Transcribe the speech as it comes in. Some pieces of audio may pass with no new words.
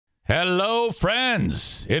Hello,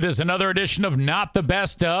 friends. It is another edition of Not the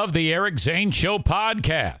Best of the Eric Zane Show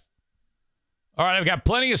podcast. All right, I've got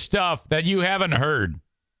plenty of stuff that you haven't heard,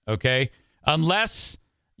 okay? Unless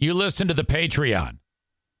you listen to the Patreon.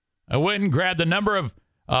 I went and grabbed a number of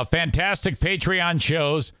fantastic Patreon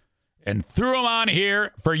shows and threw them on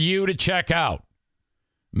here for you to check out.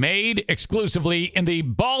 Made exclusively in the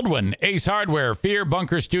Baldwin Ace Hardware Fear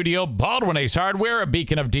Bunker Studio. Baldwin Ace Hardware, a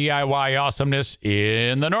beacon of DIY awesomeness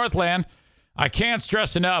in the Northland. I can't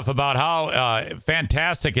stress enough about how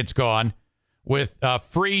fantastic it's gone with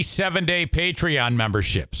free 7-day Patreon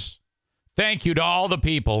memberships. Thank you to all the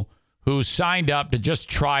people who signed up to just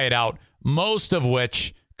try it out, most of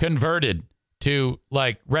which converted to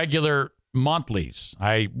like regular monthlies.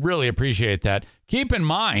 I really appreciate that. Keep in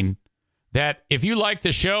mind that if you like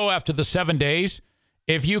the show after the 7 days,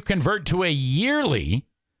 if you convert to a yearly,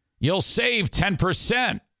 you'll save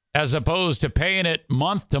 10% as opposed to paying it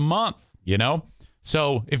month to month, you know?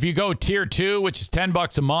 So if you go tier 2, which is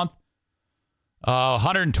 $10 a month,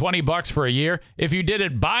 $120 for a year. If you did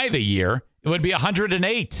it by the year, it would be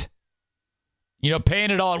 $108. You know,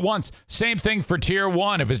 paying it all at once. Same thing for tier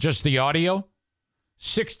 1 if it's just the audio.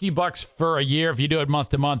 $60 for a year if you do it month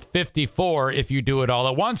to month, $54 if you do it all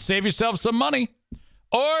at once. Save yourself some money.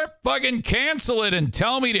 Or fucking cancel it and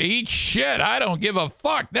tell me to eat shit. I don't give a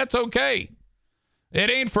fuck. That's okay. It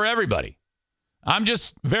ain't for everybody. I'm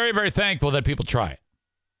just very, very thankful that people try it.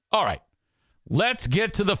 All right. Let's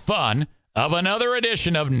get to the fun of another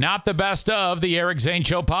edition of Not the Best of the Eric Zane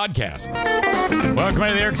Show podcast. Welcome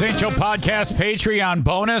to the Eric Zane Show podcast Patreon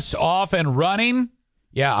bonus off and running.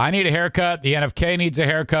 Yeah, I need a haircut. The NFK needs a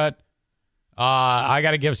haircut. I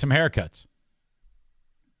got to give some haircuts.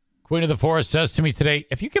 Queen of the Forest says to me today,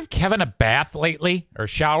 "If you give Kevin a bath lately or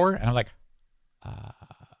shower?" And I'm like,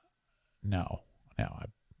 no. I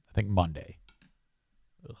think Monday.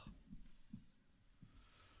 Ugh.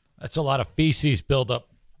 That's a lot of feces buildup.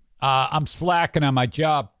 I'm slacking on my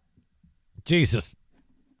job. Jesus.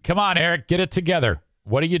 Come on, Eric, get it together.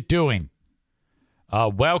 What are you doing?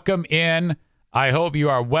 Welcome in. I hope you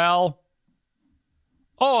are well.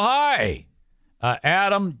 Oh, hi.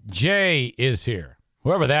 Adam J. is here.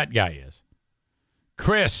 Whoever that guy is.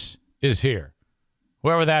 Chris is here.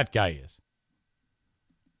 Whoever that guy is.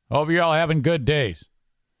 Hope you're all having good days.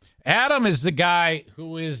 Adam is the guy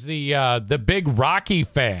who is the big Rocky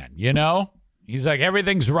fan, you know? He's like,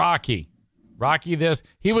 everything's Rocky. Rocky this.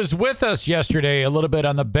 He was with us yesterday a little bit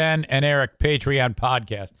on the Ben and Eric Patreon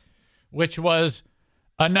podcast, which was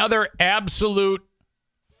another absolute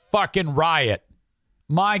fucking riot.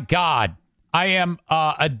 My God, I am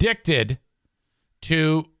addicted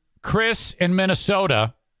to Chris in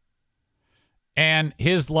Minnesota and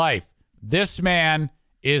his life. This man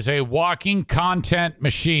is a walking content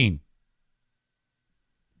machine.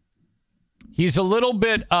 He's a little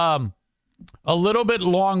bit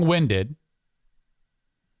long-winded.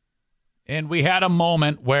 And we had a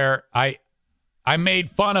moment where I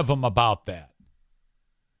made fun of him about that.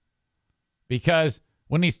 Because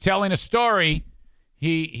when he's telling a story,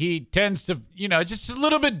 he tends to, just a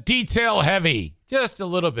little bit detail heavy, just a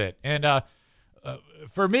little bit. And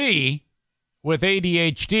for me, with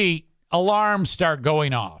ADHD, alarms start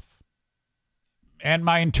going off. And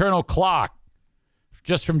my internal clock,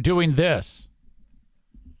 just from doing this.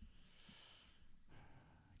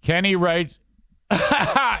 Kenny writes,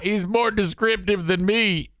 he's more descriptive than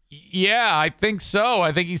me. Yeah, I think so.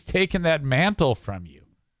 I think he's taken that mantle from you.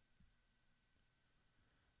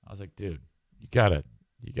 I was like, dude, you gotta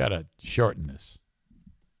shorten this.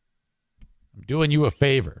 I'm doing you a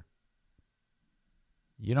favor.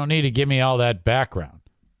 You don't need to give me all that background.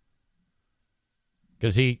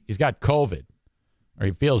 Because he's got COVID. Or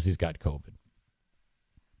he feels he's got COVID.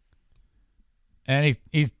 And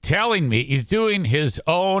he's telling me he's doing his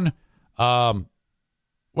own what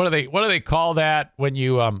do they call that when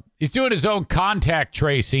you he's doing his own contact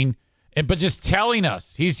tracing but just telling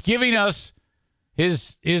us. He's giving us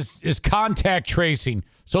his contact tracing.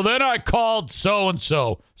 So then I called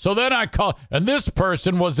so-and-so. So then I called, and this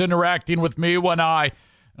person was interacting with me when I'm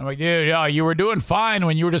like, dude, yeah, you were doing fine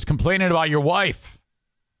when you were just complaining about your wife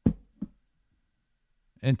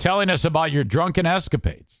and telling us about your drunken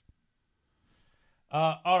escapades.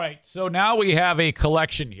 All right, so now we have a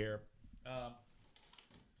collection here.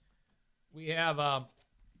 We have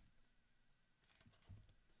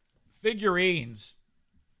figurines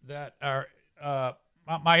that are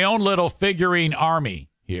my own little figurine army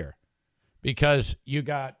here, because you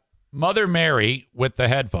got Mother Mary with the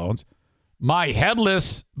headphones, my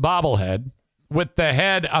headless bobblehead with the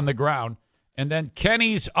head on the ground, and then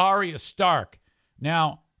Kenny's Arya Stark.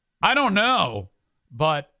 Now, I don't know,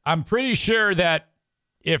 but I'm pretty sure that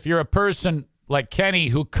if you're a person like Kenny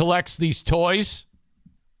who collects these toys,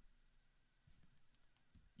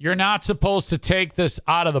 you're not supposed to take this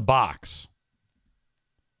out of the box.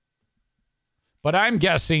 But I'm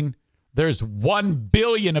guessing there's 1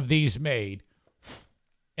 billion of these made,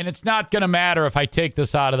 and it's not going to matter if I take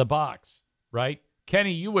this out of the box, right?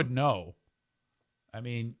 Kenny, you would know. I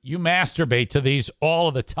mean, you masturbate to these all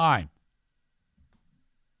of the time.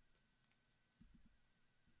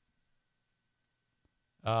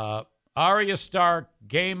 Arya Stark,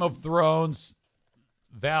 Game of Thrones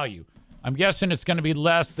value. I'm guessing it's going to be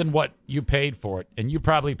less than what you paid for it, and you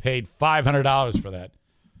probably paid $500 for that.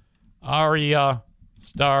 Arya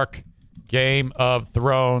Stark, Game of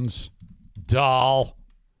Thrones doll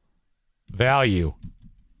value.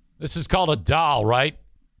 This is called a doll, right?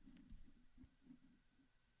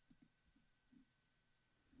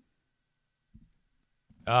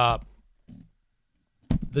 The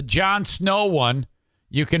Jon Snow one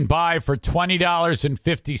you can buy for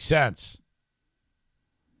 $20.50.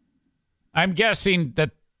 I'm guessing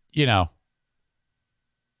that,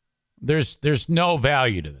 there's no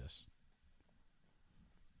value to this.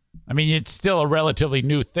 I mean, it's still a relatively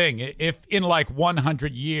new thing. If in like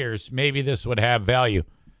 100 years, maybe this would have value.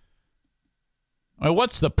 I mean,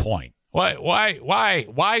 what's the point?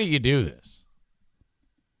 Why do you do this?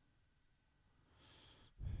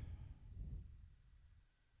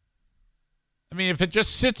 I mean, if it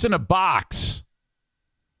just sits in a box,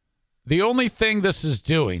 the only thing this is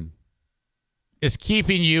doing is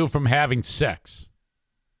keeping you from having sex.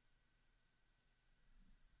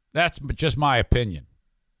 That's just my opinion.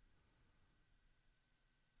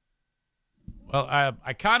 Well,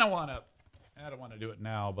 I kind of want to, I don't want to do it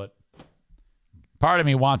now, but part of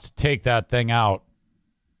me wants to take that thing out.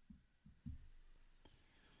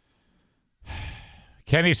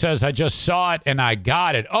 Kenny says, I just saw it and I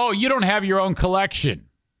got it. Oh, you don't have your own collection.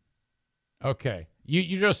 Okay.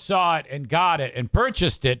 You just saw it and got it and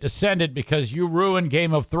purchased it to send it because you ruined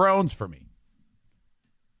Game of Thrones for me.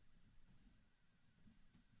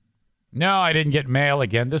 No, I didn't get mail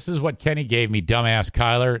again. This is what Kenny gave me, dumbass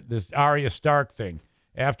Kyler. This Arya Stark thing.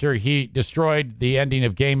 After he destroyed the ending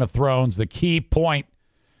of Game of Thrones, the key point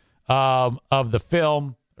of the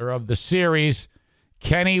film or of the series,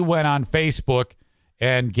 Kenny went on Facebook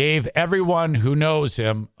and gave everyone who knows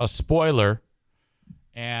him a spoiler,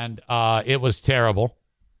 and it was terrible.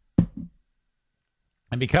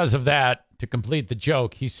 And because of that, to complete the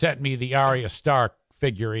joke, he sent me the Arya Stark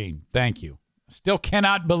figurine. Thank you. Still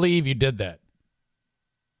cannot believe you did that.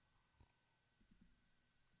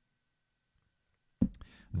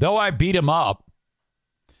 Though I beat him up,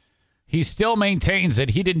 he still maintains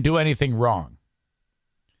that he didn't do anything wrong.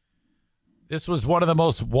 This was one of the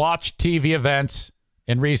most watched TV events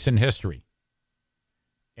in recent history.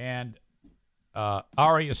 And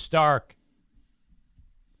Arya Stark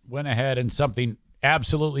went ahead and something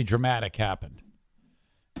absolutely dramatic happened.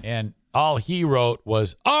 And all he wrote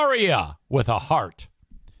was Arya with a heart.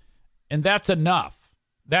 And that's enough.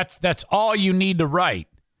 That's all you need to write.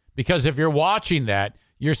 Because if you're watching that,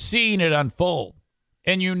 you're seeing it unfold.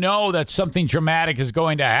 And you know that something dramatic is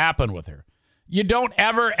going to happen with her. You don't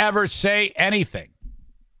ever say anything.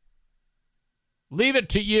 Leave it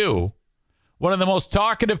to you, one of the most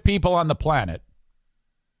talkative people on the planet,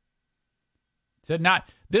 to not.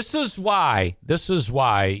 This is why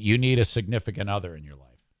you need a significant other in your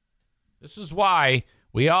life. This is why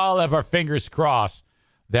we all have our fingers crossed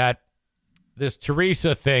that this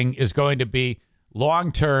Teresa thing is going to be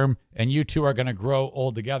long-term and you two are going to grow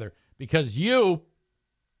old together, because you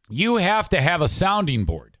have to have a sounding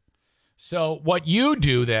board. So what you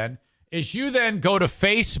do then is you then go to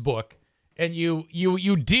Facebook and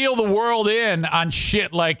you deal the world in on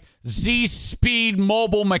shit like EZSP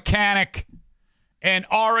mobile mechanic and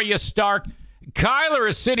Arya Stark. Kyler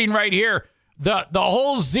is sitting right here. The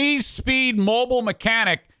whole EZSP mobile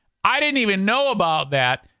mechanic, I didn't even know about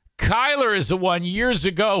that. Kyler is the one years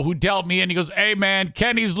ago who dealt me in. He goes, hey, man,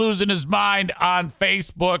 Kenny's losing his mind on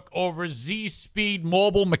Facebook over EZSP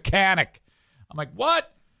mobile mechanic. I'm like,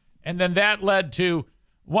 what? And then that led to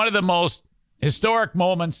one of the most historic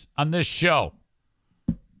moments on this show.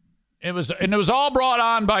 It was all brought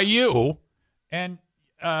on by you and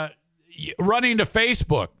running to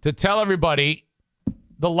Facebook to tell everybody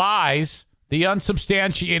the lies, the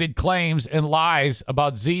unsubstantiated claims and lies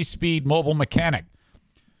about EZSP mobile mechanic.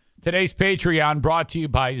 Today's Patreon brought to you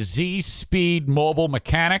by EZSP mobile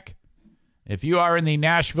mechanic. If you are in the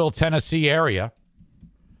Nashville, Tennessee area,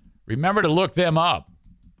 remember to look them up.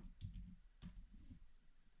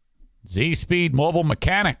 EZSP mobile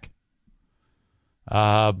mechanic.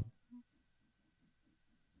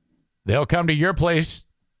 they'll come to your place,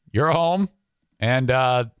 your home, and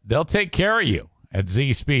they'll take care of you at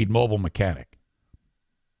Z-Speed Mobile Mechanic.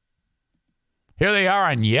 Here they are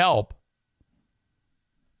on Yelp.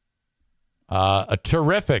 A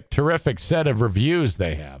terrific, terrific set of reviews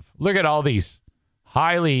they have. Look at all these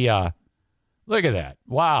highly, look at that.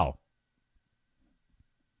 Wow.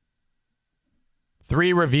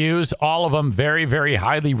 3 reviews, all of them very, very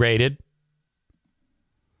highly rated.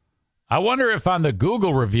 I wonder if on the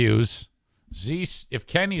Google reviews, if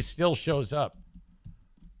Kenny still shows up.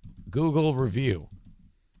 Google review.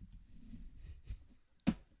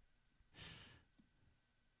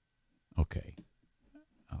 Okay.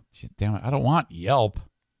 Oh, damn it. I don't want Yelp.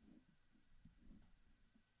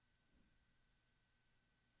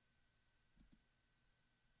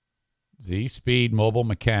 Z-Speed Mobile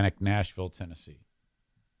Mechanic, Nashville, Tennessee.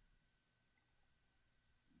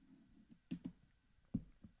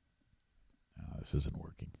 Oh, this isn't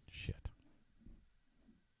working. Shit.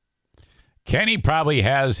 Kenny probably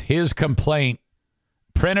has his complaint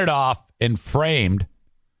printed off and framed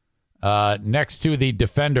next to the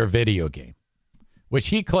Defender video game, which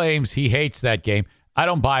he claims he hates that game. I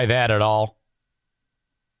don't buy that at all.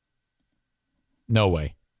 No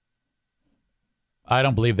way. I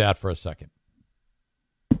don't believe that for a second.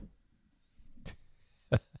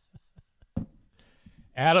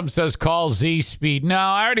 Adam says call Z-Speed. No,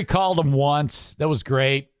 I already called him once. That was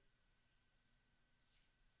great.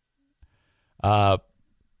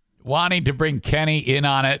 Wanting to bring Kenny in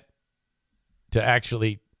on it to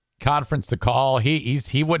actually conference the call.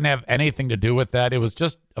 He wouldn't have anything to do with that. It was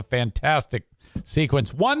just a fantastic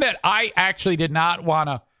sequence. One that I actually did not want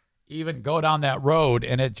to even go down that road,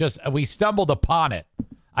 and we stumbled upon it.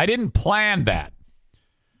 I didn't plan that.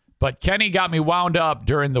 But Kenny got me wound up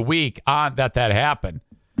during the week on that happened.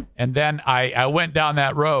 And then I went down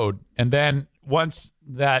that road, and then once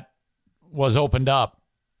that was opened up,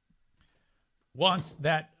 once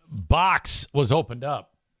that box was opened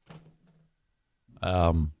up,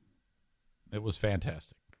 it was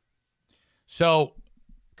fantastic. So,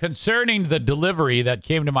 concerning the delivery that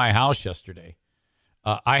came to my house yesterday,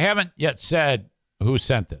 I haven't yet said who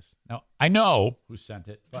sent this. Now, I know who sent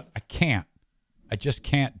it, but I can't. I just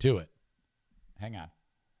can't do it. Hang on.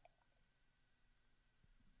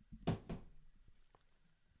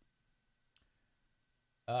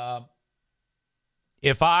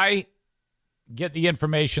 If I get the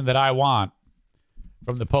information that I want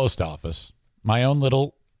from the post office, my own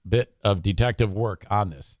little bit of detective work on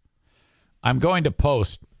this, I'm going to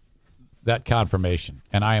post that confirmation,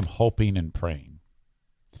 and I am hoping and praying,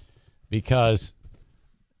 because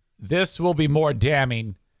this will be more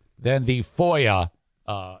damning than the FOIA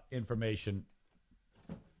information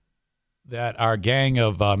that our gang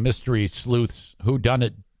of mystery sleuths,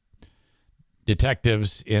 whodunit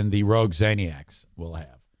detectives in the Rogue Zaniacs will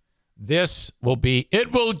have.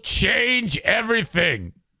 It will change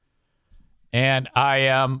everything. And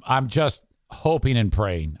I'm just hoping and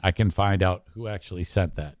praying I can find out who actually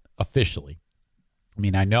sent that officially. I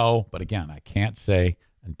mean, I know, but again, I can't say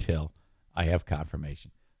until I have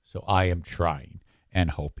confirmation. So I am trying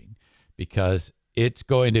and hoping, because it's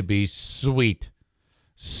going to be sweet,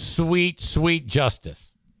 sweet, sweet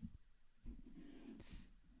justice.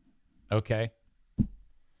 Okay.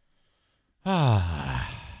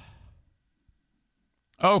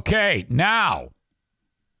 Okay, now,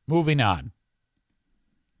 moving on.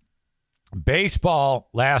 Baseball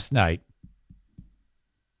last night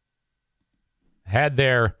had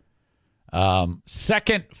their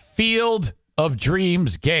second Field of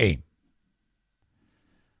Dreams game.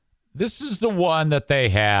 This is the one that they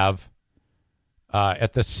have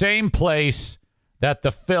at the same place that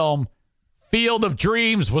the film Field of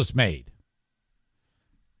Dreams was made.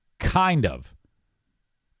 Kind of.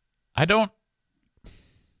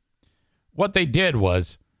 What they did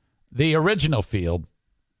was the original field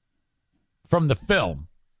from the film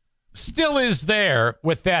still is there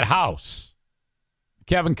with that house.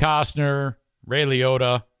 Kevin Costner, Ray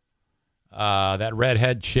Liotta, that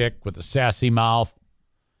redhead chick with the sassy mouth,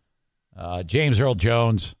 James Earl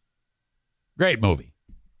Jones. Great movie.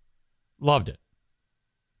 Loved it.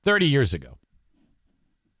 30 years ago.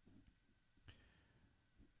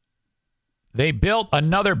 They built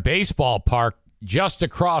another baseball park just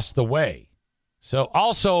across the way. So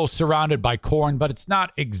also surrounded by corn, but it's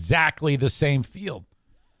not exactly the same field.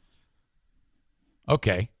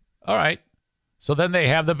 Okay. All right. So then they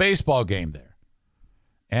have the baseball game there.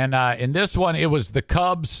 And in this one, it was the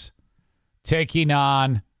Cubs taking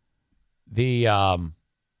on the, who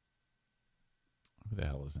the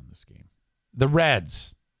hell is in this game? The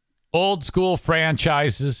Reds. Old school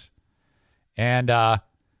franchises. And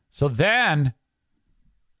So then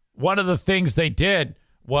one of the things they did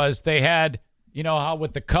was they had, you know how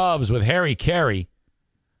with the Cubs, with Harry Carey,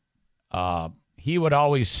 he would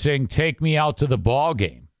always sing, "Take Me Out to the Ball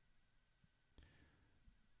Game."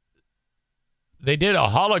 They did a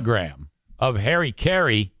hologram of Harry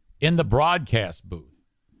Carey in the broadcast booth.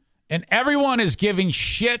 And everyone is giving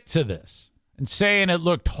shit to this and saying it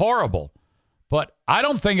looked horrible. But I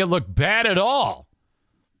don't think it looked bad at all.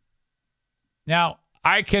 Now,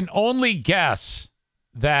 I can only guess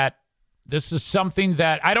that this is something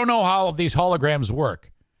that I don't know how these holograms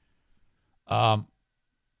work. But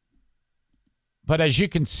as you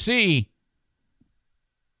can see,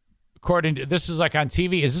 according to this is like on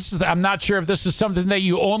TV. I'm not sure if this is something that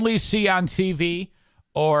you only see on TV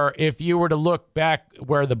or if you were to look back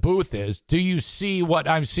where the booth is. Do you see what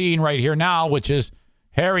I'm seeing right here now, which is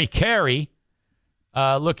Harry Carey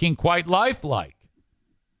looking quite lifelike?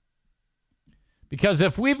 Because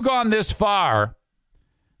if we've gone this far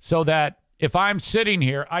so that if I'm sitting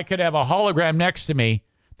here, I could have a hologram next to me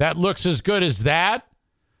that looks as good as that,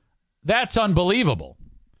 that's unbelievable.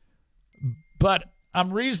 But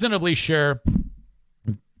I'm reasonably sure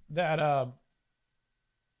that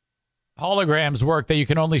holograms work, that you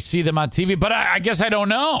can only see them on TV, but I guess I don't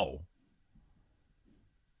know.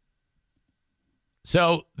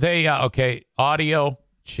 So they, okay, audio,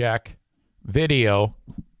 check. Video,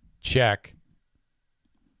 check.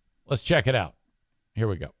 Let's check it out. Here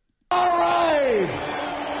we go. All right.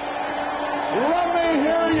 Let me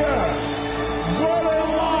hear you. Good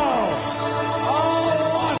and loud.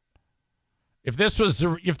 All right. If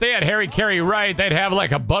they had Harry Carey right, they'd have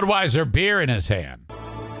like a Budweiser beer in his hand. Three.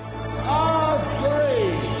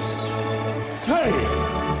 Take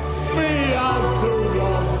me out to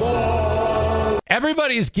the ball.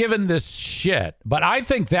 Everybody's given this shit, but I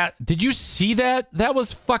think that, did you see that? That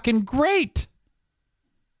was fucking great.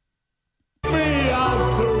 Me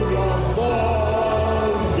out to the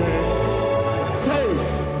ball game. Take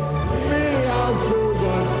me out to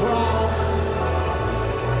the crowd.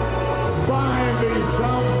 Buy me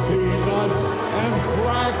some peanuts and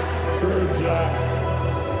cracker jack.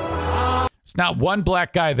 There's not one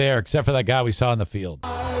black guy there except for that guy we saw in the field.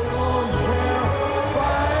 I don't care if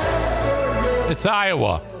I ever get It's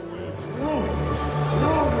Iowa.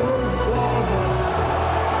 room for them.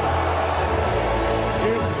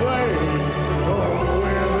 If they don't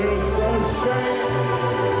win, it's a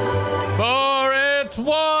shame. For it's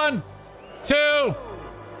 1, 2.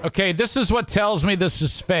 Okay, this is what tells me this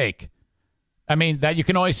is fake. I mean, that you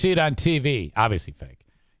can only see it on TV. Obviously fake.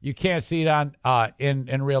 You can't see it on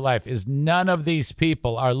in real life. Is none of these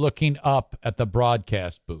people are looking up at the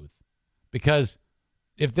broadcast booth. Because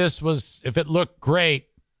if it looked great,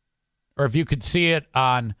 or if you could see it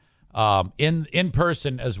on in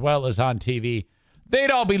person as well as on TV, they'd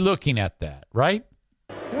all be looking at that, right?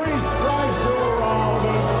 3 strikes are all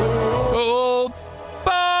that Old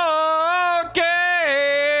ball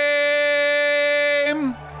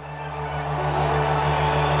game.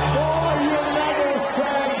 boy, you never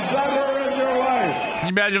said better in your life. Can you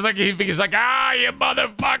imagine if he's like, you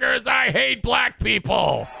motherfuckers, I hate black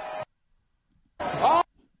people.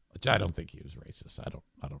 Which I don't think he was racist. I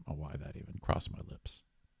don't know why that even crossed my lips.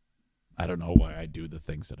 I don't know why I do the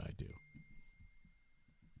things that I do.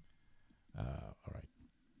 All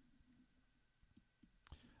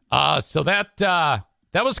right. So that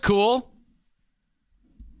was cool.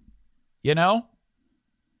 You know?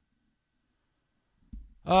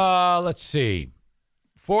 Let's see.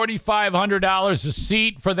 $4,500 a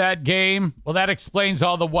seat for that game. Well, that explains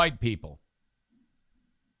all the white people.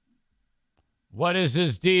 What is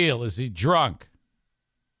his deal? Is he drunk?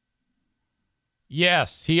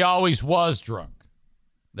 Yes, he always was drunk.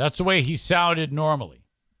 That's the way he sounded normally.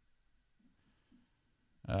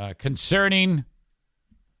 Concerning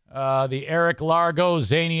the Eric Largo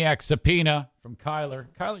Zaniac subpoena from Kyler.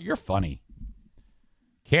 Kyler, you're funny.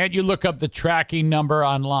 Can't you look up the tracking number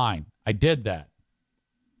online? I did that.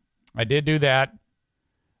 I did do that.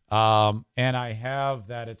 And I have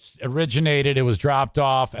that it was dropped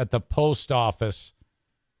off at the post office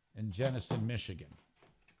in Jenison, Michigan,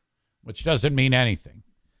 which doesn't mean anything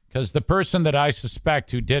because the person that I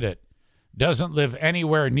suspect who did it doesn't live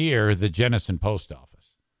anywhere near the Jenison post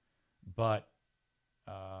office. But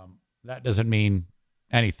that doesn't mean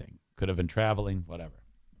anything. Could have been traveling, whatever.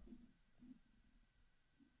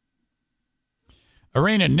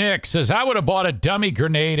 Arena Nick says, I would have bought a dummy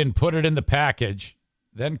grenade and put it in the package.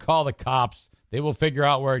 Then call the cops. They will figure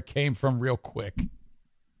out where it came from real quick.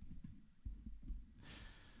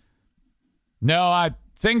 No,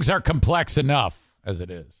 things are complex enough as it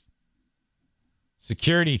is.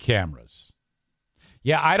 Security cameras.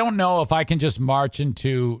 Yeah, I don't know if I can just march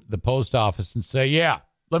into the post office and say, yeah,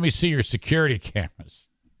 let me see your security cameras.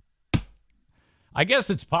 I guess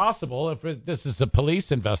it's possible if this is a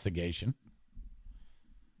police investigation.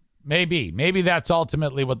 Maybe. Maybe that's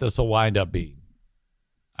ultimately what this will wind up being.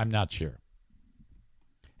 I'm not sure.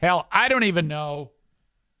 Hell, I don't even know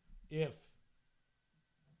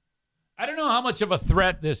I don't know how much of a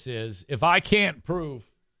threat this is if I can't prove.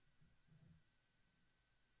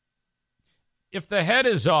 If the head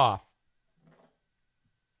is off,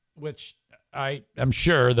 which I'm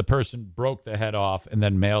sure the person broke the head off and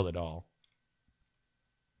then mailed it all.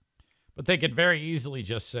 But they could very easily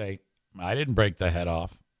just say, I didn't break the head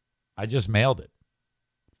off. I just mailed it.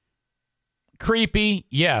 Creepy,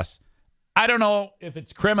 yes. I don't know if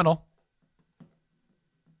it's criminal.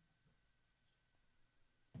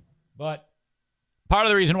 But part of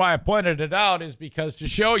the reason why I pointed it out is because to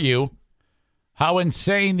show you how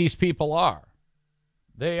insane these people are.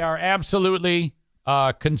 They are absolutely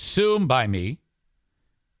consumed by me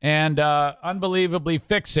and unbelievably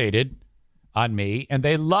fixated on me. And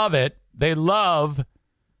they love it. They love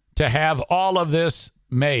to have all of this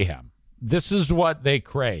mayhem. This is what they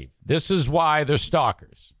crave. This is why they're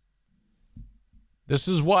stalkers. This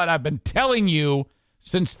is what I've been telling you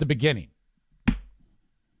since the beginning.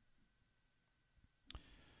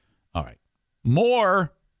 All right.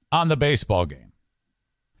 More on the baseball game.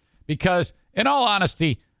 Because, in all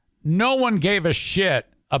honesty, no one gave a shit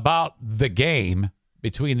about the game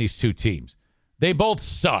between these two teams. They both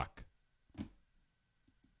suck.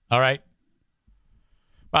 All right?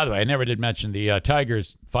 By the way, I never did mention the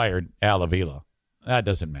Tigers fired Al Avila. That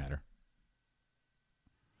doesn't matter.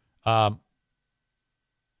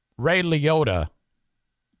 Ray Liotta,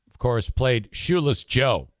 of course, played Shoeless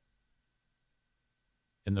Joe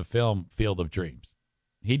in the film Field of Dreams.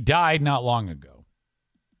 He died not long ago.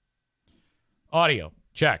 Audio,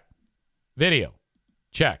 check. Video,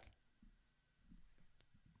 check.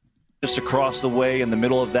 Just across the way in the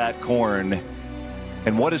middle of that corn.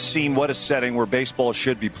 And what a scene, what a setting where baseball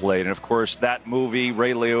should be played. And, of course, that movie,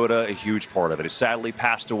 Ray Liotta, a huge part of it. He sadly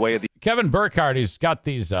passed away. Kevin Burkhardt, he's got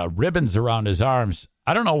these ribbons around his arms.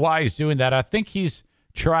 I don't know why he's doing that. I think he's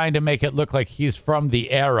trying to make it look like he's from the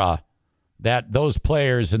era that those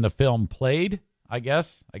players in the film played, I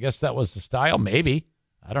guess. I guess that was the style. Maybe.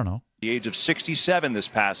 I don't know. The age of 67 this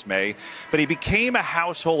past May, but he became a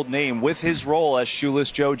household name with his role as Shoeless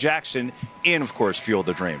Joe Jackson in, of course, Field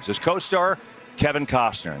of Dreams. His co-star, Kevin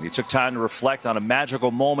Costner, and he took time to reflect on a magical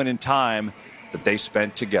moment in time that they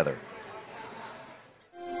spent together.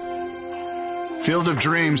 Field of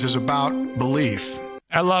Dreams is about belief.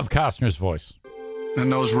 I love Costner's voice.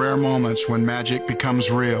 And those rare moments when magic becomes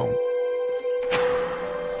real.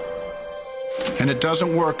 And it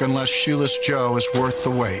doesn't work unless Shoeless Joe is worth the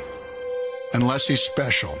wait. Unless he's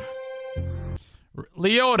special.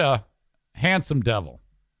 Liotta, handsome devil.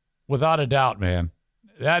 Without a doubt, man.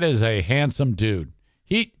 That is a handsome dude.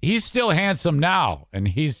 He's still handsome now, and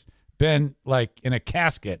he's been, like, in a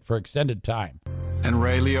casket for extended time. And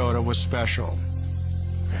Ray Liotta was special.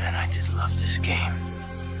 Man, I just love this game.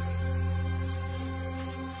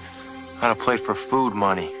 I'd have played for food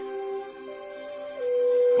money.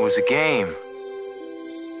 It was a game.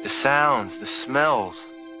 The sounds, the smells.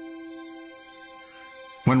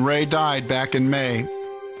 When Ray died back in May,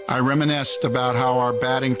 I reminisced about how our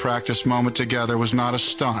batting practice moment together was not a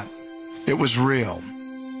stunt. It was real.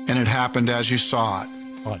 And it happened as you saw it.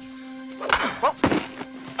 Watch.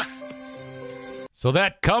 So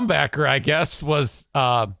that comebacker, I guess, was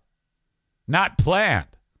not planned.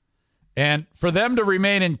 And for them to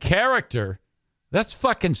remain in character, that's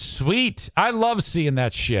fucking sweet. I love seeing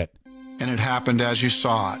that shit. And it happened as you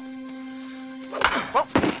saw it.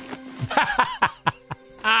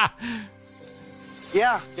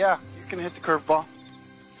 Yeah, you can hit the curveball.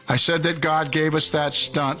 I said that God gave us that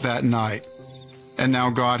stunt that night. And now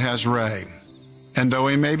God has Ray. And though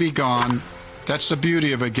he may be gone, that's the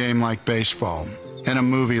beauty of a game like baseball and a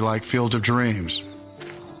movie like Field of Dreams.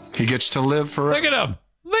 He gets to live forever. Look at him.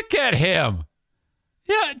 Look at him.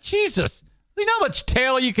 Yeah, Jesus. You know how much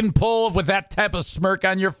tail you can pull with that type of smirk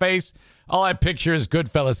on your face? All I picture is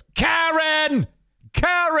Goodfellas. Karen!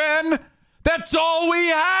 Karen! That's all we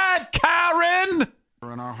had, Karen!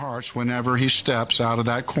 In our hearts whenever he steps out of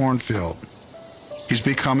that cornfield. He's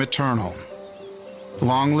become eternal.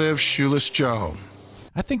 Long live Shoeless Joe.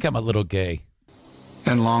 I think I'm a little gay.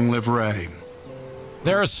 And long live Ray.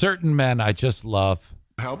 There are certain men I just love.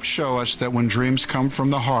 Help show us that when dreams come from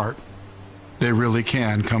the heart, they really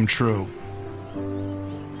can come true.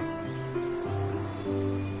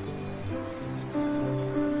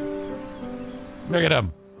 Look at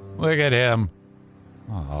him. Look at him.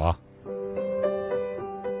 Aw.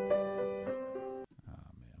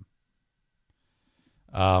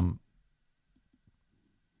 Oh, man.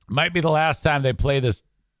 Might be the last time they play this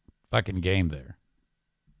fucking game there.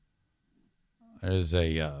 There's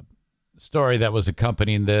a story that was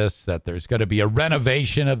accompanying this, that there's going to be a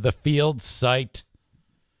renovation of the field site.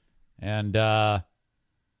 And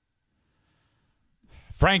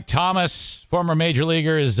Frank Thomas, former major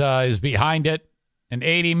leaguer, is behind it. An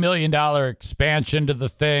 $80 million expansion to the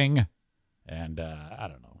thing. And I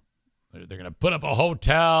don't know. They're going to put up a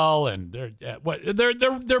hotel, and they're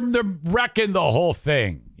wrecking the whole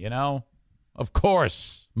thing, you know? Of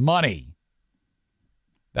course, money.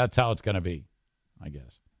 That's how it's going to be, I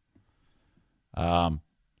guess.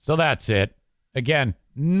 So that's it. Again,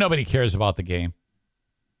 nobody cares about the game.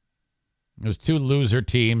 There's two loser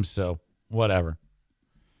teams, so whatever.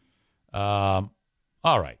 All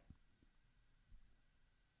right.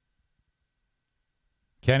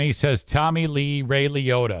 Kenny says Tommy Lee, Ray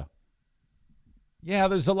Liotta. Yeah,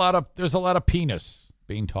 there's a lot of penis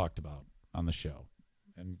being talked about on the show,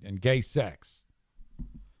 and gay sex.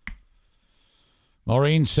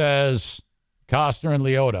 Maureen says Costner and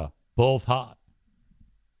Liotta, both hot.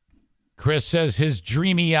 Chris says his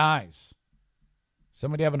dreamy eyes.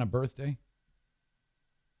 Somebody having a birthday?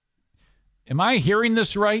 Am I hearing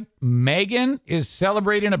this right? Megan is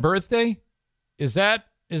celebrating a birthday? Is that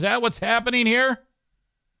what's happening here?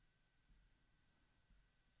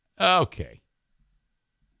 Okay.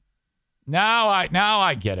 Now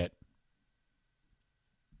I get it.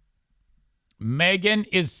 Megan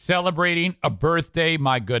is celebrating a birthday.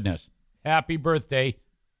 My goodness. Happy birthday,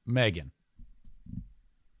 Megan.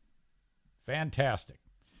 Fantastic.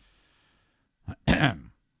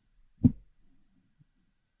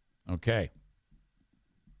 Okay.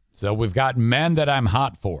 So we've got men that I'm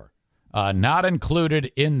hot for. Not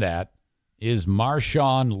included in that is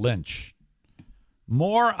Marshawn Lynch.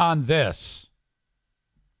 More on this.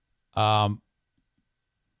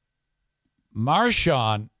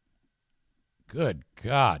 Marshawn, good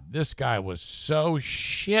God, this guy was so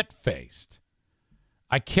shit-faced.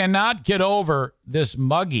 I cannot get over this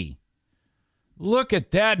muggy. Look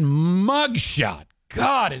at that mug shot.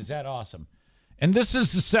 God, is that awesome. And this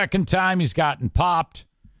is the second time he's gotten popped.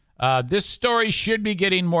 This story should be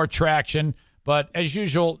getting more traction, but as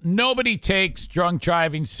usual, nobody takes drunk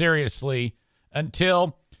driving seriously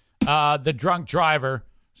until the drunk driver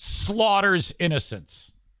slaughters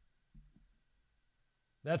innocents.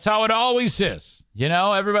 That's how it always is. You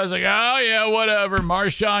know, everybody's like, oh, yeah, whatever.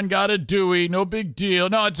 Marshawn got a Dewey. No big deal.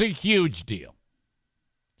 No, it's a huge deal.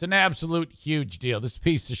 It's an absolute huge deal. This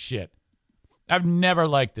piece of shit. I've never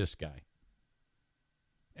liked this guy.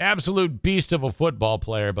 Absolute beast of a football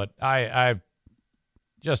player, but I'm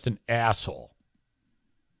just an asshole.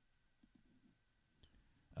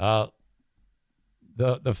 The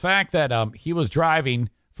fact that he was driving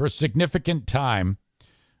for a significant time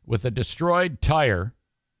with a destroyed tire,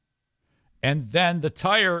 and then the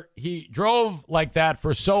tire, he drove like that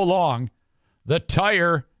for so long, the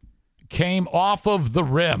tire came off of the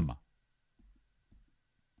rim.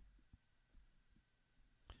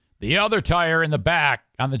 The other tire in the back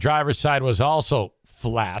on the driver's side was also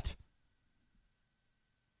flat.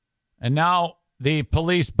 And now the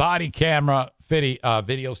police body camera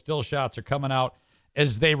video still shots are coming out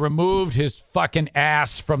as they removed his fucking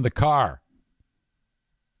ass from the car.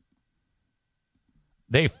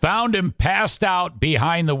 They found him passed out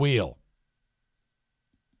behind the wheel.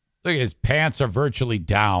 Look at his pants are virtually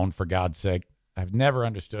down, for God's sake. I've never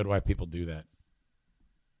understood why people do that.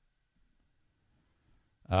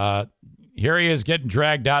 Here he is getting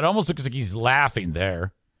dragged out. Almost looks like he's laughing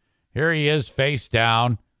there. Here he is face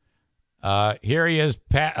down. Here he is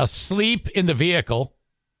asleep in the vehicle.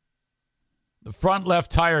 The front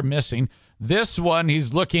left tire missing. This one,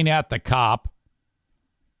 he's looking at the cop.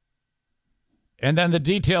 And then the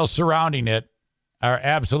details surrounding it are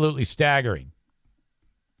absolutely staggering.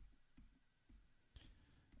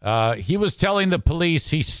 He was telling the police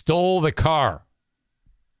he stole the car.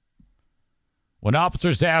 When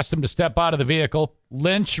officers asked him to step out of the vehicle,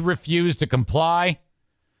 Lynch refused to comply,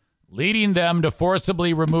 leading them to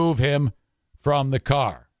forcibly remove him from the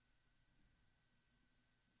car.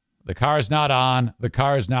 The car's not on. The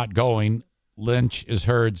car's not going, Lynch is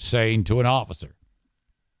heard saying to an officer.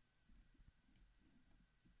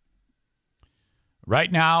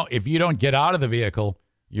 Right now, if you don't get out of the vehicle,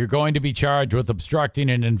 you're going to be charged with obstructing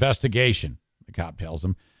an investigation, the cop tells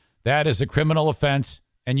him. That is a criminal offense,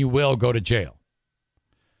 and you will go to jail.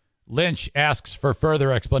 Lynch asks for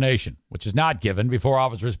further explanation, which is not given before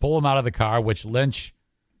officers pull him out of the car, which Lynch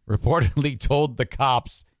reportedly told the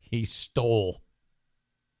cops he stole.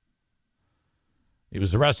 He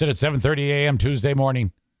was arrested at 7:30 a.m. Tuesday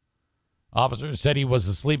morning. Officers said he was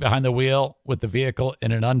asleep behind the wheel with the vehicle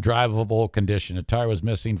in an undrivable condition. A tire was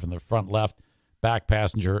missing from the front left. Back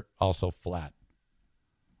passenger also flat.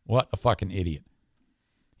 What a fucking idiot.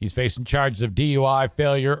 He's facing charges of DUI,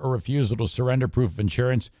 failure or refusal to surrender proof of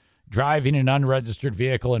insurance, driving an unregistered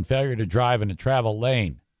vehicle, and failure to drive in a travel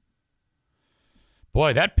lane.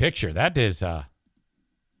 Boy, that picture, that's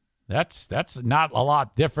not a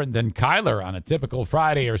lot different than Kyler on a typical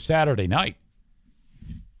Friday or Saturday night.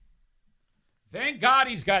 Thank God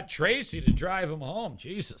he's got Tracy to drive him home.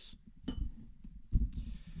 Jesus.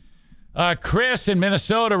 Chris in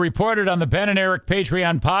Minnesota reported on the Ben and Eric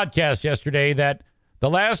Patreon podcast yesterday that the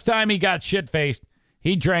last time he got shit-faced,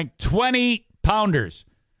 he drank 20 pounders,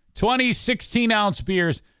 20 16-ounce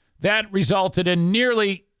beers. That resulted in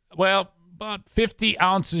nearly, about 50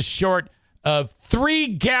 ounces short of 3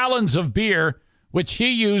 gallons of beer, which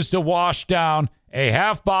he used to wash down a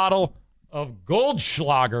half bottle of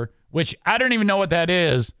Goldschlager, which I don't even know what that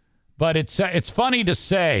is, but it's funny to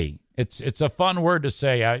say. It's a fun word to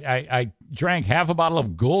say. I drank half a bottle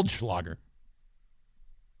of Goldschlager.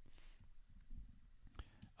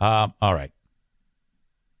 All right.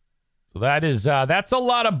 So that's a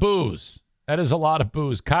lot of booze. That is a lot of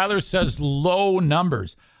booze. Kyler says low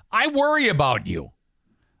numbers. I worry about you.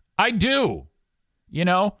 I do.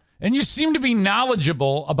 And you seem to be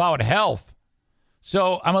knowledgeable about health.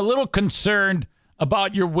 So I'm a little concerned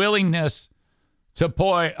about your willingness to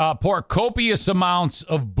pour copious amounts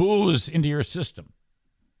of booze into your system.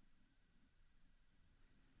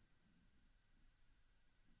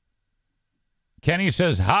 Kenny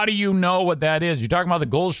says, how do you know what that is? You're talking about the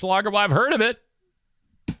Goldschlager? Well, I've heard of it.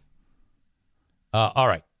 All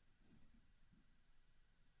right.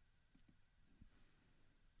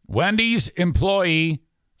 Wendy's employee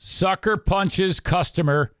sucker punches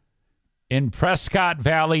customer in Prescott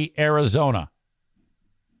Valley, Arizona.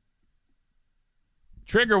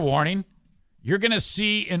 Trigger warning, you're going to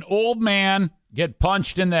see an old man get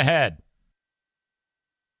punched in the head.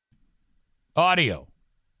 Audio,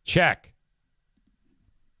 check.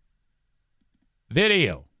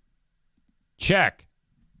 Video, check.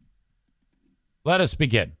 Let us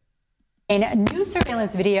begin. A new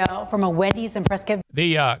surveillance video from a Wendy's in Prescott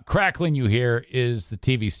The crackling you hear is the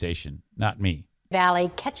TV station, not me.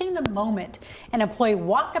 Valley, catching the moment an employee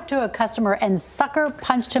walked up to a customer and sucker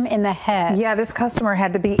punched him in the head. Yeah, this customer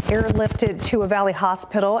had to be airlifted to a Valley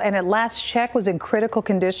hospital and at last check was in critical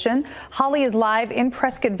condition. Holly is live in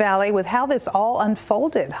Prescott Valley with how this all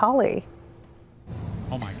unfolded. Holly.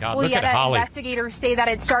 Oh, my God. Look at Holly. Investigators say that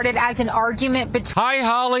it started as an argument between... Hi,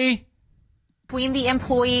 Holly. Between the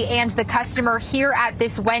employee and the customer here at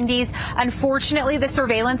this Wendy's. Unfortunately, the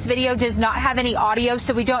surveillance video does not have any audio,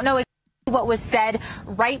 so we don't know what was said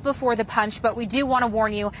right before the punch, but we do want to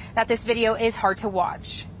warn you that this video is hard to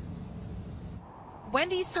watch.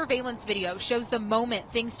 Wendy's surveillance video shows the moment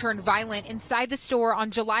things turned violent inside the store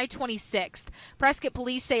on July 26th. Prescott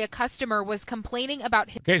police say a customer was complaining about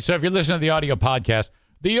his... Okay, so if you're listening to the audio podcast,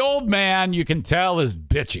 the old man, you can tell, is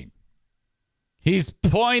bitching. He's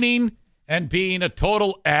pointing and being a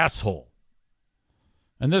total asshole.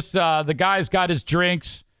 And this, the guy's got his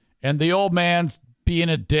drinks, and the old man's being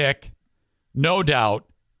a dick, no doubt.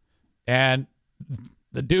 And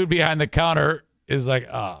the dude behind the counter is like,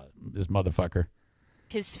 this motherfucker.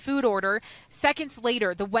 His food order. Seconds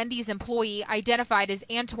later, the Wendy's employee, identified as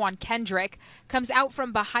Antoine Kendrick, comes out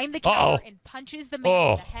from behind the counter and punches the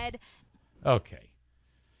man in the head. Okay.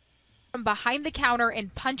 From behind the counter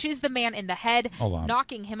and punches the man in the head,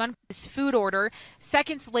 knocking him on his food order.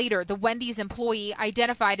 Seconds later, the Wendy's employee,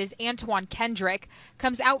 identified as Antoine Kendrick,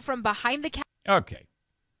 comes out from behind the counter. Okay.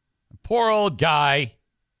 Poor old guy.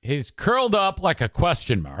 He's curled up like a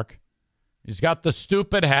question mark. He's got the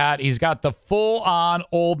stupid hat. He's got the full-on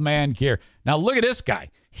old man gear. Now, look at this guy.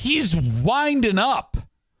 He's winding up.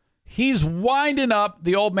 He's winding up.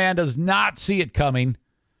 The old man does not see it coming.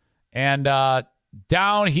 And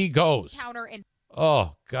down he goes.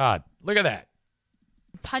 Oh, God. Look at that.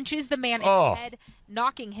 Punches the man in the head,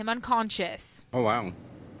 knocking him unconscious. Oh, wow.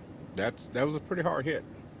 That was a pretty hard hit.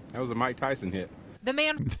 That was a Mike Tyson hit. The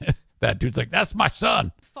man... That dude's like, that's my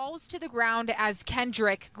son. Falls to the ground as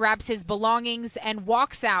Kendrick grabs his belongings and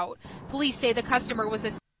walks out. Police say the customer was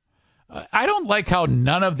a... I don't like how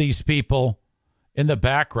none of these people in the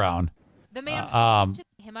background... The man falls to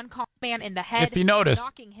him man in the head. If you notice,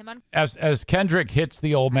 knocking him as Kendrick hits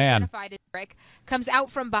the old man, comes out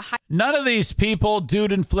from behind. None of these people,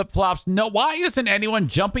 dude in flip-flops, no, why isn't anyone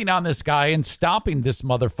jumping on this guy and stomping this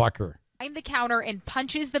motherfucker? Behind the counter and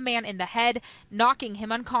punches the man in the head, knocking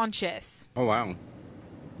him unconscious. Oh, wow.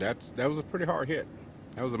 That was a pretty hard hit.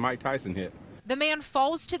 That was a Mike Tyson hit. The man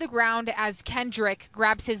falls to the ground as Kendrick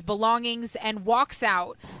grabs his belongings and walks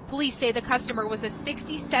out. Police say the customer was a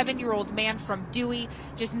 67-year-old man from Dewey,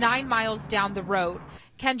 just 9 miles down the road.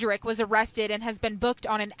 Kendrick was arrested and has been booked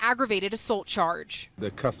on an aggravated assault charge.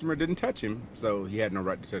 The customer didn't touch him, so he had no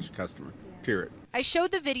right to touch the customer, period. I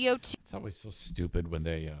showed the video to... It's always so stupid when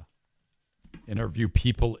they interview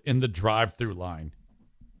people in the drive-through line.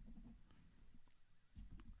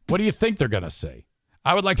 What do you think they're going to say?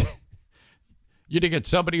 I would like you to get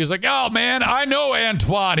somebody who's like, oh, man, I know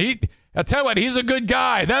Antoine. I'll tell you what, he's a good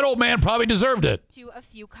guy. That old man probably deserved it. To a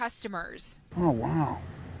few customers. Oh, wow.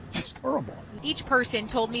 That's terrible. Each person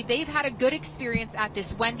told me they've had a good experience at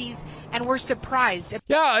this Wendy's and were surprised.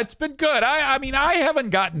 Yeah, it's been good. I mean, I haven't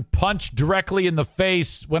gotten punched directly in the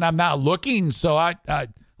face when I'm not looking, so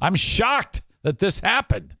I'm shocked that this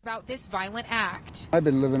happened. About this violent act. I've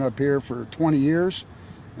been living up here for 20 years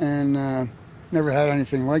and never had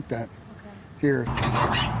anything like that here.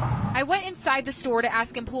 I went inside the store to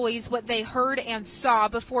ask employees what they heard and saw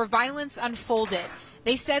before violence unfolded.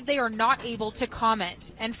 They said they are not able to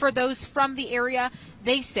comment. And for those from the area,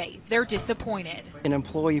 they say they're disappointed. An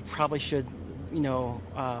employee probably should,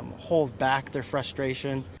 hold back their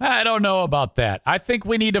frustration. I don't know about that. I think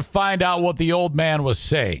we need to find out what the old man was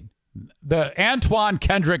saying. The Antoine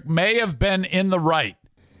Kendrick may have been in the right.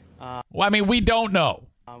 Well, I mean, we don't know.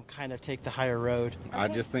 Kind of take the higher road. I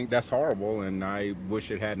just think that's horrible, and I wish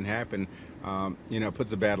it hadn't happened. It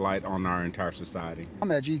puts a bad light on our entire society.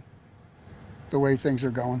 I'm edgy the way things are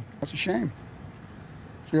going. That's a shame.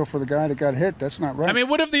 Feel for the guy that got hit. That's not right. I mean,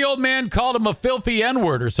 what if the old man called him a filthy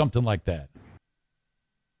N-word or something like that?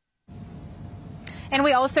 And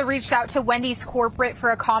we also reached out to Wendy's corporate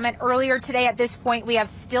for a comment earlier today. At this point, we have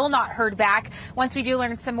still not heard back. Once we do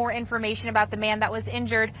learn some more information about the man that was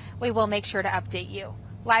injured, we will make sure to update you.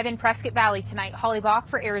 Live in Prescott Valley tonight, Holly Bach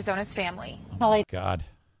for Arizona's Family. God.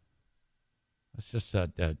 Let's just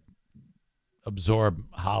absorb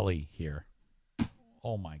Holly here.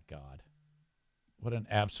 Oh, my God. What an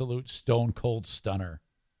absolute stone cold stunner.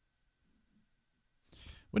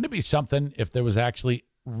 Wouldn't it be something if there was actually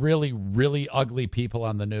really, really ugly people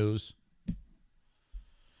on the news?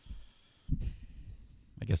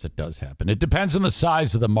 I guess it does happen. It depends on the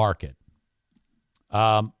size of the market.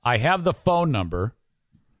 I have the phone number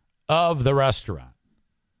of the restaurant.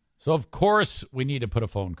 So, of course, we need to put a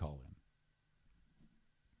phone call in.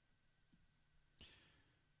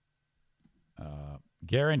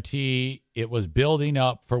 Guarantee it was building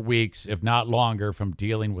up for weeks, if not longer, from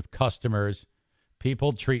dealing with customers.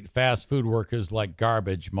 People treat fast food workers like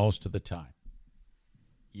garbage most of the time.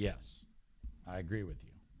 Yes, I agree with you.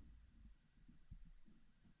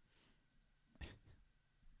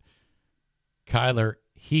 Kyler,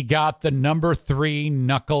 he got the number 3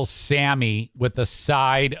 knuckle Sammy with a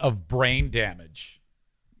side of brain damage.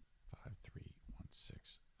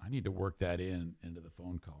 5316. I need to work that into the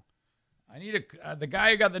phone call. I need the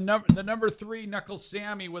guy who got the number 3 knuckle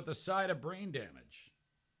Sammy with a side of brain damage.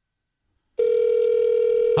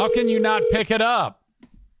 How can you not pick it up?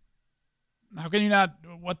 How can you not?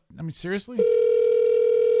 What? I mean, seriously?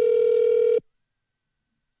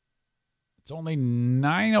 It's only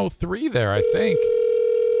 9:03 there, I think.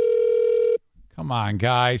 Come on,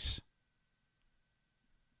 guys.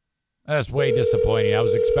 That's way disappointing. I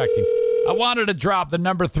was expecting. I wanted to drop the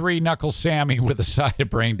number 3 knuckle Sammy with a side of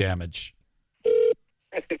brain damage.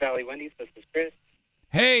 Prescott Valley Wendy's, this is Chris.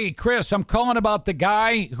 Hey, Chris, I'm calling about the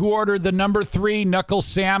guy who ordered the number 3 knuckle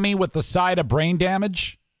Sammy with the side of brain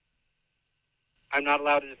damage. I'm not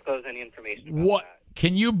allowed to disclose any information about what? That.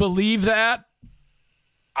 Can you believe that?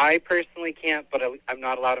 I personally can't, but I'm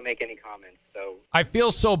not allowed to make any comments. So I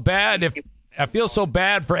feel so bad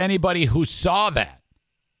for anybody who saw that.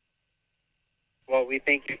 Well, we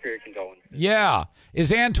thank you for your condolences. Yeah.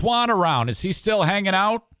 Is Antoine around? Is he still hanging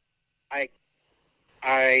out?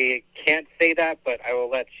 I can't say that, but I will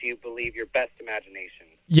let you believe your best imagination.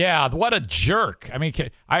 Yeah, what a jerk. I mean,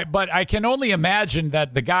 but I can only imagine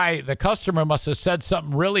that the customer must have said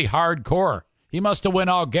something really hardcore. He must have went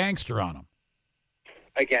all gangster on him.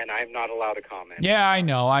 Again, I'm not allowed to comment. Yeah, I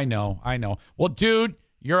know. Well, dude,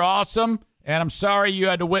 you're awesome, and I'm sorry you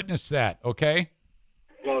had to witness that, okay?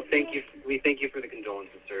 Well, thank you. We thank you for the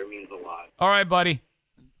condolences, sir. It means a lot. All right, buddy.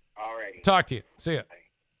 All righty. Talk to you. See ya. Bye.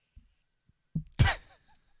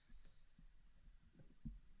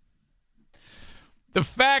 The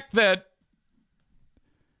fact that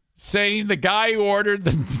saying the guy who ordered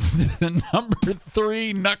the number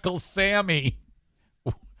 3 knuckle Sammy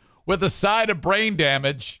with a side of brain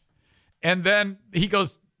damage, and then he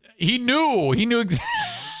goes, he knew exactly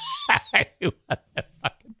what that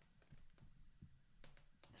fucking.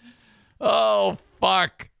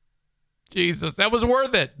 fuck. Jesus, that was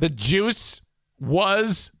worth it. The juice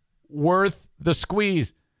was worth the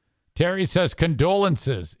squeeze. Terry says,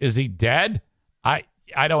 condolences. Is he dead? I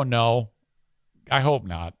don't know. I hope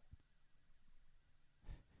not.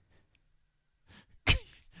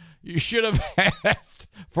 You should have asked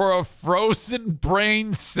for a frozen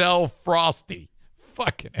brain cell Frosty.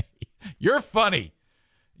 Fucking A. You're funny.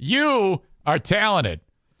 You are talented.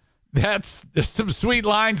 There's some sweet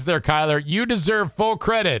lines there, Kyler. You deserve full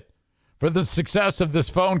credit for the success of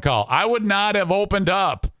this phone call. I would not have opened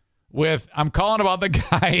up with, I'm calling about the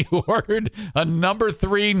guy who ordered a number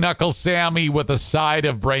 3 Knuckle Sammy with a side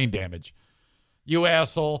of brain damage. You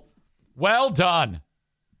asshole. Well done.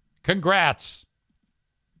 Congrats.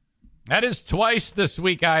 That is twice this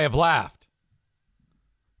week I have laughed.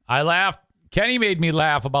 I laughed. Kenny made me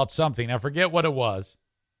laugh about something. I forget what it was.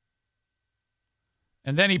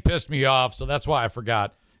 And then he pissed me off, so that's why I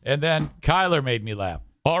forgot. And then Kyler made me laugh.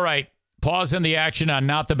 All right. Pause in the action on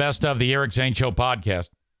Not the Best of the Eric Zane Show podcast.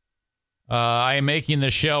 I am making the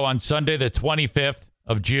show on Sunday, the 25th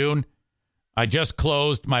of June. I just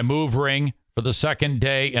closed my move ring for the second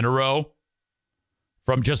day in a row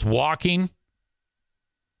from just walking.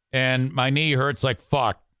 And my knee hurts like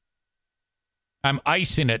fuck. I'm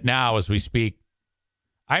icing it now as we speak.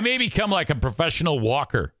 I may become like a professional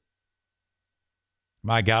walker.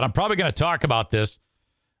 My God, I'm probably going to talk about this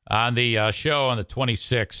on the show on the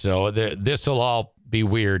 26th, so this will all be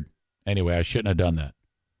weird. Anyway, I shouldn't have done that.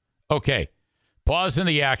 Okay, pause in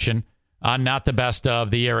the action on Not the Best of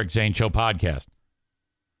the Eric Zane Show podcast.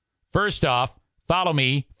 First off, follow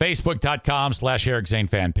me, facebook.com/Eric Zane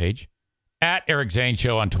fan page, at Eric Zane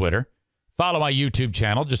Show on Twitter. Follow my YouTube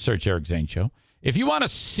channel, just search Eric Zane Show. If you want to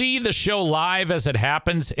see the show live as it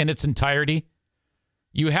happens in its entirety,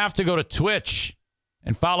 you have to go to Twitch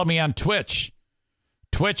and follow me on Twitch.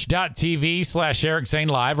 Twitch.tv/Eric Zane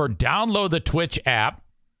Live, or download the Twitch app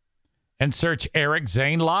and search Eric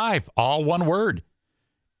Zane Live, all one word.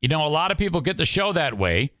 You know, a lot of people get the show that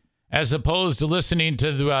way, as opposed to listening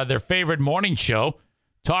to their favorite morning show,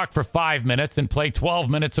 talk for 5 minutes and play 12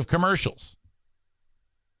 minutes of commercials.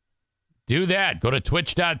 Do that. Go to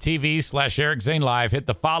twitch.tv/Eric Zane Live. Hit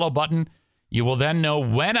the follow button. You will then know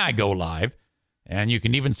when I go live, and you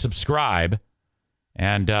can even subscribe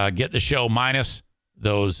and get the show minus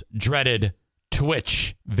those dreaded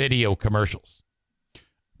Twitch video commercials.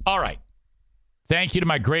 All right. Thank you to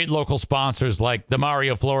my great local sponsors like the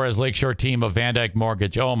Mario Flores Lakeshore team of Van Dyke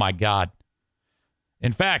Mortgage. Oh, my God.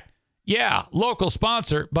 In fact, yeah, local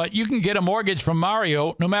sponsor, but you can get a mortgage from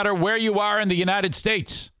Mario no matter where you are in the United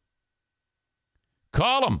States.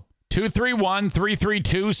 Call them,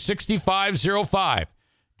 231-332-6505.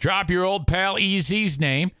 Drop your old pal EZ's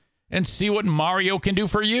name and see what Mario can do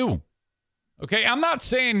for you. Okay, I'm not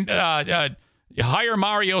saying hire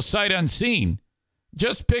Mario sight unseen.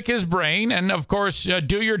 Just pick his brain and, of course,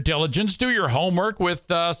 do your diligence, do your homework with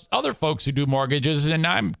other folks who do mortgages, and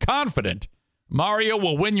I'm confident Mario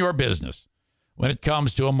will win your business when it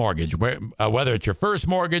comes to a mortgage, whether it's your first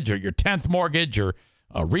mortgage or your 10th mortgage or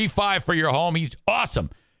a refi for your home. He's awesome.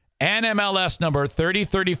 NMLS number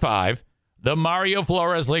 3035, the Mario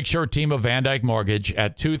Flores Lakeshore team of Van Dyke Mortgage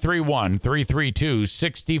at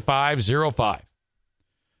 231-332-6505.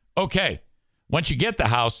 Okay, once you get the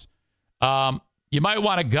house, you might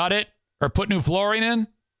want to gut it or put new flooring in.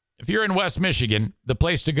 If you're in West Michigan, the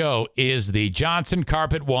place to go is the Johnson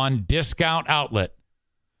Carpet One Discount Outlet.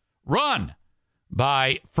 Run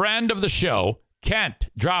by friend of the show, Kent.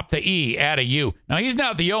 Drop the E, add a U. Now, he's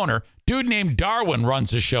not the owner. Dude named Darwin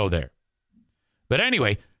runs the show there. But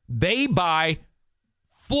anyway, they buy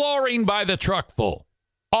flooring by the truckful.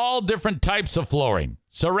 All different types of flooring.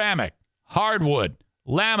 Ceramic, hardwood,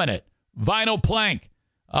 laminate, vinyl plank.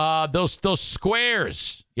 Those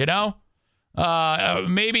squares, you know,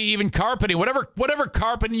 maybe even carpeting, whatever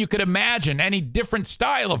carpeting you could imagine, any different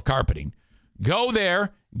style of carpeting. Go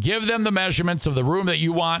there, give them the measurements of the room that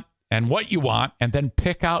you want and what you want, and then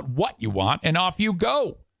pick out what you want, and off you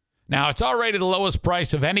go. Now, it's already the lowest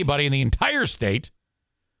price of anybody in the entire state.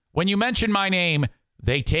 When you mention my name,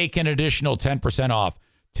 they take an additional 10% off.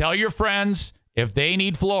 Tell your friends if they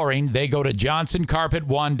need flooring, they go to Johnson Carpet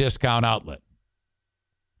One Discount Outlet.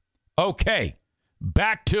 Okay,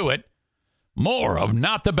 back to it. More of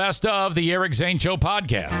Not the Best of the Eric Zane Show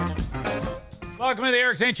podcast. Welcome to the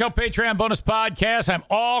Eric Zane Show Patreon bonus podcast. I'm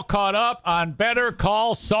all caught up on Better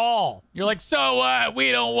Call Saul. You're like, so what?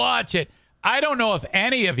 We don't watch it. I don't know if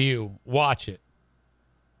any of you watch it.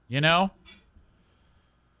 You know?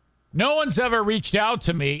 No one's ever reached out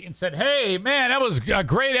to me and said, hey, man, that was a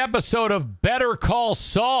great episode of Better Call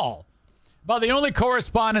Saul. About the only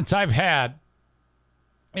correspondence I've had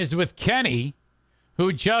is with Kenny,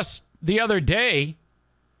 who just the other day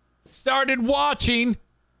started watching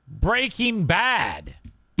Breaking Bad.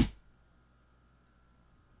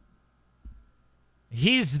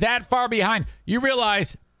 He's that far behind. You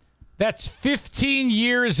realize that's 15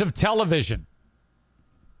 years of television.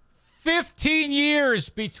 15 years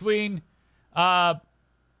between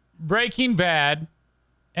Breaking Bad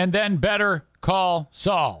and then Better Call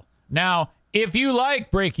Saul. Now, if you like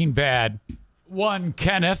Breaking Bad, one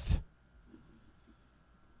Kenneth,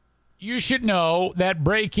 you should know that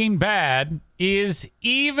Breaking Bad is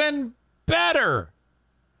even better.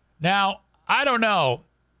 Now, I don't know.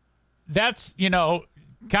 That's,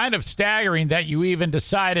 kind of staggering that you even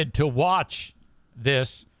decided to watch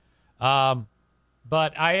this.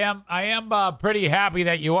 But I am pretty happy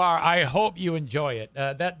that you are. I hope you enjoy it.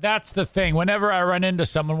 That's the thing. Whenever I run into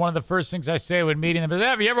someone, one of the first things I say when meeting them is,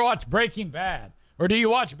 have you ever watched Breaking Bad? Or do you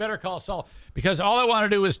watch Better Call Saul? Because all I want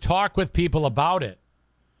to do is talk with people about it.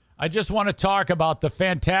 I just want to talk about the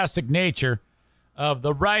fantastic nature of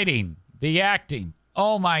the writing, the acting.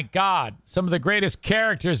 Oh, my God. Some of the greatest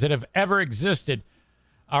characters that have ever existed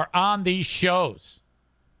are on these shows.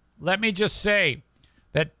 Let me just say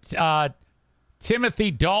that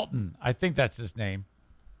Timothy Dalton, I think that's his name.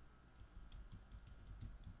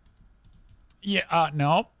 Yeah,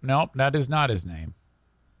 no, that is not his name.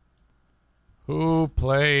 Who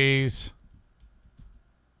plays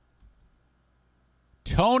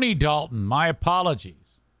Tony Dalton? My apologies.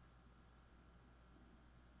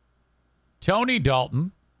 Tony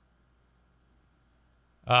Dalton.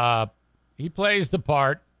 He plays the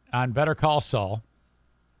part on Better Call Saul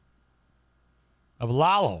of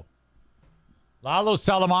Lalo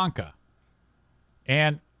Salamanca.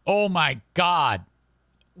 And, oh, my God.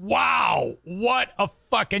 Wow. What a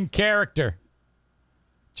fucking character.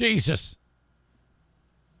 Jesus.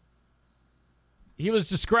 He was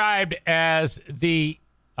described as the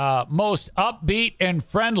most upbeat and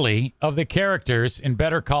friendly of the characters in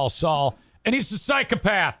Better Call Saul. And he's a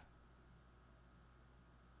psychopath.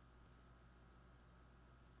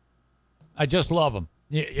 I just love him.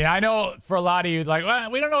 Yeah, I know for a lot of you, like, well,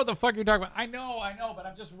 we don't know what the fuck you're talking about. I know, but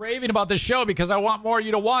I'm just raving about this show because I want more of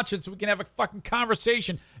you to watch it so we can have a fucking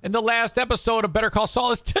conversation. And the last episode of Better Call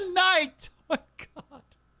Saul is tonight. Oh, my God.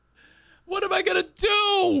 What am I going to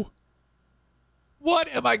do? What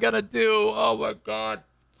am I going to do? Oh, my God.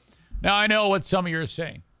 Now, I know what some of you are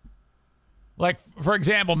saying. Like, for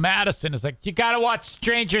example, Madison is like, you got to watch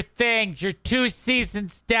Stranger Things. You're 2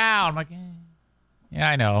 seasons down. I'm like, yeah,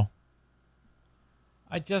 I know.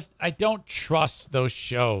 I don't trust those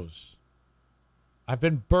shows. I've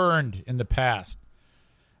been burned in the past.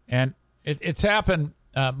 And it's happened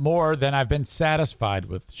more than I've been satisfied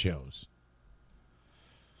with shows.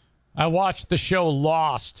 I watched the show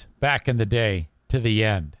Lost back in the day to the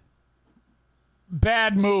end.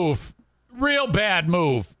 Bad move. Real bad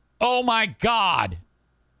move. Oh, my God.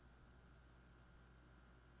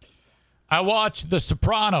 I watched The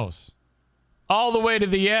Sopranos all the way to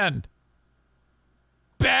the end.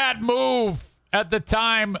 Bad move. At the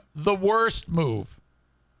time, the worst move.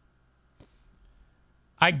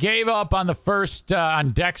 I gave up on the first,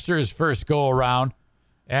 on Dexter's first go around.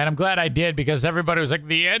 And I'm glad I did because everybody was like,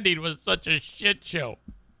 the ending was such a shit show.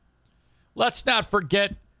 Let's not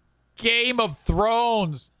forget Game of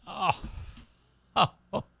Thrones. Oh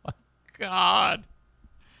my God.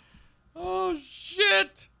 Oh,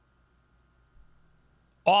 shit.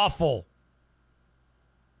 Awful.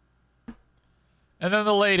 And then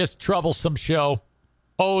the latest troublesome show,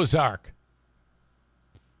 Ozark.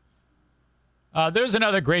 There's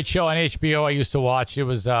another great show on HBO I used to watch. It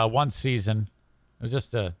was one season. It was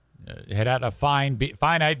just it had a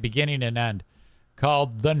finite beginning and end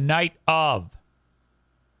called The Night Of.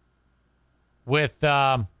 With,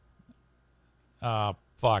 fuck,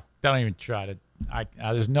 don't even try to,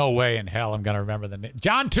 there's no way in hell I'm going to remember the name.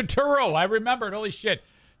 John Turturro. I remembered. Holy shit.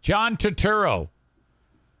 John Turturro.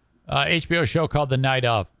 HBO show called The Night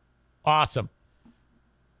Of. Awesome.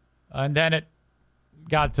 And then it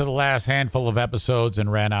got to the last handful of episodes and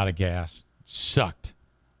ran out of gas. Sucked.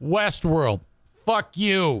 Westworld. Fuck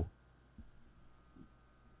you.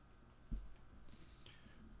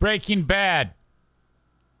 Breaking Bad.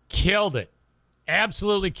 Killed it.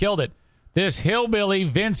 Absolutely killed it. This hillbilly,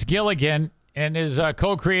 Vince Gilligan, and his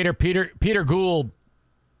co-creator, Peter Gould.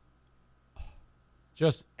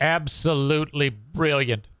 Just absolutely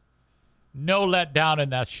brilliant. No letdown in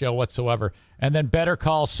that show whatsoever. And then Better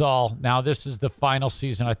Call Saul. Now, this is the final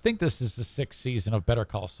season. I think this is the 6th season of Better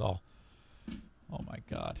Call Saul. Oh, my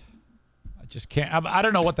God. I just can't. I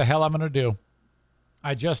don't know what the hell I'm going to do.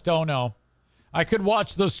 I just don't know. I could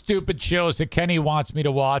watch those stupid shows that Kenny wants me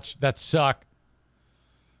to watch that suck.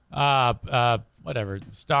 Whatever.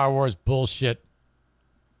 Star Wars bullshit.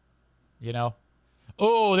 You know?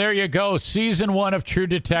 Oh, there you go. Season 1 of True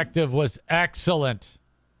Detective was excellent.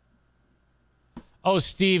 Oh,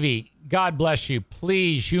 Stevie, God bless you.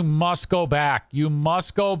 Please, you must go back. You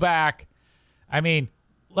must go back. I mean,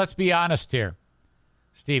 let's be honest here,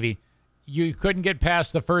 Stevie. You couldn't get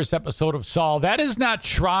past the first episode of Saul. That is not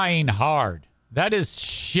trying hard. That is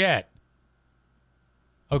shit.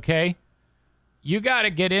 Okay? You got to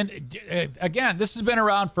get in. Again, this has been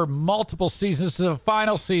around for multiple seasons. This is the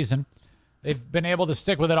final season. They've been able to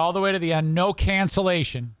stick with it all the way to the end. No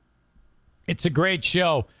cancellation. It's a great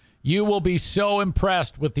show. You will be so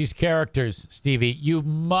impressed with these characters, Stevie. You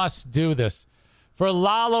must do this. For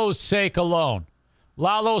Lalo's sake alone.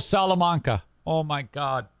 Lalo Salamanca. Oh, my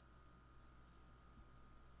God.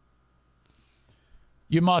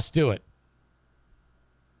 You must do it.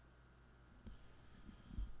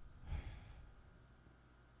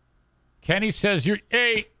 Kenny says, you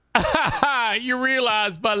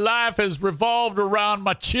realize my life has revolved around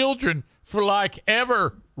my children for like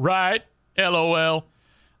ever, right? LOL.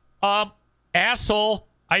 Asshole,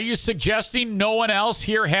 are you suggesting no one else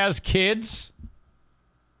here has kids?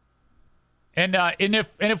 And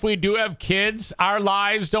if we do have kids, our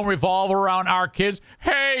lives don't revolve around our kids.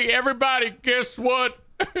 Hey, everybody, guess what?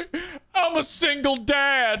 I'm a single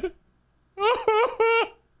dad.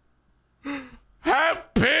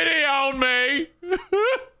 Have pity on me.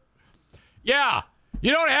 Yeah,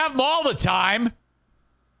 you don't have them all the time.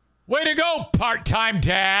 Way to go, part-time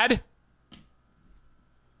dad.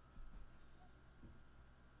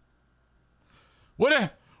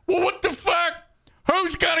 What the fuck?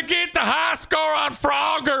 Who's gonna get the high score on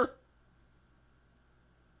Frogger?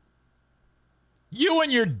 You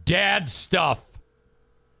and your dad stuff.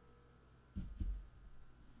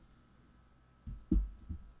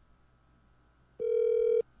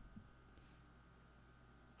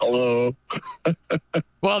 Hello.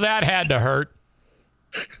 Well, that had to hurt.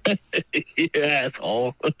 Yeah,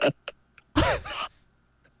 asshole.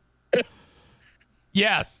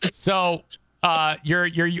 Yes. So, why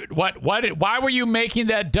were you making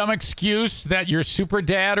that dumb excuse that you're super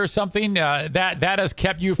dad or something? That has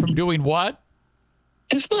kept you from doing what?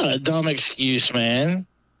 It's not a dumb excuse, man.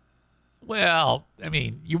 Well, I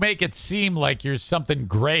mean, you make it seem like you're something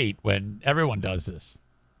great when everyone does this.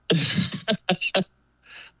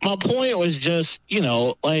 My point was just,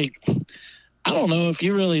 like, I don't know if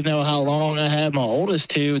you really know how long I had my oldest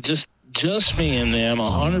two, just me and them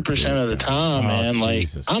 100% of the time, man.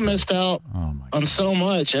 Jesus like, I missed out on so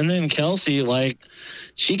much. And then Kelsey, like,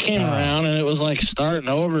 she came around and it was like starting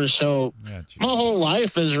over. So my whole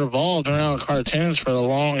life has revolved around cartoons for the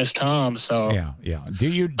longest time. So yeah. Do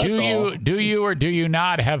you or do you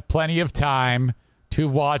not have plenty of time to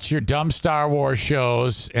watch your dumb Star Wars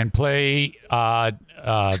shows and play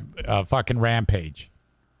fucking Rampage?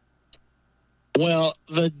 Well,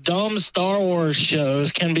 the dumb Star Wars shows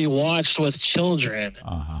can be watched with children.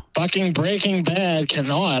 Fucking Breaking Bad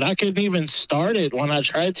cannot. I couldn't even start it when I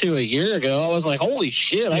tried to a year ago. I was like, holy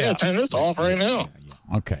shit, I gotta turn this off right now.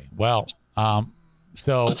 Okay, well,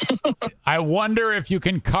 so I wonder if you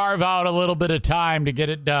can carve out a little bit of time to get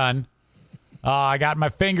it done. I got my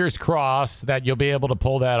fingers crossed that you'll be able to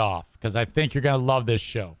pull that off because I think you're going to love this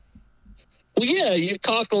show. Well, yeah, you've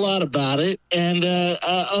talked a lot about it, and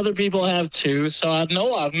other people have too, so I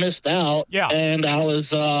know I've missed out. Yeah. And I was,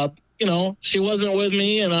 she wasn't with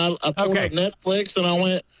me, and I pulled up Netflix, and I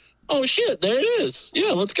went, oh, shit, there it is.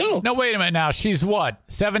 Yeah, let's go. No, wait a minute now. She's what,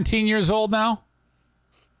 17 years old now?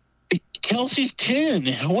 Kelsey's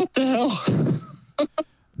 10. What the hell?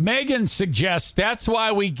 Megan suggests that's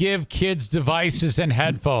why we give kids devices and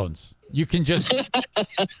headphones. You can just,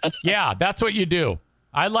 yeah, that's what you do.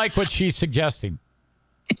 I like what she's suggesting.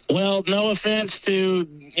 Well, no offense to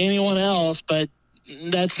anyone else, but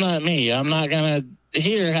that's not me. I'm not gonna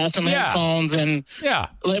have some headphones and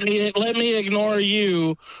let me ignore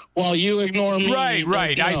you while you ignore me.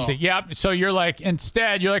 Right. I see. Yep. So you're like,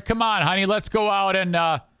 come on, honey, let's go out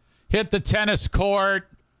and hit the tennis court,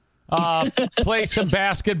 play some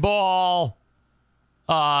basketball,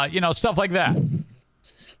 stuff like that.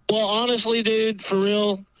 Well, honestly, dude, for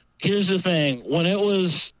real. Here's the thing. When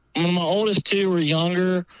my oldest two were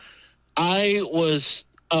younger, I was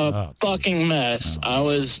a fucking mess. I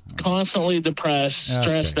was constantly depressed,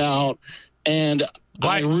 stressed out. And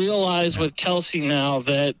I realize with Kelsey now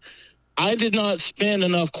that I did not spend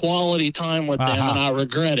enough quality time with them, and I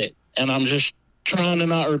regret it. And I'm just trying to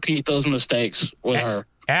not repeat those mistakes with her.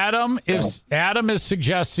 Adam is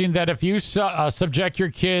suggesting that if you subject your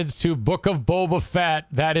kids to Book of Boba Fett,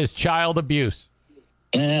 that is child abuse.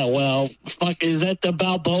 Yeah, well, fuck, is that the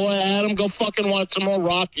Balboa, Adam? Go fucking watch some more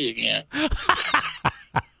Rocky again.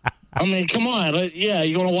 I mean, come on. Yeah,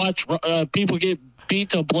 you want to watch people get beat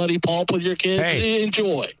to bloody pulp with your kids? Hey,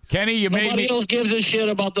 enjoy. Kenny, Nobody else gives a shit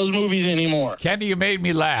about those movies anymore. Kenny, you made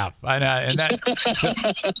me laugh. And I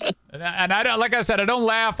don't, like I said, I don't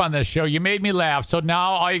laugh on this show. You made me laugh. So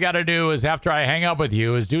now all you got to do is, after I hang up with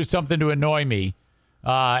you, is do something to annoy me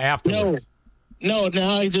afterwards. No,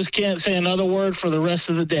 now I just can't say another word for the rest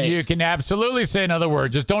of the day. You can absolutely say another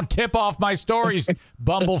word. Just don't tip off my stories,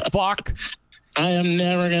 bumblefuck. I am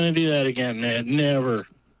never going to do that again, man. Never.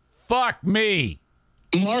 Fuck me.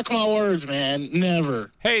 Mark my words, man.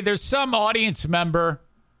 Never. Hey, there's some audience member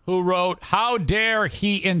who wrote, "How dare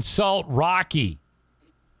he insult Rocky?"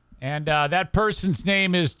 And that person's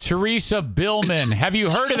name is Teresa Billman. Have you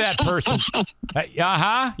heard of that person?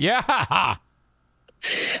 Uh-huh. Yeah.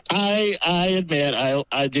 I admit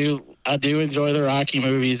I do enjoy the Rocky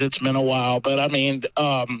movies. It's been a while, but I mean,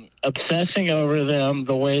 obsessing over them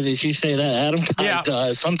the way that you say that Adam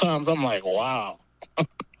does, sometimes I'm like, wow.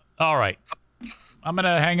 All right. I'm going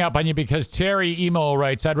to hang up on you because Terry Emo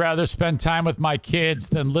writes, "I'd rather spend time with my kids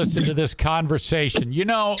than listen to this conversation." You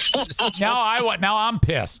know, now I'm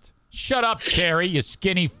pissed. Shut up, Terry, you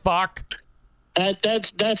skinny fuck.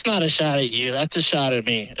 That's not a shot at you. That's a shot at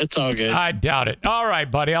me. It's all good. I doubt it. All right,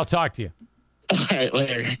 buddy. I'll talk to you. All right,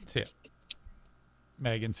 later. See ya.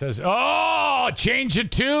 Megan says, "Oh, change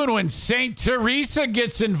of tune when St. Teresa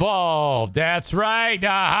gets involved." That's right.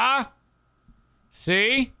 Uh-huh.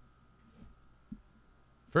 See?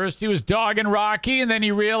 First he was dogging Rocky, and then he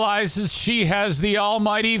realizes she has the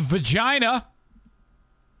almighty vagina.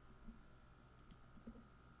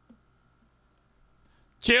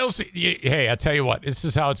 Chelsea, hey, I tell you what, this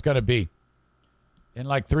is how it's going to be. In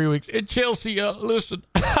like 3 weeks. Hey, Chelsea, listen.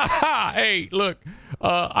 Hey, look,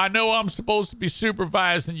 I know I'm supposed to be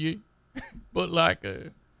supervising you, but like,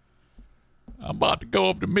 I'm about to go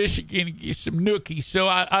up to Michigan and get some nookie. So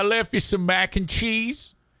I left you some mac and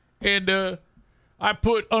cheese, and I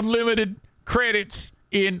put unlimited credits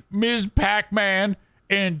in Ms. Pac-Man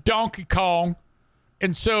and Donkey Kong.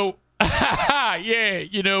 And so, yeah,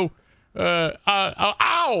 you know,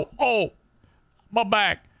 oh, my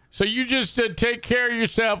back. So you just take care of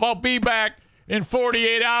yourself. I'll be back in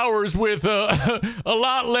 48 hours with a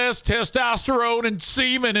lot less testosterone and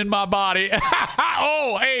semen in my body.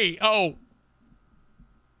 Oh, hey, oh.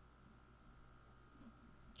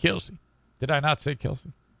 Kelsey. Did I not say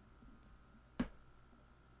Kelsey?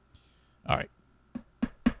 All right.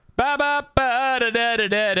 Oh,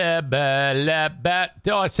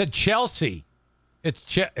 I said Chelsea.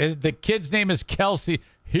 The kid's name is Kelsey.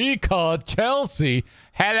 He called Chelsea.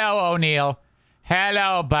 Hello, O'Neill.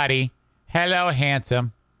 Hello, buddy. Hello,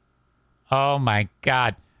 handsome. Oh, my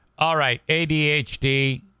God. All right.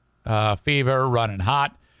 ADHD, fever, running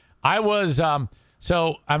hot. I was,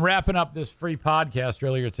 so I'm wrapping up this free podcast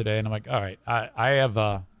earlier today, and I'm like, all right,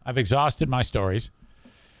 I've exhausted my stories.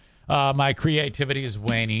 My creativity is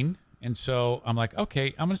waning. And so I'm like,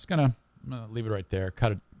 okay, I'm just going to leave it right there.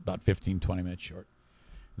 Cut it about 15, 20 minutes short.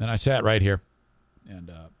 And then I sat right here and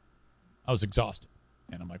I was exhausted.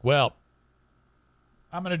 And I'm like, well,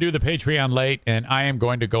 I'm going to do the Patreon late and I am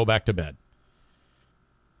going to go back to bed.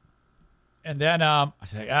 And then I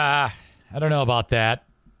say, I don't know about that.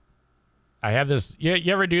 I have this.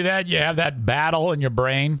 You ever do that? You have that battle in your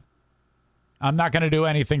brain. I'm not going to do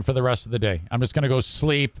anything for the rest of the day. I'm just going to go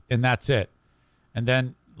sleep, and that's it. And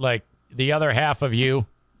then, like, the other half of you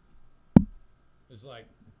is like,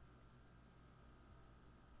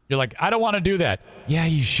 you're like, I don't want to do that. Yeah,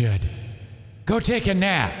 you should. Go take a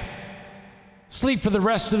nap. Sleep for the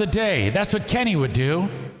rest of the day. That's what Kenny would do.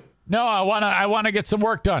 No, I want to get some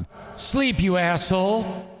work done. Sleep, you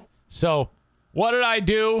asshole. So, what did I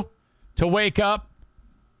do to wake up?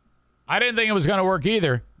 I didn't think it was going to work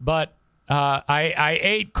either, but I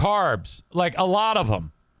ate carbs, like a lot of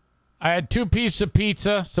them. I had 2 pieces of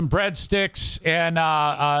pizza, some breadsticks, and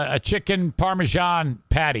a chicken Parmesan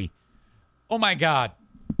patty. Oh, my God.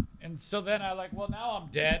 And so then I like, well, now I'm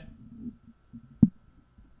dead.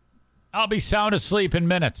 I'll be sound asleep in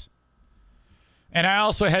minutes. And I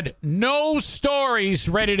also had no stories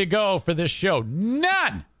ready to go for this show.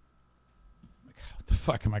 None. What the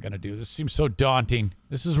fuck am I going to do? This seems so daunting.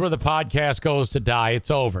 This is where the podcast goes to die.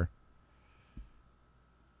 It's over.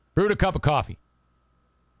 Brewed a cup of coffee.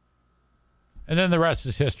 And then the rest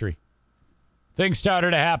is history. Things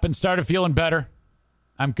started to happen, started feeling better.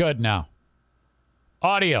 I'm good now.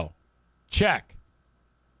 Audio, check.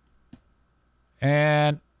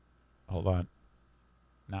 And hold on.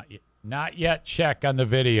 Not yet. Check on the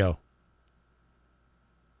video.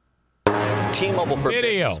 T-Mobile for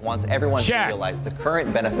Business wants everyone to realize the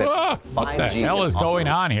current benefits of 5G. What the hell is going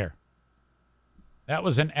on here? That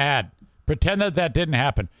was an ad. Pretend that didn't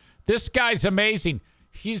happen. This guy's amazing.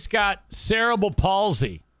 He's got cerebral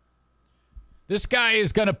palsy. This guy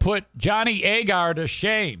is going to put Johnny Agar to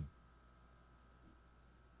shame.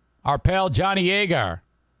 Our pal Johnny Agar.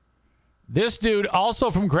 This dude,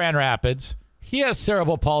 also from Grand Rapids, he has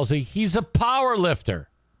cerebral palsy. He's a power lifter.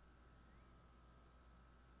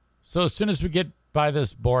 So as soon as we get by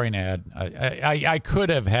this boring ad, I could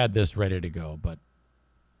have had this ready to go, but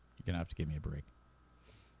you're going to have to give me a break.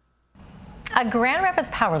 A Grand Rapids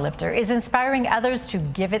powerlifter is inspiring others to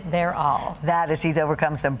give it their all. That as he's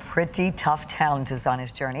overcome some pretty tough challenges on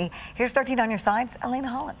his journey. Here's 13 on your sides, Elena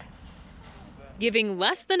Holland. Giving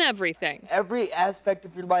less than everything. Every aspect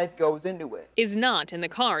of your life goes into it. Is not in the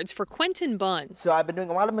cards for Quentin Bunn. So I've been doing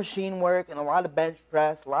a lot of machine work and a lot of bench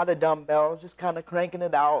press, a lot of dumbbells, just kind of cranking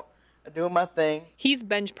it out, doing my thing. He's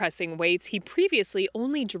bench pressing weights he previously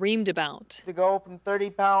only dreamed about. To go from 30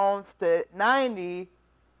 pounds to 90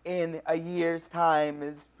 in a year's time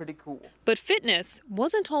is pretty cool. But fitness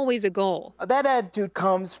wasn't always a goal. That attitude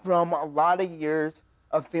comes from a lot of years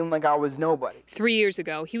of feeling like I was nobody. 3 years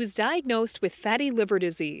ago, he was diagnosed with fatty liver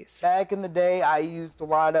disease. Back in the day, I used a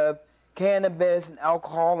lot of cannabis and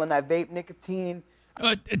alcohol, and I vaped nicotine.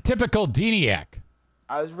 A typical Deniac.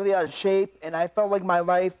 I was really out of shape, and I felt like my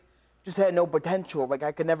life just had no potential, like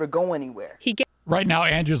I could never go anywhere. Right now,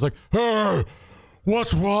 Andrew's like, hey,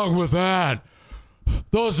 what's wrong with that?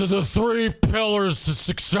 Those are the 3 pillars to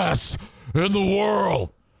success in the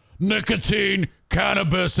world. Nicotine,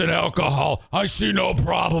 cannabis, and alcohol. I see no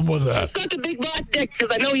problem with that. Got the big black dick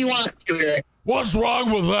because I know you want to. What's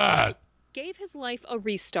wrong with that? Gave his life a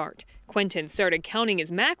restart. Quentin started counting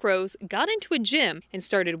his macros, got into a gym, and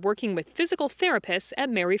started working with physical therapists at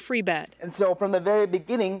Mary Free Bed. And so from the very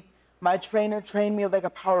beginning, my trainer trained me like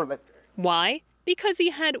a powerlifter. Why? Because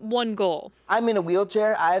he had one goal. I'm in a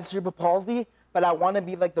wheelchair, I have cerebral palsy, but I want to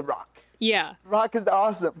be like The Rock. Yeah. Rock is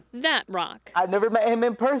awesome. That Rock. I've never met him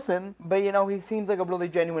in person, but, you know, he seems like a really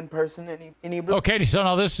genuine person. And he really... Okay, so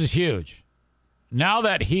now this is huge. Now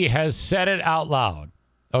that he has said it out loud,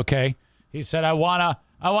 okay, he said, I want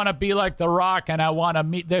to be like The Rock, and I want to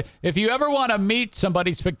meet... If you ever want to meet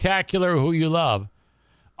somebody spectacular who you love,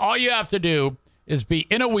 all you have to do is be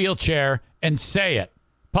in a wheelchair and say it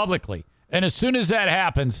publicly. And as soon as that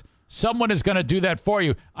happens... someone is going to do that for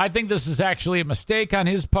you. I think this is actually a mistake on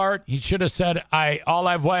his part. He should have said, all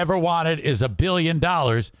I've ever wanted is $1 billion.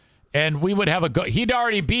 And we would have he'd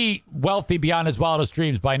already be wealthy beyond his wildest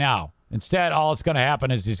dreams by now. Instead, all that's going to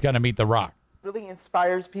happen is he's going to meet The Rock. Really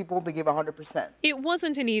inspires people to give 100%. It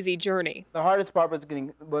wasn't an easy journey. The hardest part was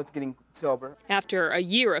getting sober. After a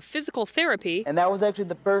year of physical therapy. And that was actually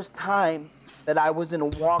the first time that I was in a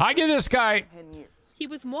walk. I give this guy... 10 years. He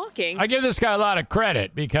was walking. I give this guy a lot of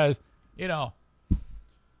credit because, you know,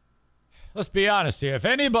 let's be honest here. If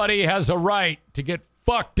anybody has a right to get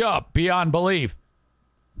fucked up beyond belief,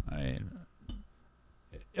 I mean,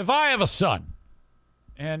 if I have a son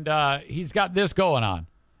and he's got this going on,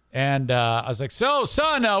 and I was like, so,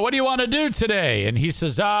 son, what do you want to do today? And he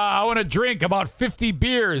says, I want to drink about 50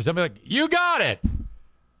 beers. I'm like, you got it.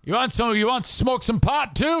 You want to smoke some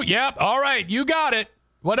pot too? Yep. All right. You got it.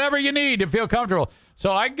 Whatever you need to feel comfortable.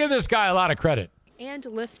 So I give this guy a lot of credit. And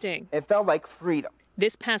lifting. It felt like freedom.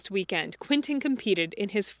 This past weekend, Quentin competed in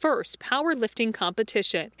his first powerlifting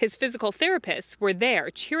competition. His physical therapists were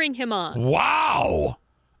there cheering him on. Wow.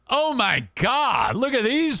 Oh, my God. Look at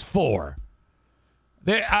these 4.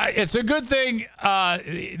 It's a good thing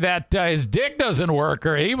that his dick doesn't work,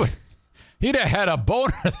 or he'd have had a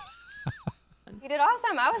boner. You did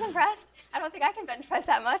awesome. I was impressed. I don't think I can bench press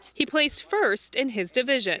that much. He placed first in his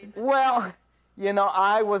division. Well, you know,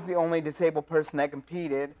 I was the only disabled person that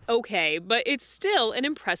competed. Okay, but it's still an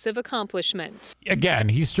impressive accomplishment. Again,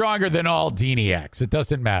 he's stronger than all Deniacs. It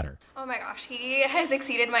doesn't matter. Oh my gosh, he has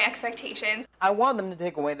exceeded my expectations. I want them to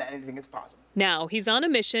take away that anything is possible. Now he's on a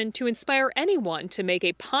mission to inspire anyone to make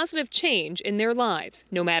a positive change in their lives,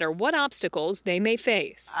 no matter what obstacles they may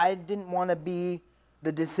face. I didn't want to be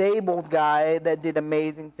the disabled guy that did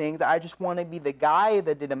amazing things. I just want to be the guy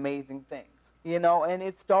that did amazing things, you know, and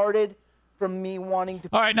it started from me wanting to...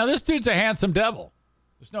 All right, now this dude's a handsome devil.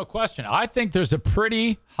 There's no question. I think there's a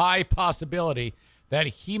pretty high possibility that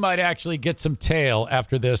he might actually get some tail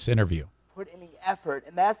after this interview. Put any effort,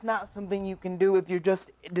 and that's not something you can do if you're just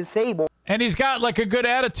disabled. And he's got like a good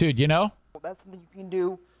attitude, you know? That's something you can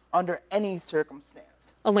do under any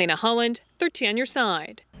circumstance. Elena Holland, 13 on your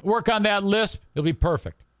side. Work on that lisp. He'll be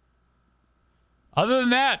perfect. Other than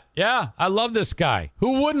that, yeah, I love this guy.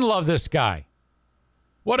 Who wouldn't love this guy?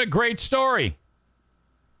 What a great story.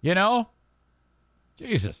 You know?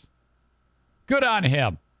 Jesus. Good on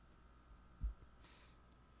him.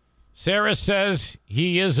 Sarah says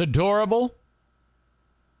he is adorable.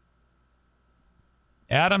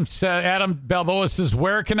 Adam Balboa says,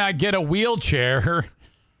 where can I get a wheelchair?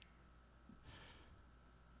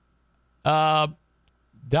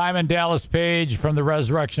 Diamond Dallas Page from the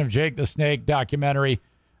Resurrection of Jake the Snake documentary,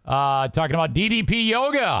 talking about DDP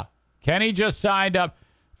yoga. Kenny just signed up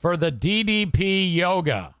for the DDP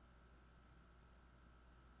yoga.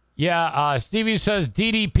 Yeah, Stevie says,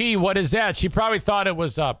 DDP, what is that? She probably thought it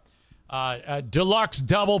was a deluxe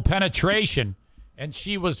double penetration, and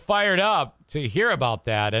she was fired up to hear about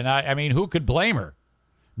that. And I mean, who could blame her?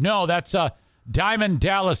 No, that's Diamond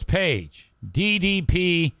Dallas Page,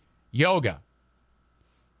 DDP yoga.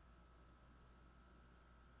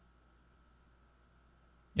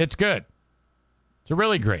 It's good. It's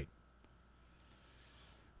really great.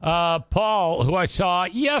 Paul, who I saw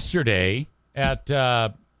yesterday at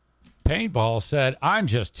paintball, said, I'm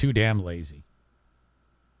just too damn lazy.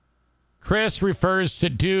 Chris refers to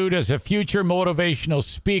dude as a future motivational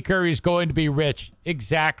speaker. He's going to be rich.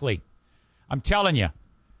 Exactly. I'm telling you,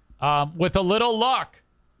 with a little luck,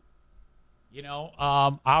 you know,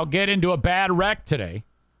 I'll get into a bad wreck today,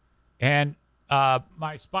 and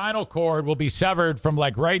my spinal cord will be severed from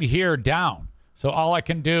like right here down. So all I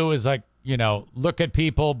can do is like, you know, look at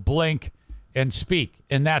people, blink, and speak,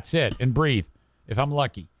 and that's it, and breathe if I'm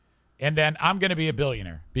lucky. And then I'm going to be a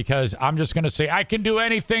billionaire because I'm just going to say I can do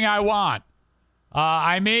anything I want.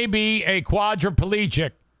 I may be a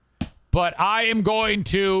quadriplegic, but I am going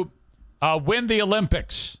to win the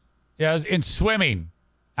Olympics as in swimming.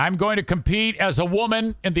 I'm going to compete as a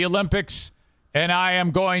woman in the Olympics, and I am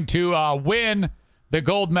going to win the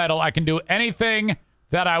gold medal. I can do anything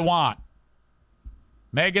that I want.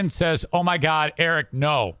 Megan says, oh, my God, Eric,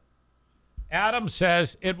 no. Adam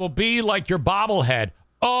says, it will be like your bobblehead.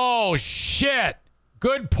 Oh, shit.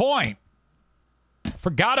 Good point.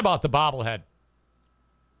 Forgot about the bobblehead.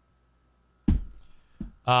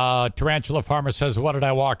 Tarantula Farmer says, what did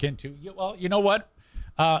I walk into? Well, you know what?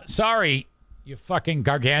 Sorry, you fucking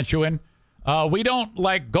gargantuan. We don't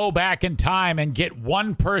like go back in time and get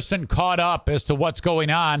one person caught up as to what's going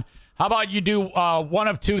on. How about you do one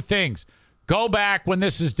of two things? Go back when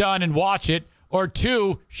this is done and watch it. Or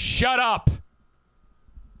two, shut up.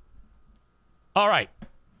 All right.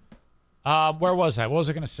 Where was I? What was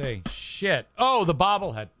I going to say? Shit. Oh, the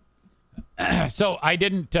bobblehead. So I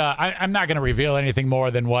didn't, I'm not going to reveal anything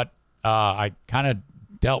more than what I kind of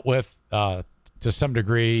dealt with to some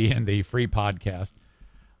degree in the free podcast.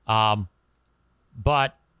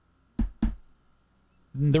 But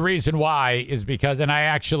the reason why is because, and I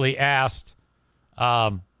actually asked,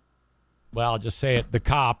 well, I'll just say it, the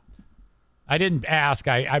cop. I didn't ask.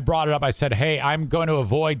 I brought it up. I said, hey, I'm going to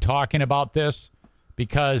avoid talking about this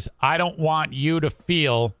because I don't want you to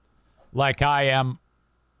feel like I am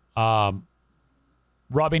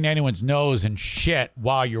rubbing anyone's nose and shit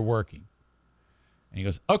while you're working. And he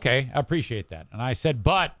goes, okay, I appreciate that. And I said,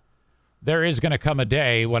 but there is going to come a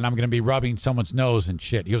day when I'm going to be rubbing someone's nose and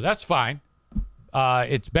shit. He goes, that's fine.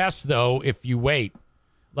 It's best, though, if you wait,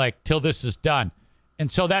 like, till this is done.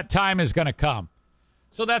 And so that time is going to come.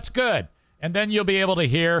 So that's good. And then you'll be able to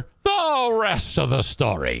hear the rest of the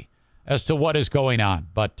story as to what is going on.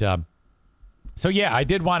 But, so, yeah, I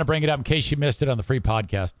did want to bring it up in case you missed it on the free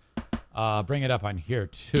podcast. Bring it up on here,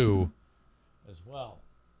 too, as well.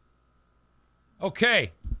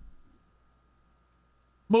 Okay.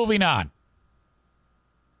 Moving on.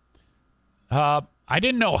 I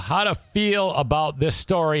didn't know how to feel about this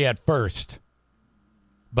story at first,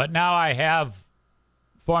 but now I have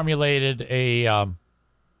formulated a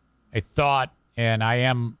thought, and I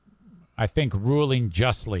am, I think, ruling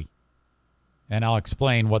justly. And I'll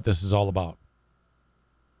explain what this is all about.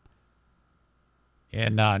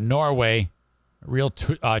 In Norway, a real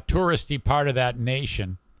touristy part of that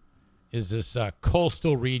nation is this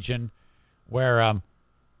coastal region where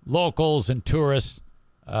locals and tourists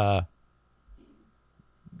dock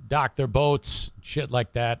their boats, shit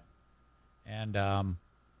like that. And,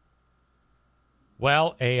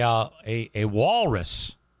 well, a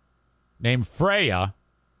walrus named Freya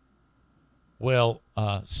will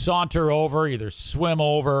saunter over, either swim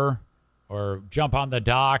over or jump on the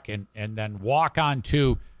dock and then walk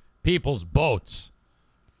onto people's boats.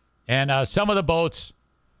 And some of the boats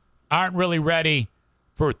aren't really ready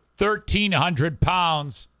for 1,300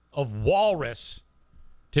 pounds of walrus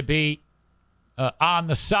to be on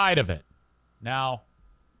the side of it. Now,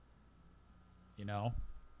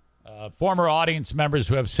 former audience members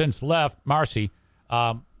who have since left, Marcy,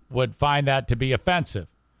 would find that to be offensive.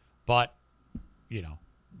 But,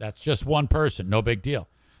 that's just one person. No big deal.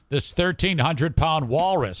 This 1,300-pound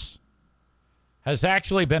walrus has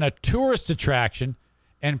actually been a tourist attraction,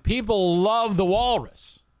 and people love the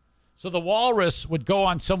walrus. So the walrus would go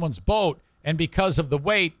on someone's boat, and because of the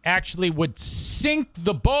weight, actually would sink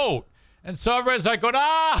the boat. And so everybody's like, going, Freya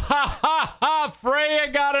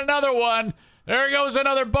got another one. There goes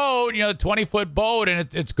another boat, a 20-foot boat,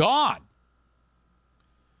 and it's gone.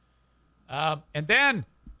 And then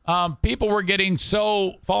people were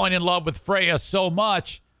falling in love with Freya so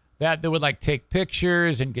much that they would take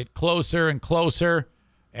pictures and get closer and closer.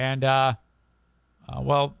 And,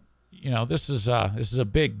 this is a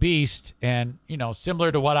big beast. And,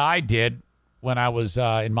 similar to what I did when I was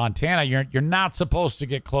in Montana, you're not supposed to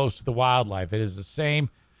get close to the wildlife. It is the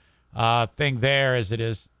same thing there as it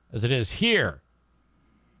is here.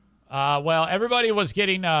 Everybody was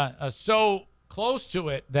getting so close to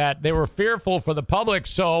it that they were fearful for the public.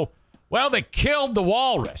 So, they killed the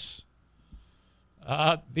walrus.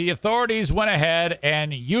 The authorities went ahead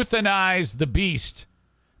and euthanized the beast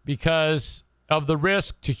because of the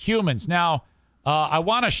risk to humans. Now, I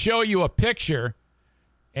want to show you a picture,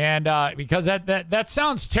 and because that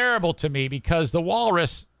sounds terrible to me, because the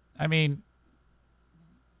walrus, it's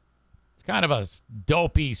kind of a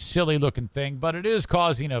dopey, silly-looking thing, but it is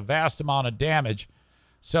causing a vast amount of damage.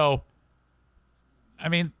 So,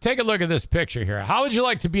 take a look at this picture here. How would you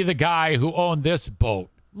like to be the guy who owned this boat?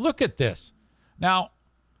 Look at this. Now,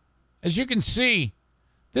 as you can see,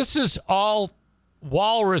 this is all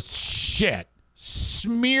walrus shit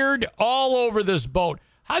smeared all over this boat.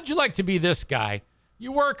 How'd you like to be this guy?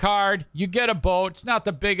 You work hard, you get a boat. It's not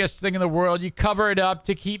the biggest thing in the world. You cover it up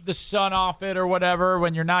to keep the sun off it or whatever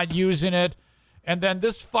when you're not using it. And then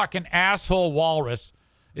this fucking asshole walrus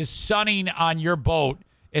is sunning on your boat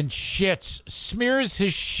and smears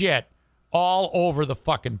his shit all over the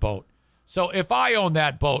fucking boat. So if I own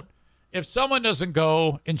that boat, if someone doesn't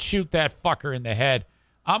go and shoot that fucker in the head,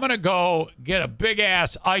 I'm going to go get a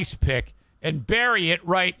big-ass ice pick and bury it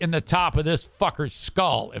right in the top of this fucker's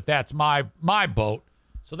skull, if that's my boat.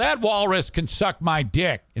 So that walrus can suck my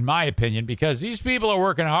dick, in my opinion, because these people are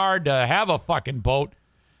working hard to have a fucking boat.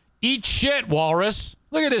 Eat shit, walrus.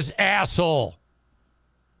 Look at this asshole.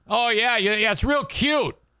 Oh, yeah, it's real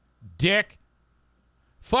cute, dick.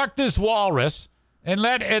 Fuck this walrus. And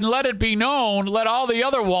let it be known, let all the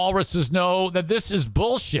other walruses know that this is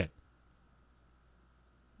bullshit.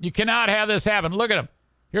 You cannot have this happen. Look at him.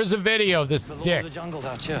 Here's a video of this dick. The jungle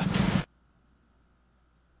out here.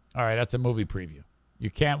 All right, that's a movie preview.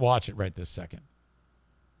 You can't watch it right this second.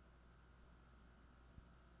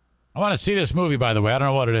 I want to see this movie, by the way. I don't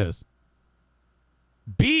know what it is.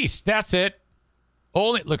 Beast, that's it.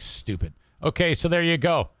 Only it looks stupid. Okay, so there you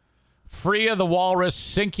go. Freya the walrus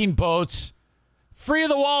sinking boats. Freya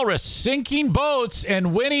the walrus sinking boats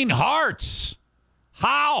and winning hearts.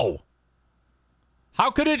 How?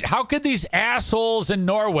 How could these assholes in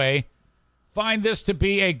Norway find this to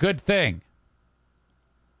be a good thing?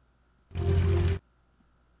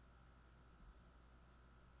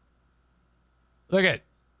 Look at.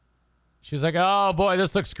 She's like, oh boy,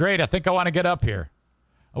 this looks great. I think I want to get up here.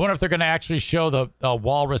 I wonder if they're going to actually show the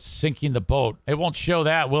walrus sinking the boat. They won't show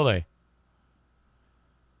that, will they?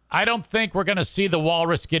 I don't think we're going to see the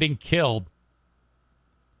walrus getting killed.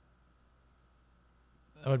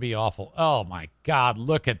 That would be awful. Oh, my God.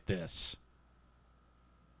 Look at this.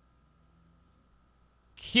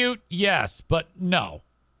 Cute, yes, but no.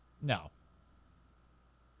 No.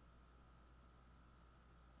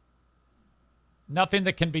 Nothing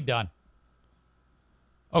that can be done.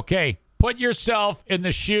 Okay, put yourself in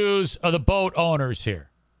the shoes of the boat owners here.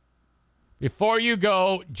 Before you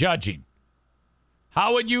go judging.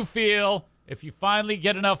 How would you feel if you finally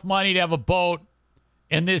get enough money to have a boat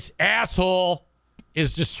and this asshole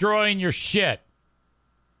is destroying your shit?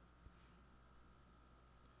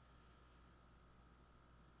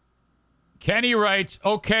 Kenny writes,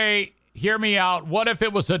 okay, hear me out. What if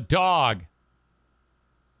it was a dog?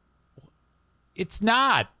 It's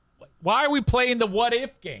not. Why are we playing the what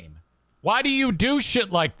if game? Why do you do shit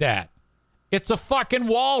like that? It's a fucking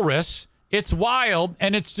walrus. It's wild,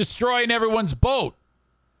 and it's destroying everyone's boat.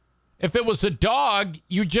 If it was a dog,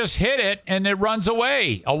 you just hit it and it runs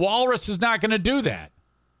away. A walrus is not going to do that.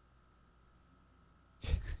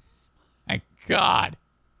 My God.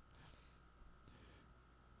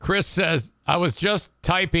 Chris says, I was just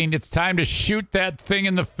typing. It's time to shoot that thing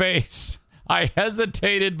in the face. I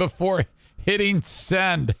hesitated before hitting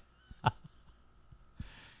send.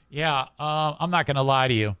 Yeah, I'm not going to lie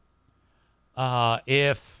to you.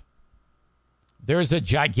 If there's a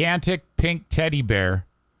gigantic pink teddy bear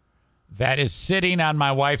that is sitting on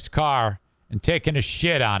my wife's car and taking a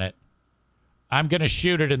shit on it, I'm going to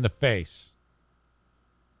shoot it in the face.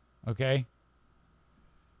 Okay?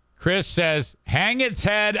 Chris says, hang its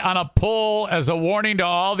head on a pole as a warning to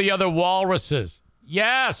all the other walruses.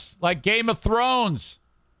 Yes, like Game of Thrones.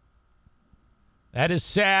 That is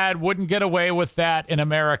sad. Wouldn't get away with that in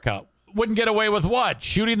America. Wouldn't get away with what?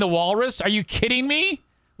 Shooting the walrus? Are you kidding me?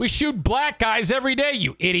 We shoot black guys every day,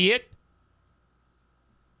 you idiot.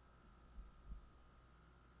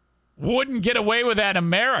 Wouldn't get away with that in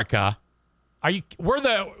America.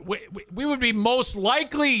 We would be most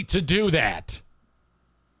likely to do that.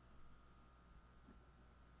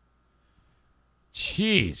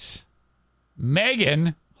 Jeez.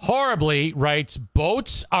 Megan horribly writes,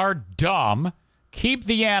 boats are dumb. Keep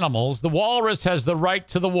the animals. The walrus has the right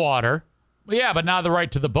to the water. Yeah, but not the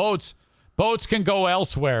right to the boats. Boats can go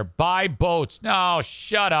elsewhere. Buy boats. No,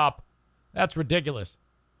 shut up. That's ridiculous.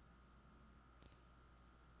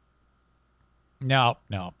 No.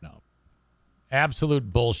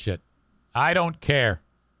 Absolute bullshit. I don't care.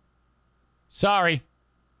 Sorry.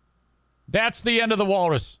 That's the end of the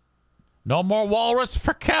walrus. No more walrus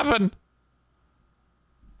for Kevin.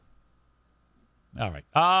 All right.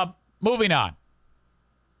 Moving on.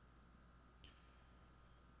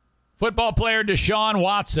 Football player Deshaun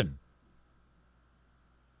Watson.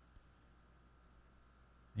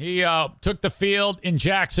 He took the field in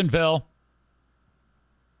Jacksonville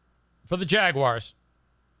for the Jaguars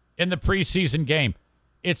in the preseason game.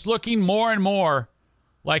 It's looking more and more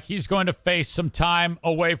like he's going to face some time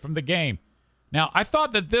away from the game. Now, I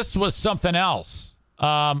thought that this was something else.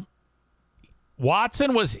 Watson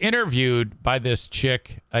was interviewed by this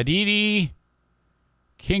chick, Aditi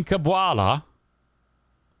Kinkhabwala,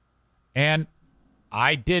 and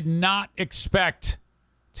I did not expect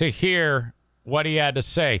to hear what he had to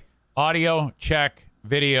say. Audio check,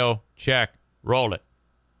 video check, roll it.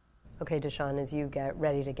 Okay, Deshaun, as you get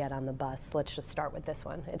ready to get on the bus, let's just start with this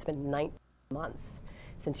one. It's been 19 months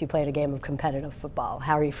since you played a game of competitive football.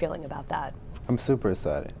 How are you feeling about that? I'm super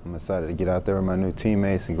excited. I'm excited to get out there with my new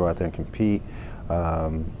teammates and go out there and compete.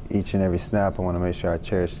 Each and every snap, I want to make sure I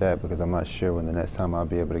cherish that because I'm not sure when the next time I'll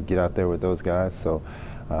be able to get out there with those guys. So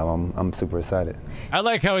I'm super excited. I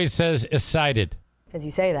like how he says excited. As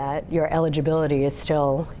you say that, your eligibility is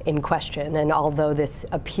still in question. And although this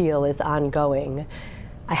appeal is ongoing,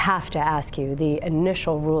 I have to ask you, the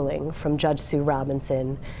initial ruling from Judge Sue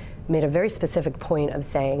Robinson made a very specific point of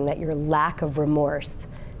saying that your lack of remorse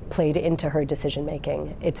played into her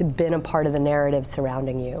decision-making. It's been a part of the narrative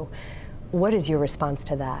surrounding you. What is your response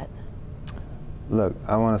to that? Look,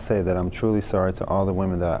 I want to say that I'm truly sorry to all the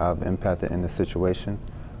women that I've impacted in this situation.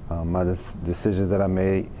 My decisions that I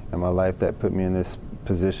made in my life that put me in this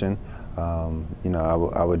position, I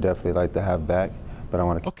would definitely like to have back. But I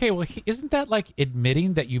want to. Okay, well, isn't that like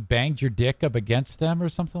admitting that you banged your dick up against them or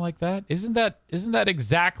something like that? Isn't that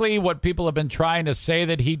exactly what people have been trying to say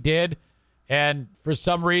that he did? And for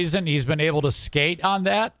some reason, he's been able to skate on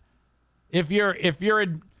that. If you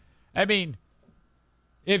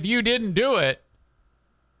didn't do it,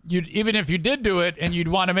 even if you did do it, and you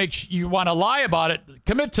want to lie about it,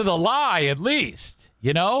 commit to the lie at least.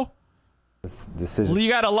 You know. Decisions. Well, you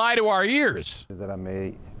got to lie to our ears. That I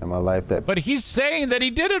made in my life But he's saying that he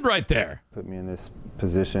did it right there. Put me in this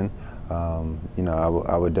position.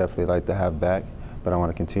 I would definitely like to have back, but I want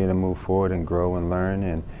to continue to move forward and grow and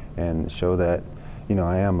learn and show that,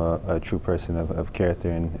 I am a true person of character,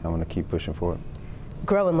 and I want to keep pushing forward.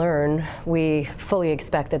 Grow and learn. We fully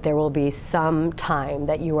expect that there will be some time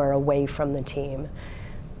that you are away from the team.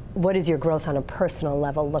 What does your growth on a personal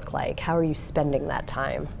level look like? How are you spending that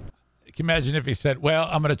time? Can you imagine if he said, well,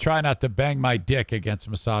 I'm going to try not to bang my dick against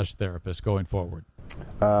massage therapists going forward?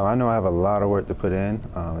 I know I have a lot of work to put in,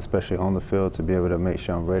 especially on the field, to be able to make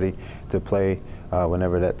sure I'm ready to play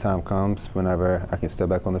whenever that time comes, whenever I can step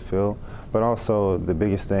back on the field. But also, the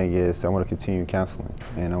biggest thing is I want to continue counseling,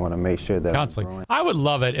 and I want to make sure that counseling. I would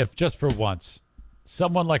love it if just for once,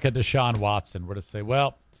 someone like a Deshaun Watson were to say,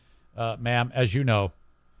 well, ma'am, as you know,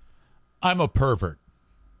 I'm a pervert,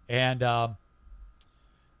 and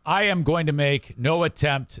I am going to make no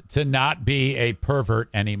attempt to not be a pervert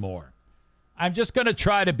anymore. I'm just going to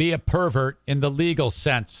try to be a pervert in the legal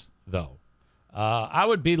sense, though. I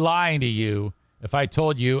would be lying to you if I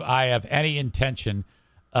told you I have any intention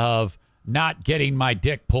of not getting my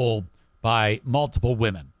dick pulled by multiple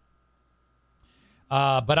women.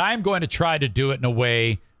 But I'm going to try to do it in a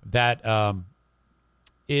way that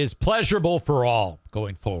is pleasurable for all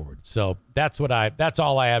going forward. So that's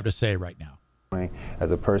all I have to say right now.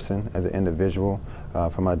 As a person, as an individual,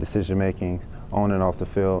 for my decision making on and off the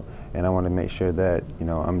field, and I want to make sure that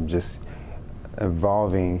I'm just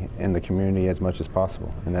evolving in the community as much as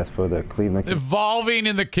possible, and that's for the Cleveland. Evolving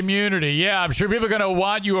in the community, yeah. I'm sure people are going to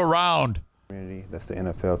want you around. Community, that's the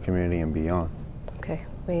NFL community and beyond. Okay,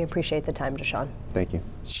 we appreciate the time, Deshaun. Thank you.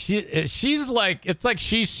 She's like, it's like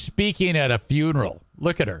she's speaking at a funeral.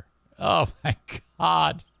 Look at her. Oh my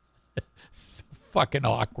God, so fucking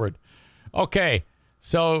awkward. Okay,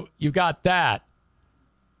 so you got that.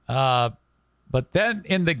 But then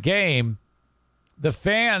in the game, the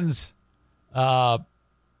fans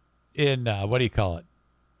in what do you call it?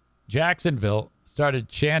 Jacksonville started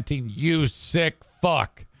chanting, "You sick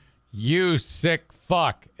fuck. You sick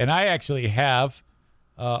fuck." And I actually have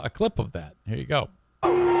a clip of that. Here you go.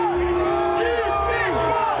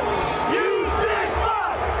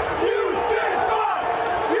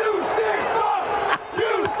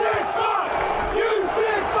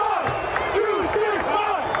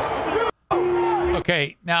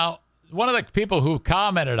 Okay, now, one of the people who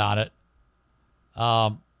commented on it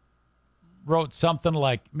wrote something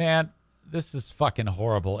like, man, this is fucking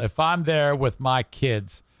horrible. If I'm there with my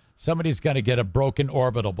kids, somebody's going to get a broken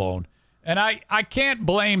orbital bone. And I can't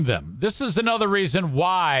blame them. This is another reason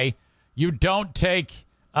why you don't take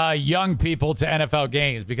young people to NFL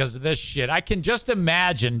games, because of this shit. I can just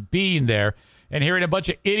imagine being there and hearing a bunch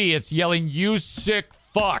of idiots yelling, "You sick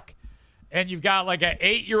fuck." And you've got like an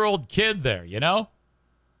 8-year-old kid there,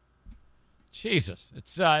 Jesus.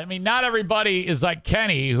 It's not everybody is like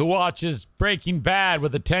Kenny, who watches Breaking Bad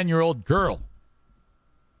with a 10-year-old girl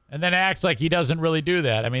and then acts like he doesn't really do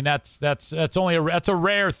that. I mean, that's a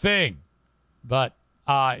rare thing. But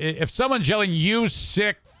if someone's yelling, "You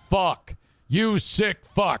sick fuck, you sick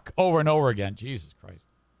fuck," over and over again, Jesus Christ.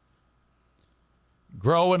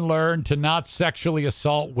 Grow and learn to not sexually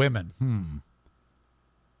assault women.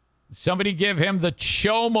 Somebody give him the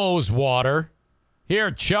Chomo's water. Here,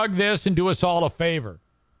 chug this and do us all a favor.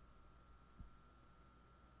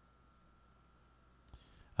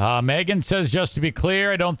 Megan says, just to be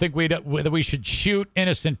clear, I don't think we should shoot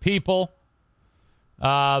innocent people.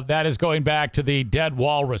 That is going back to the dead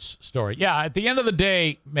walrus story. Yeah, at the end of the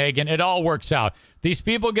day, Megan, it all works out. These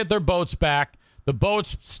people get their boats back. The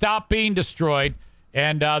boats stop being destroyed,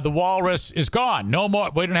 and the walrus is gone. No more.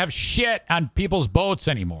 We don't have shit on people's boats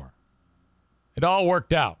anymore. It all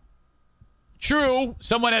worked out. True,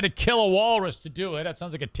 someone had to kill a walrus to do it. That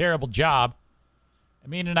sounds like a terrible job. I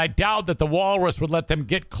mean, and I doubt that the walrus would let them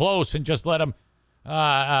get close and just let them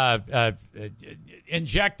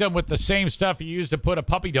inject them with the same stuff he used to put a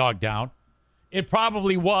puppy dog down. It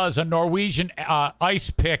probably was a Norwegian ice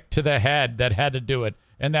pick to the head that had to do it,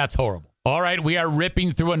 and that's horrible. All right, we are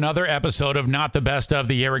ripping through another episode of Not the Best of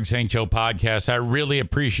the Eric Zane Show podcast. I really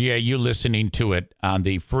appreciate you listening to it on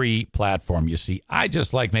the free platform. You see, I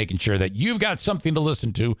just like making sure that you've got something to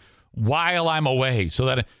listen to while I'm away, so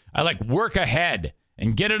that I like work ahead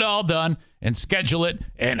and get it all done and schedule it.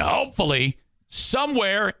 And hopefully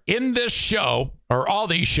somewhere in this show or all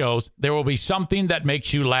these shows, there will be something that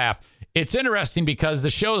makes you laugh. It's interesting because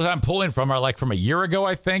the shows I'm pulling from are like from a year ago,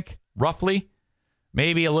 I think, roughly.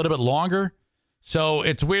 Maybe a little bit longer. So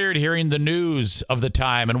it's weird hearing the news of the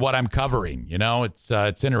time and what I'm covering.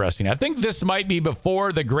 It's interesting. I think this might be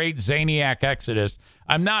before the great Zaniac Exodus.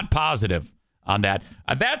 I'm not positive on that.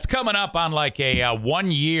 That's coming up on like a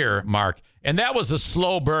 1 year mark. And that was a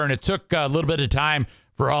slow burn. It took a little bit of time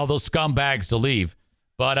for all those scumbags to leave.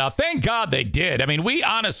 But thank God they did. I mean, we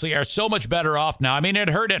honestly are so much better off now. I mean, it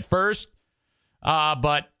hurt at first.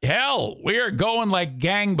 But hell, we are going like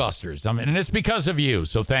gangbusters. I mean, and it's because of you.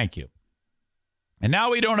 So thank you. And now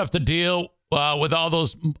we don't have to deal with all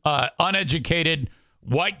those uneducated,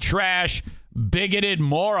 white trash, bigoted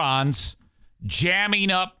morons jamming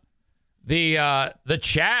up the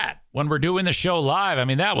chat when we're doing the show live. I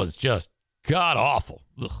mean, that was just god awful.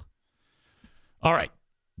 Ugh. All right.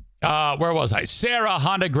 Where was I? Sarah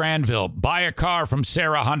Honda Granville. Buy a car from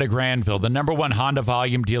Sarah Honda Granville, the #1 Honda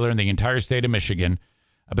volume dealer in the entire state of Michigan.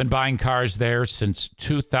 I've been buying cars there since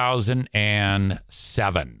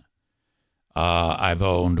 2007. I've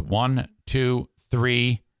owned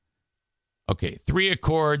 3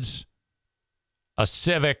 Accords, a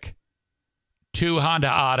Civic, 2 Honda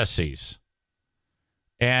Odysseys.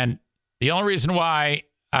 And the only reason why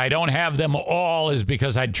I don't have them all is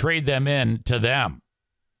because I'd trade them in to them.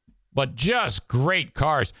 But just great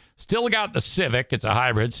cars. Still got the Civic. It's a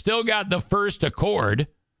hybrid. Still got the first Accord.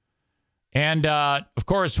 And, of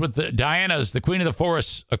course, with the Diana's, the Queen of the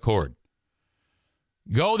Forest Accord.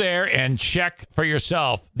 Go there and check for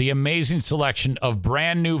yourself the amazing selection of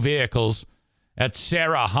brand new vehicles at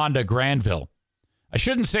Sarah Honda Granville. I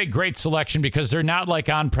shouldn't say great selection because they're not like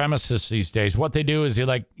on premises these days. What they do is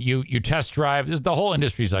you test drive. The whole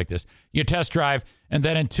industry's like this. You test drive, and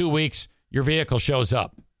then in 2 weeks, your vehicle shows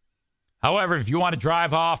up. However, if you want to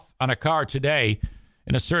drive off on a car today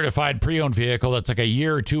in a certified pre-owned vehicle that's like a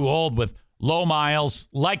year or two old with low miles,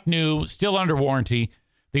 like new, still under warranty,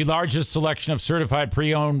 the largest selection of certified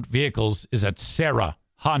pre-owned vehicles is at Sarah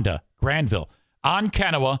Honda Granville on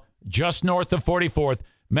Kennewa, just north of 44th.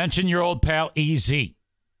 Mention your old pal EZ,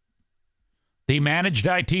 the managed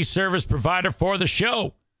IT service provider for the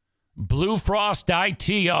show. Blue Frost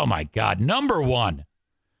IT, oh my God, #1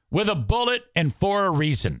 with a bullet and for a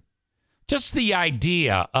reason. Just the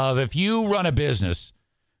idea of if you run a business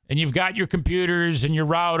and you've got your computers and your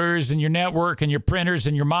routers and your network and your printers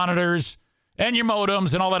and your monitors and your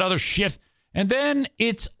modems and all that other shit, and then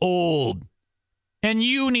it's old and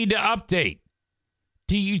you need to update.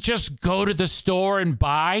 Do you just go to the store and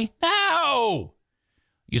buy? No!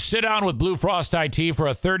 You sit down with Blue Frost IT for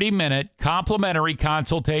a 30-minute complimentary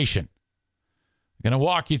consultation. They're going to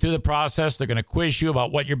walk you through the process. They're going to quiz you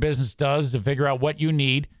about what your business does to figure out what you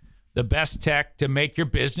need, the best tech to make your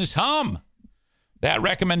business hum. That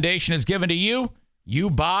recommendation is given to you. You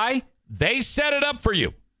buy. They set it up for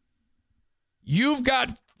you. You've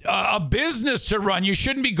got a business to run. You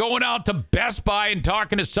shouldn't be going out to Best Buy and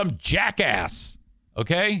talking to some jackass.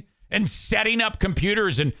 Okay? And setting up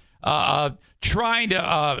computers and trying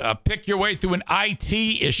to pick your way through an IT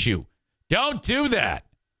issue. Don't do that.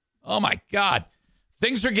 Oh, my God.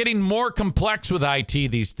 Things are getting more complex with IT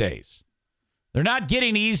these days. They're not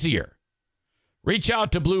getting easier. Reach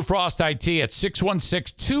out to Blue Frost IT at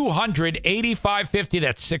 616-200-8550.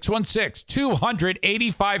 That's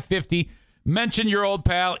 616-200-8550. Mention your old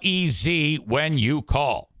pal EZ when you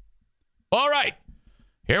call. All right.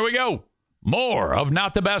 Here we go. More of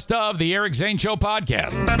Not the Best of the Eric Zane Show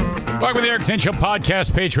podcast. Welcome to the Eric Zane Show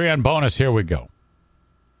podcast Patreon bonus. Here we go.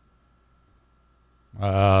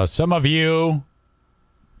 Some of you,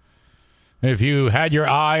 if you had your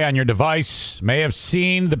eye on your device, may have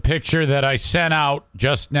seen the picture that I sent out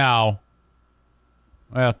just now,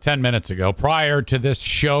 10 minutes ago, prior to this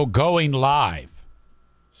show going live.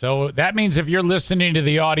 So that means if you're listening to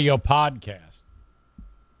the audio podcast,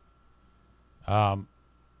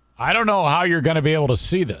 I don't know how you're going to be able to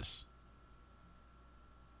see this.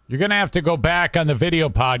 You're going to have to go back on the video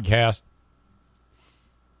podcast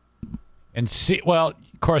and see. Well,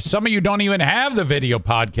 of course, some of you don't even have the video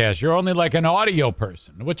podcast. You're only like an audio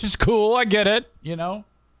person, which is cool. I get it,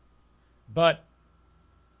 But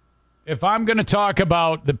if I'm going to talk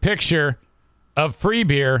about the picture of Free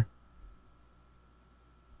Beer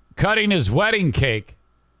cutting his wedding cake,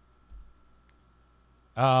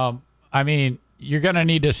 you're going to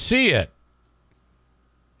need to see it.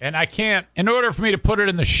 And I can't, in order for me to put it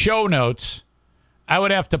in the show notes, I would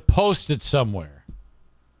have to post it somewhere.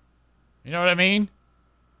 You know what I mean?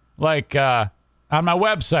 Like on my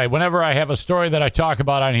website, whenever I have a story that I talk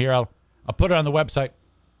about on here, I'll put it on the website,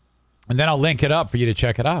 and then I'll link it up for you to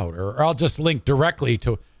check it out. Or I'll just link directly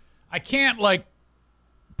to, I can't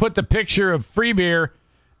put the picture of Free Beer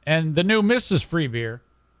and the new Mrs. Free Beer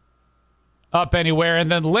up anywhere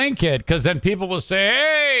and then link it, because then people will say,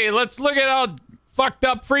 hey, let's look at how fucked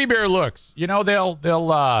up Free Beer looks. They'll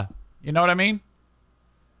you know what I mean?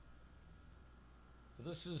 So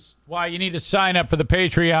this is why you need to sign up for the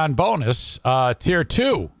Patreon bonus, tier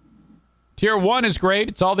 2. Tier 1 is great.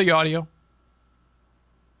 It's all the audio.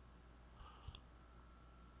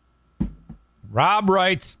 Rob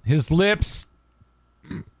writes, his lips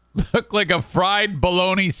look like a fried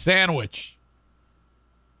bologna sandwich.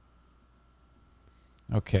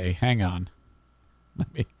 Okay, hang on.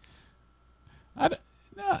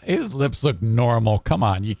 His lips look normal. Come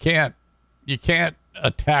on, you can't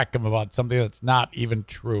attack him about something that's not even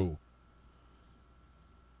true.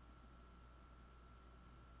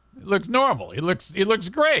 He looks normal. He looks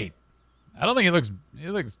great. I don't think he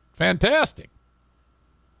looks fantastic.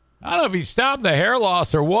 I don't know if he stopped the hair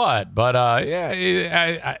loss or what, but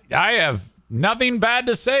I have nothing bad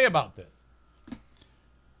to say about this.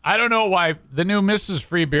 I don't know why the new Mrs.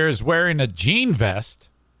 Free Beer is wearing a jean vest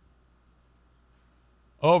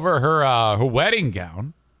over her wedding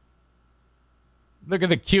gown. Look at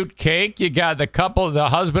the cute cake. You got the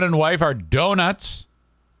husband and wife are donuts.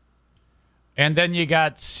 And then you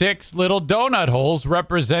got 6 little donut holes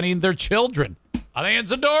representing their children. I think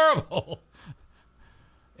it's adorable.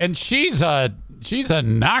 And she's a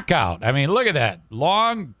knockout. I mean, look at that.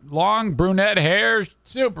 Long brunette hair.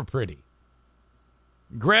 Super pretty.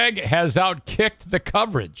 Greg has outkicked the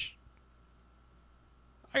coverage.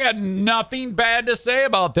 I got nothing bad to say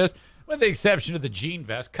about this, with the exception of the jean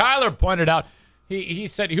vest. Kyler pointed out, he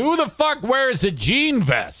said, who the fuck wears a jean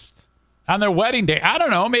vest on their wedding day? I don't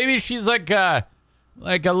know. Maybe she's like a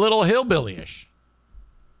little hillbilly-ish.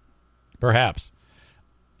 Perhaps.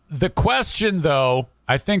 The question, though,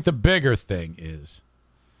 I think the bigger thing is,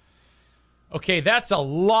 okay, that's a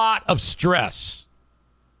lot of stress.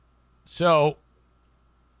 So,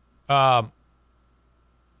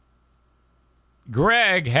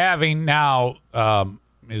 Greg having now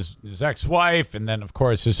his ex-wife and then, of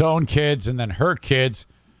course, his own kids and then her kids,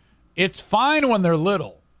 it's fine when they're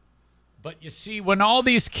little. But you see, when all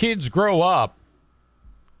these kids grow up,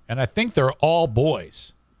 and I think they're all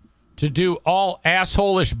boys, to do all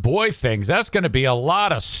asshole-ish boy things, that's going to be a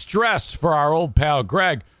lot of stress for our old pal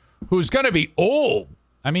Greg, who's going to be old.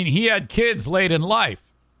 I mean, he had kids late in life.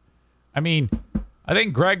 I mean, I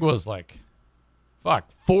think Greg was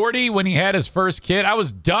 40 when he had his first kid. I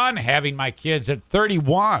was done having my kids at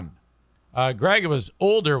 31. Greg was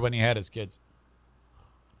older when he had his kids.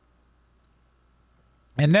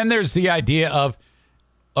 And then there's the idea of,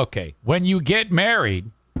 okay, when you get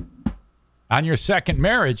married on your second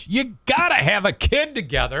marriage, you got to have a kid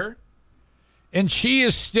together. And she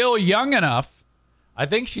is still young enough. I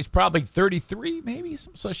think she's probably 33, maybe.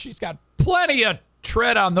 So she's got plenty of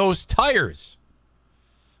tread on those tires.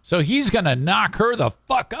 So he's going to knock her the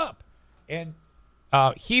fuck up. And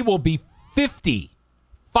he will be 50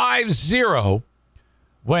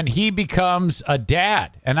 when he becomes a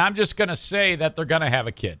dad. And I'm just going to say that they're going to have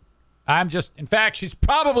a kid. In fact, she's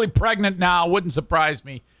probably pregnant now. Wouldn't surprise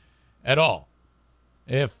me at all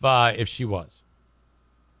if she was.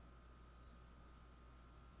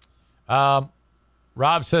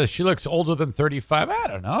 Rob says she looks older than 35. I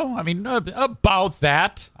don't know. I mean, about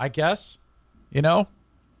that, I guess. You know?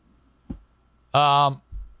 How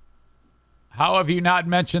have you not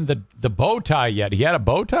mentioned the bow tie yet? He had a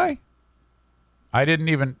bow tie? I didn't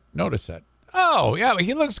even notice that. Oh, yeah,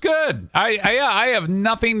 he looks good. I have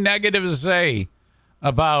nothing negative to say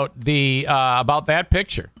about about that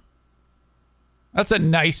picture. That's a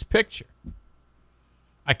nice picture.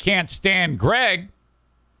 I can't stand Greg.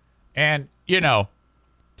 And, to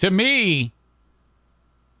me,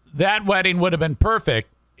 that wedding would have been perfect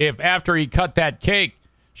if after he cut that cake,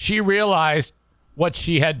 she realized what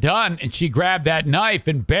she had done and she grabbed that knife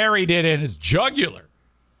and buried it in his jugular.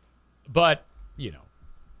 But,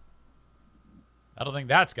 I don't think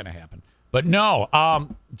that's going to happen. But no,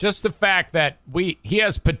 just the fact that he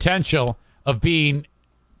has potential of being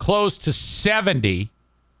close to 70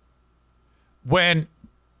 when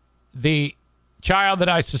the child that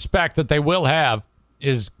I suspect that they will have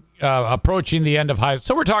is approaching the end of high school.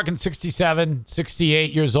 So we're talking 67,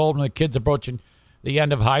 68 years old when the kid's approaching the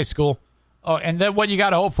end of high school. Oh, and then what you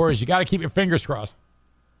got to hope for is you got to keep your fingers crossed.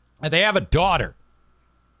 And they have a daughter.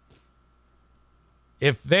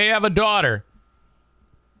 If they have a daughter,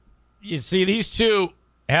 you see, these two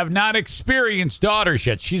have not experienced daughters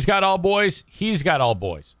yet. She's got all boys. He's got all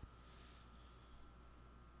boys.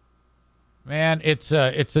 Man, it's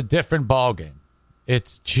a different ballgame.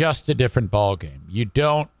 It's just a different ballgame.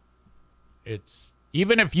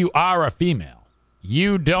 Even if you are a female,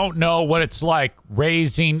 you don't know what it's like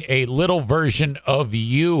raising a little version of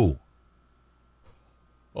you.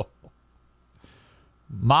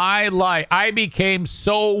 My life, I became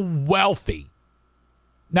so wealthy,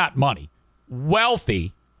 not money,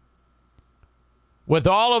 wealthy with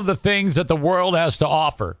all of the things that the world has to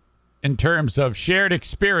offer in terms of shared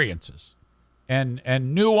experiences and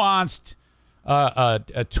nuanced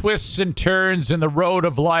twists and turns in the road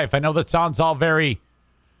of life. I know that sounds all very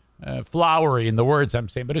flowery in the words I'm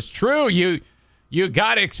saying, but it's true. You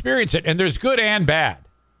got to experience it, and there's good and bad.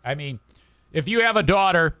 I mean, if you have a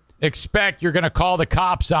daughter, expect you're going to call the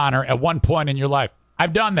cops on her at one point in your life.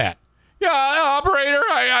 I've done that. Yeah, operator,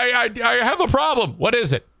 I have a problem. What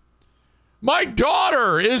is it? My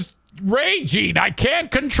daughter is raging. I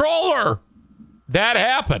can't control her. That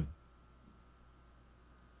happened.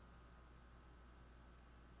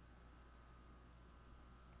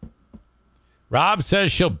 Rob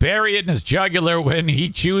says she'll bury it in his jugular when he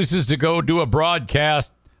chooses to go do a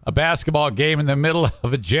basketball game in the middle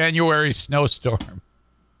of a January snowstorm.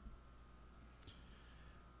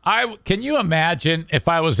 Can you imagine if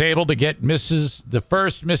I was able to get the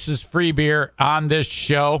first Mrs. Freebeer on this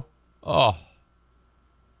show? Oh,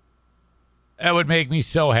 that would make me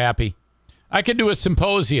so happy. I could do a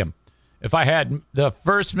symposium if I had the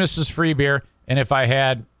first Mrs. Freebeer and if I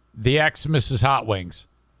had the ex-Mrs. Hot Wings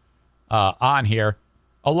on here,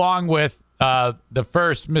 along with the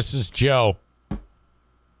first Mrs. Joe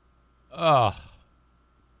The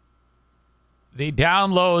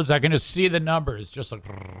downloads, I can just see the numbers just like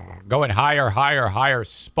going higher,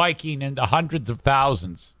 spiking into hundreds of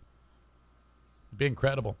thousands. It'd be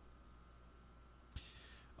incredible.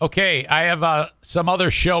 Okay, I have some other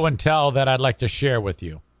show and tell that I'd like to share with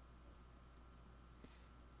you.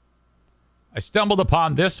 I stumbled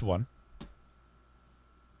upon this one.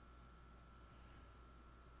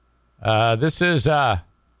 This is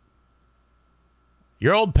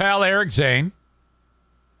your old pal Eric Zane.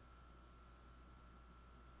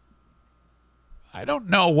 I don't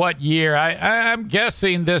know what year. I'm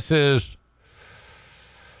guessing this is.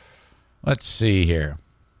 Let's see here.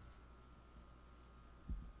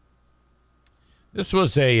 This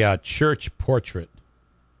was a church portrait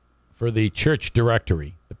for the church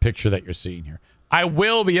directory, the picture that you're seeing here. I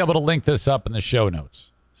will be able to link this up in the show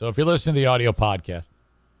notes. So if you're listening to the audio podcast,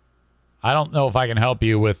 I don't know if I can help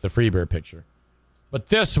you with the Free Bear picture, but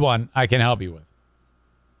this one I can help you with.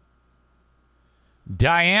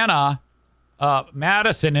 Diana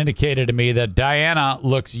Madison indicated to me that Diana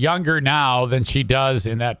looks younger now than she does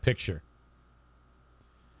in that picture.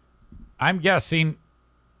 I'm guessing,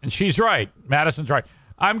 and she's right. Madison's right.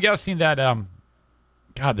 I'm guessing that,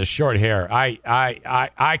 God, the short hair.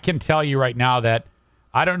 I can tell you right now that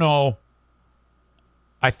I don't know.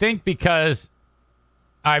 I think because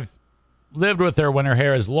I've lived with her when her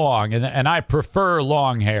hair is long, and I prefer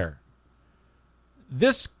long hair.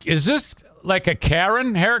 Is this like a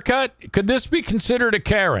Karen haircut? Could this be considered a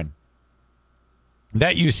Karen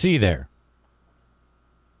that you see there?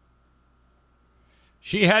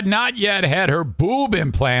 She had not yet had her boob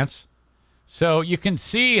implants, so you can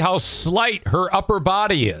see how slight her upper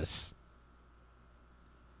body is.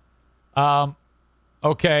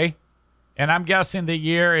 Okay. And I'm guessing the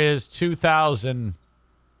year is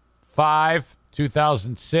 2005,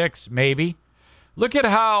 2006, maybe. Look at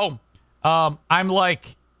how I'm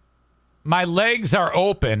like, my legs are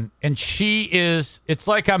open, and it's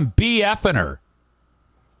like I'm BFing her.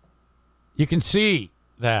 You can see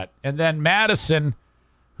that. And then Madison,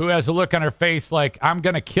 who has a look on her face like, I'm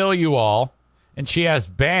going to kill you all, and she has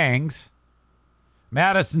bangs.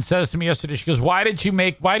 Madison says to me yesterday, she goes, why did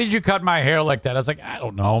you cut my hair like that? I was like, I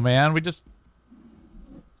don't know, man.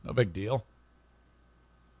 No big deal.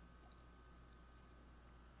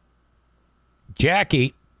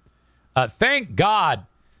 Jackie, thank God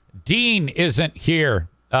Dean isn't here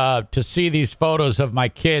to see these photos of my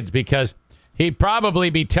kids, because he'd probably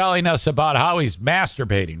be telling us about how he's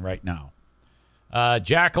masturbating right now.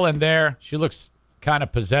 Jacqueline there, she looks kind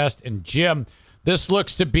of possessed. And Jim, this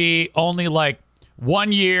looks to be only like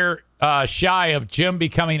 1 year shy of Jim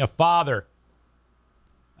becoming a father.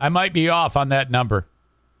 I might be off on that number.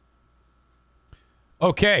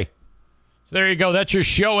 Okay. So there you go. That's your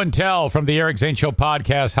show and tell from the Eric Zane Show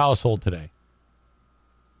podcast household today.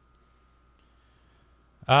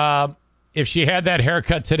 If she had that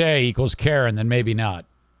haircut today equals Karen, then maybe not.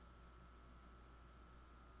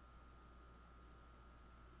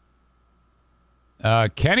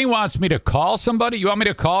 Kenny wants me to call somebody. You want me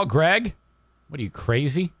to call Greg? What are you,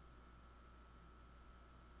 crazy?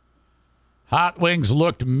 Hot Wings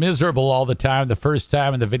looked miserable all the time the first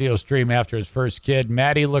time in the video stream after his first kid.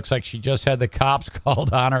 Maddie looks like she just had the cops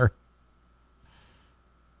called on her.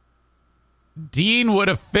 Dean would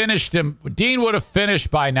have finished him. Dean would have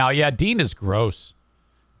finished by now. Yeah, Dean is gross.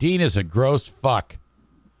 Dean is a gross fuck.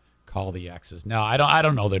 Call the exes. No, I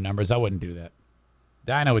don't know their numbers. I wouldn't do that.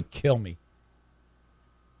 Dinah would kill me.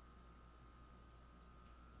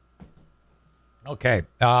 Okay.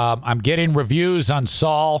 I'm getting reviews on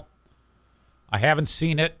Saul. I haven't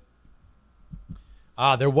seen it.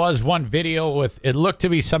 There was one video with, it looked to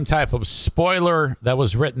be some type of spoiler that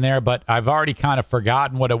was written there, but I've already kind of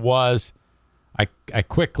forgotten what it was. I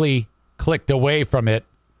quickly clicked away from it.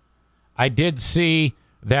 I did see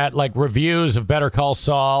that like reviews of Better Call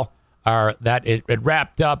Saul are that it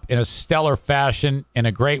wrapped up in a stellar fashion in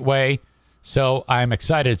a great way. So I'm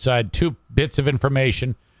excited. So I had 2 bits of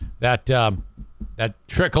information that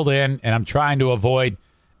trickled in, and I'm trying to avoid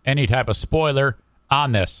any type of spoiler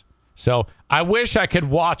on this. So I wish I could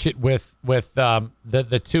watch it with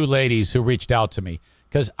the 2 ladies who reached out to me,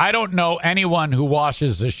 because I don't know anyone who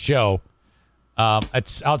watches this show.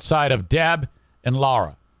 It's outside of Deb and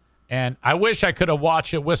Laura. And I wish I could have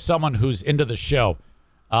watched it with someone who's into the show.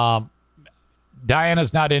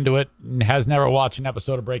 Diana's not into it and has never watched an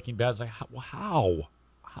episode of Breaking Bad. It's like, how?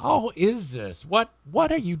 How is this? What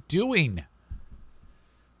are you doing?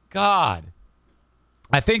 God.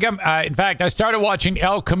 I think in fact, I started watching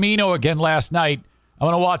El Camino again last night. I'm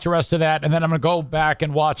going to watch the rest of that, and then I'm going to go back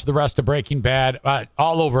and watch the rest of Breaking Bad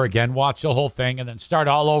all over again, watch the whole thing, and then start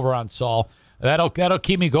all over on Saul. That'll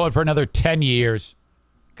keep me going for another 10 years.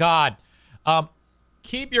 God.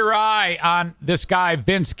 Keep your eye on this guy,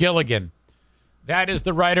 Vince Gilligan. That is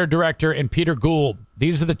the writer, director, and Peter Gould.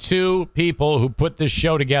 These are the two people who put this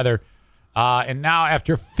show together. And now,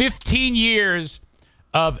 after 15 years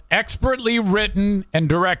of expertly written and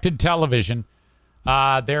directed television,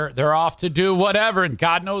 they're off to do whatever, and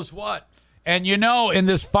God knows what. And you know, in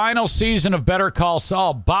this final season of Better Call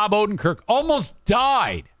Saul, Bob Odenkirk almost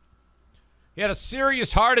died. He had a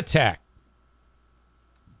serious heart attack.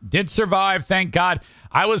 Did survive, thank God.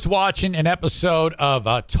 I was watching an episode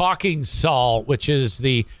of Talking Saul, which is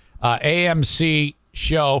the AMC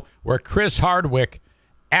show where Chris Hardwick,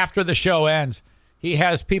 after the show ends, he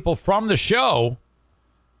has people from the show,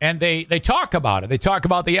 and they talk about it. They talk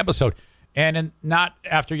about the episode. And not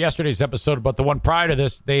after yesterday's episode, but the one prior to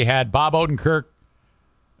this, they had Bob Odenkirk,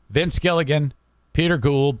 Vince Gilligan, Peter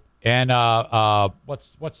Gould, and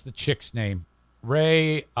what's the chick's name?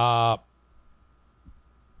 Ray...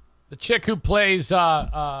 the chick who plays Kim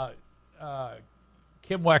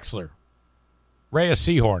Wexler, Rhea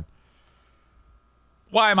Seehorn.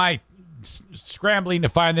 Why am I scrambling to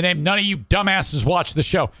find the name? None of you dumbasses watch the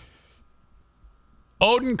show.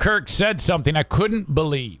 Odenkirk said something I couldn't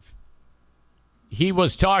believe. He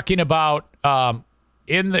was talking about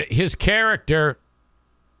his character,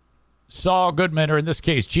 Saul Goodman, or in this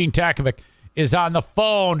case, Gene Takovic, is on the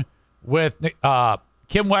phone with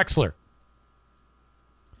Kim Wexler.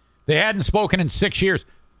 They hadn't spoken in 6 years.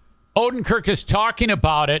 Odenkirk is talking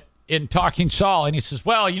about it in Talking Saul, and he says,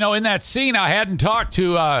 well, you know, in that scene, I hadn't talked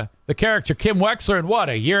to the character Kim Wexler in,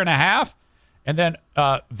 a year and a half? And then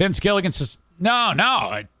Vince Gilligan says, no,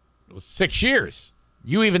 it was 6 years.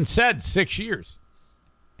 You even said 6 years.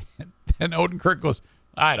 And Odenkirk goes,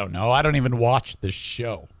 I don't know. I don't even watch this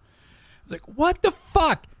show. It's like, what the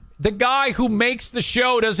fuck? The guy who makes the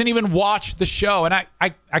show doesn't even watch the show. And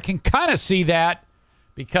I can kind of see that.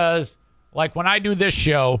 Because, like, when I do this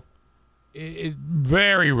show,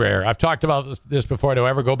 very rare. I've talked about this before. Do I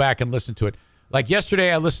ever go back and listen to it? Like,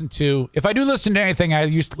 yesterday I listened to... If I do listen to anything, I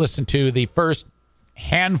used to listen to the first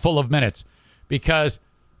handful of minutes. Because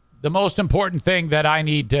the most important thing that I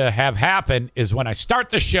need to have happen is when I start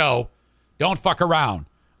the show, don't fuck around.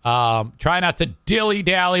 Try not to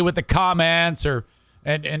dilly-dally with the comments.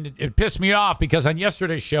 And it pissed me off because on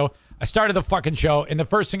yesterday's show... I started the fucking show, and the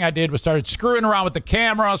first thing I did was started screwing around with the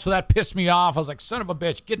camera, so that pissed me off. I was like, son of a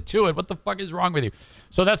bitch, get to it. What the fuck is wrong with you?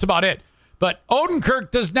 So that's about it. But Odenkirk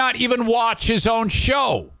does not even watch his own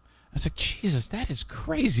show. I was like, Jesus, that is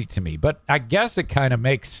crazy to me. But I guess it kind of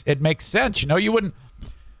makes sense. You know, you wouldn't,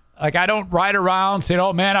 like, I don't ride around saying,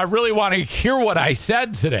 oh, man, I really want to hear what I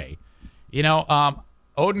said today. You know,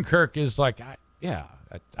 Odenkirk is like,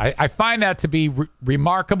 I find that to be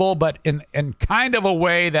remarkable, but in kind of a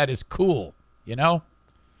way that is cool, you know?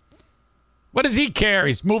 What does he care?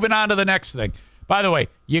 He's moving on to the next thing. By the way,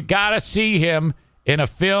 you got to see him in a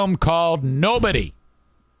film called Nobody.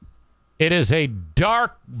 It is a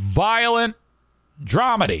dark, violent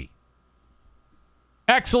dramedy.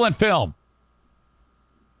 Excellent film.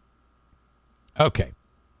 Okay.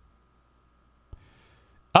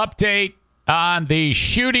 Update on the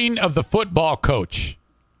shooting of the football coach.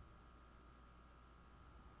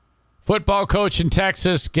 Football coach in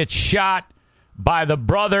Texas gets shot by the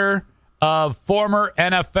brother of former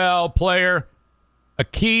NFL player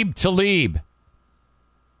Aqib Talib.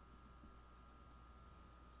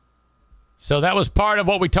 So that was part of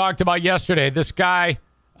what we talked about yesterday. This guy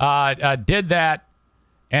did that,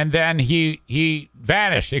 and then he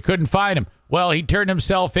vanished. They couldn't find him. Well, he turned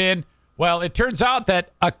himself in. Well, it turns out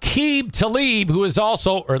that Aqib Talib, who is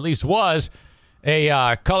also, or at least was,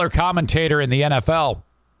 a color commentator in the NFL,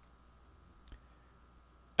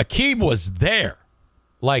 Aqib was there.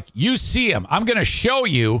 Like, you see him. I'm going to show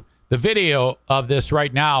you the video of this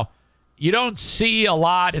right now. You don't see a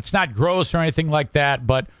lot. It's not gross or anything like that.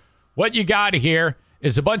 But what you got here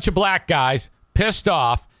is a bunch of black guys pissed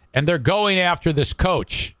off, and they're going after this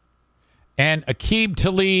coach. And Aqib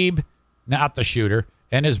Talib, not the shooter,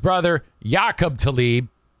 and his brother Yaqub Talib,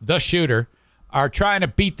 the shooter, are trying to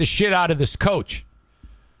beat the shit out of this coach.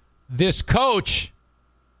 This coach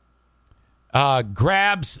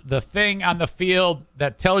grabs the thing on the field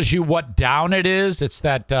that tells you what down it is. It's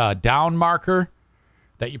that down marker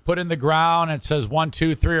that you put in the ground, and it says 1,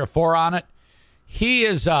 2, 3, or 4 on it. He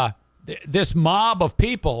is this mob of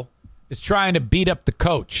people is trying to beat up the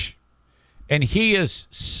coach, and he is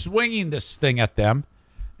swinging this thing at them.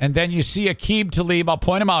 And then you see Aqib Talib. I'll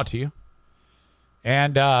point him out to you.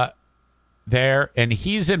 And there, and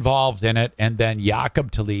he's involved in it. And then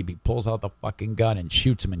Jakob Talib, he pulls out the fucking gun and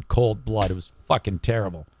shoots him in cold blood. It was fucking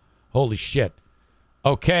terrible. Holy shit.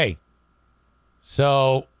 Okay.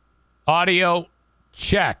 So, audio,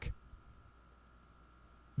 check.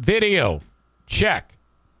 Video, check.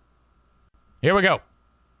 Here we go.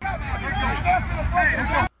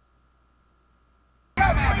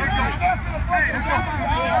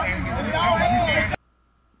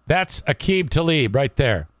 That's Aqib Talib right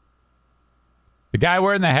there. The guy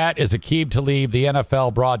wearing the hat is Aqib Talib, the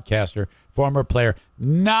NFL broadcaster, former player,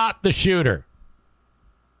 not the shooter.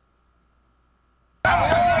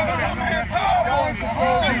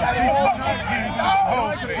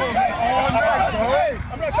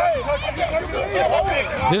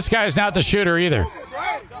 This guy's not the shooter either.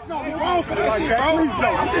 No, you're wrong for that shit, bro. Please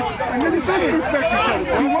don't. I'm just saying respect each other.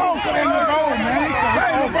 You're wrong for that,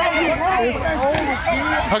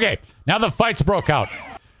 man. Okay, now the fights broke out.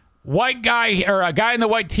 White guy, or a guy in the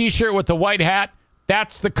white t-shirt with the white hat,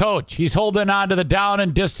 that's the coach. He's holding on to the down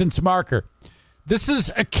and distance marker. This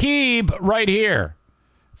is Aqib right here.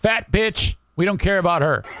 Fat bitch. We don't care about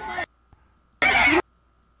her.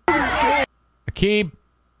 Aqib,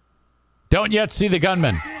 don't yet see the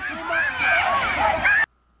gunman.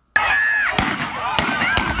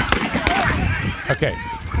 Okay.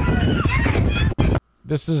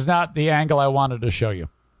 This is not the angle I wanted to show you.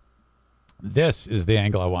 This is the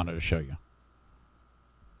angle I wanted to show you.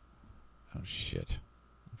 Oh, shit.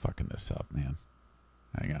 I'm fucking this up, man.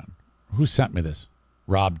 Hang on. Who sent me this?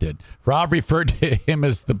 Rob did. Rob referred to him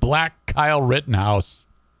as the Black Kyle Rittenhouse.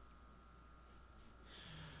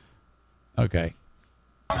 Okay.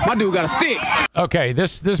 My dude got a stick. Okay,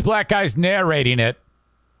 this black guy's narrating it,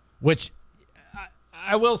 which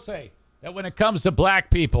I will say that when it comes to black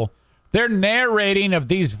people, their narrating of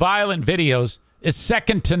these violent videos is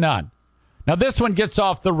second to none. Now, this one gets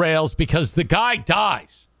off the rails because the guy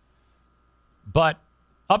dies. But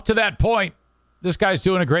up to that point, this guy's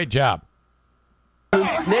doing a great job.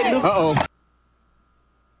 Negative. Uh-oh.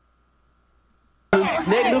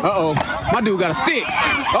 Negative. Uh-oh. My dude got a stick.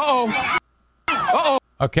 Uh-oh. Uh-oh.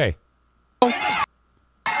 Okay.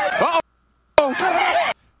 Uh-oh.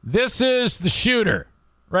 This is the shooter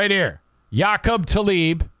right here. Jakob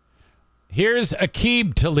Talib. Here's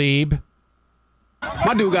Aqib Talib.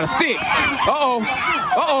 My dude got a stick. Uh-oh.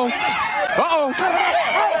 Uh-oh. Uh-oh.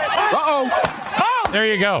 Uh-oh. Oh! There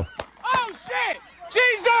you go. Oh, shit!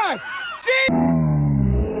 Jesus! Jesus!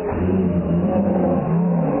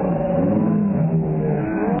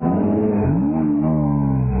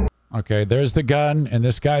 Okay, there's the gun in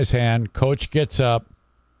this guy's hand. Coach gets up.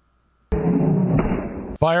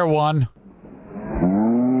 Fire 1.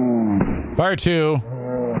 Fire 2.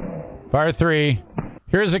 Fire 3.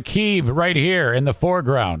 Here's Aqib right here in the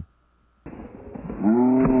foreground.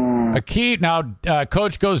 Aqib, now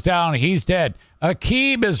Coach goes down. He's dead.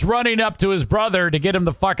 Aqib is running up to his brother to get him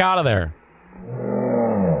the fuck out of there.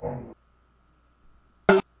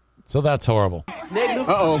 So that's horrible. Negative.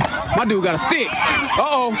 Uh-oh. My dude got a stick.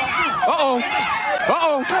 Uh-oh. Uh-oh.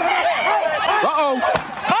 Uh-oh. Uh-oh.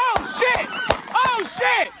 Oh, shit. Oh,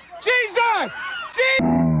 shit. Jesus.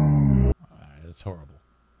 It's horrible.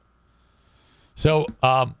 So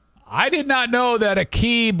I did not know that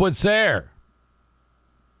Aqib was there.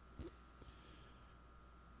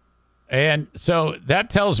 And so that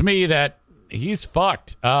tells me that he's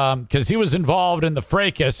fucked because he was involved in the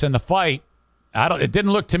fracas and the fight. It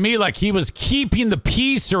didn't look to me like he was keeping the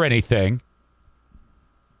peace or anything.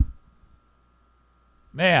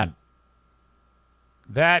 Man,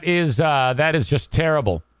 that is just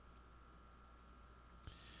terrible.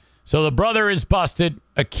 So the brother is busted.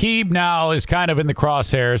 Aqib now is kind of in the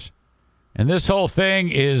crosshairs, and this whole thing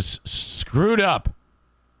is screwed up.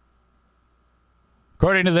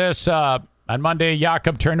 According to this, on Monday,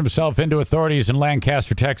 Jakob turned himself into authorities in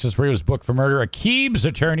Lancaster, Texas, where he was booked for murder. Aqib's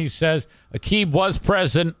attorney says Aqib was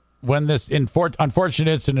present when this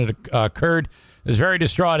unfortunate incident occurred. He was very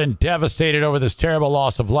distraught and devastated over this terrible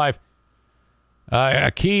loss of life.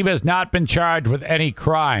 Aqib has not been charged with any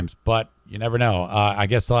crimes, but you never know. I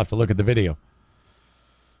guess I'll have to look at the video.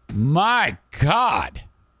 My God.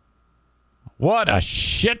 What a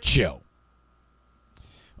shit show.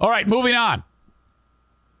 All right, moving on.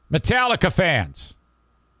 Metallica fans.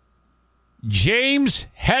 James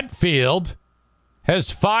Hetfield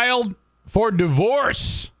has filed for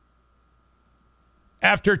divorce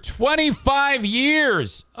after 25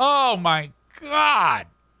 years. Oh, my God.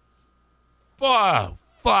 Oh,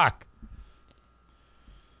 fuck.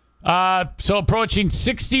 So approaching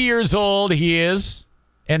 60 years old he is,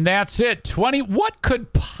 and that's it. What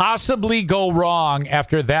could possibly go wrong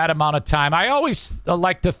after that amount of time? I always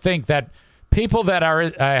like to think that people that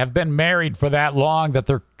are have been married for that long that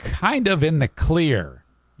they're kind of in the clear,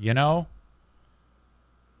 you know?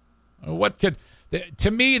 What could,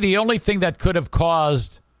 to me, the only thing that could have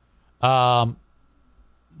caused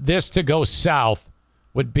this to go south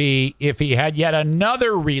would be if he had yet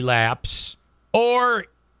another relapse, or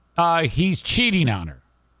he's cheating on her,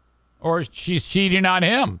 or she's cheating on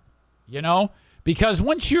him, you know? Because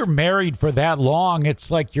once you're married for that long, it's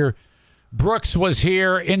like Brooks was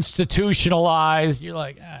here, institutionalized. You're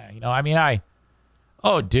like, I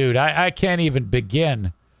can't even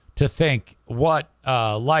begin to think what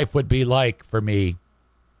life would be like for me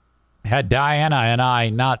had Diana and I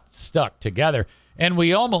not stuck together. And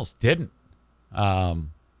we almost didn't.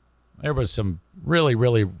 There was some really,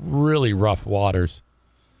 really, really rough waters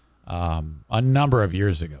a number of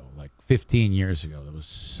years ago, like 15 years ago. It was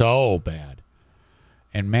so bad.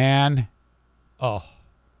 And man,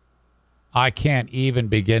 I can't even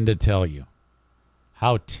begin to tell you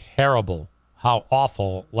how terrible, how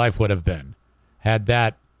awful life would have been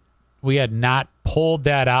had we had not pulled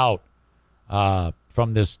that out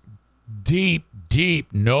from this deep,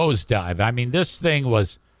 deep nosedive. I mean, this thing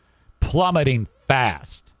was plummeting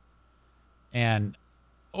fast. And,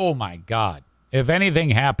 oh, my God. If anything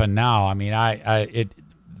happened now, I mean,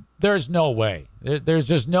 there's no way. There's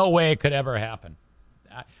just no way it could ever happen.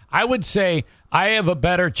 I would say I have a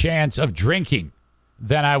better chance of drinking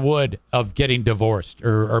than I would of getting divorced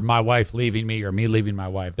or my wife leaving me or me leaving my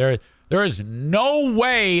wife. There is no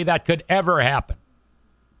way that could ever happen.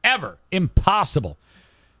 Ever. Impossible.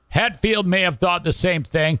 Hatfield may have thought the same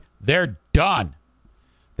thing. They're done.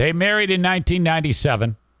 They married in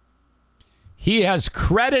 1997. He has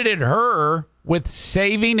credited her with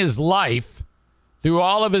saving his life through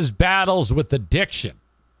all of his battles with addiction.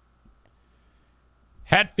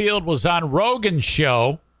 Hatfield was on Rogan's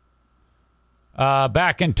show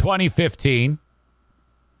back in 2015.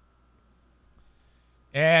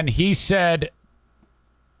 And he said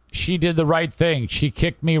she did the right thing. She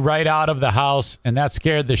kicked me right out of the house, and that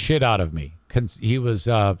scared the shit out of me. He was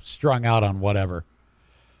strung out on whatever.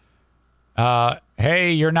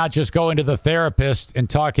 Hey, you're not just going to the therapist and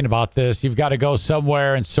talking about this. You've got to go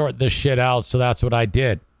somewhere and sort this shit out. So that's what I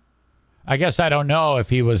did. I guess I don't know if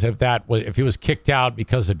he was kicked out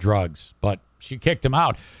because of drugs, but she kicked him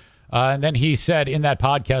out. And then he said in that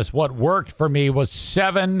podcast, what worked for me was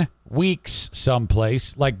 7 weeks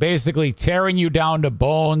someplace, like basically tearing you down to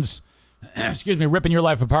bones, ripping your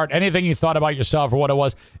life apart, anything you thought about yourself or what it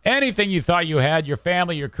was, anything you thought you had, your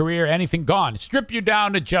family, your career, anything gone. Strip you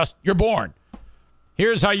down to just, you're born.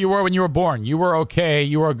 Here's how you were when you were born. You were okay.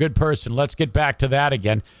 You were a good person. Let's get back to that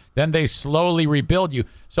again. Then they slowly rebuild you.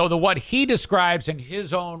 So what he describes in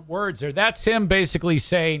his own words there, that's him basically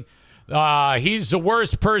saying he's the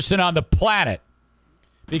worst person on the planet.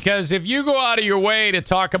 Because if you go out of your way to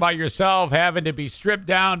talk about yourself having to be stripped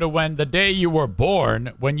down to when the day you were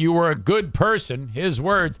born, when you were a good person, his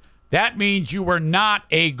words, that means you were not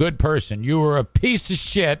a good person. You were a piece of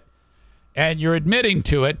shit, and you're admitting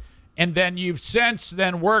to it. And then you've since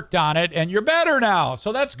then worked on it, and you're better now.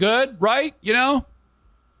 So that's good, right? You know?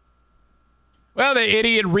 Well, the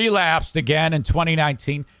idiot relapsed again in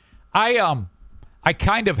 2019. I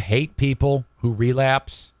kind of hate people who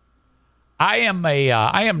relapse. I am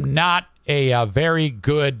not a very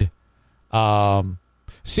good.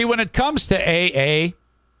 See, when it comes to AA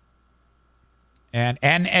and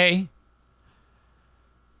NA,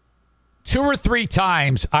 2 or 3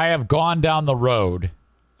 times I have gone down the road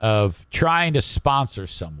of trying to sponsor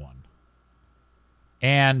someone.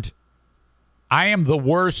 And I am the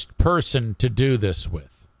worst person to do this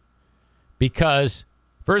with. Because,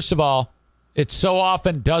 first of all, it so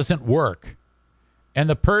often doesn't work. And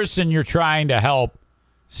the person you're trying to help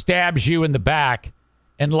stabs you in the back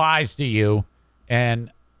and lies to you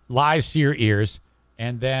and lies to your ears.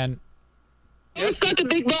 And then you suck a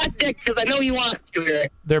big butt dick because I know you want to.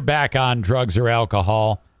 They're back on drugs or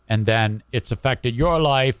alcohol. And then it's affected your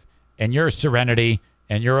life and your serenity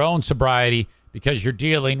and your own sobriety because you're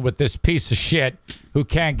dealing with this piece of shit who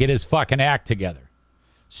can't get his fucking act together.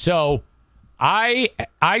 So I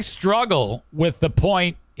struggle with the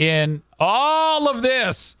point in all of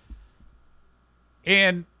this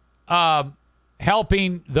in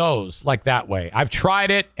helping those like that way. I've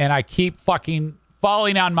tried it and I keep fucking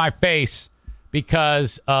falling on my face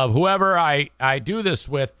because of whoever I do this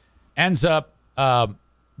with ends up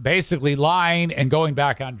basically lying and going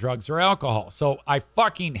back on drugs or alcohol. So I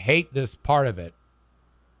fucking hate this part of it.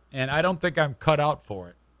 And I don't think I'm cut out for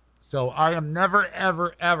it. So I am never,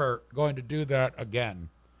 ever, ever going to do that again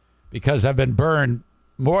because I've been burned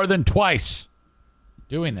more than twice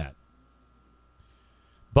doing that.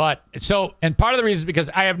 But and part of the reason is because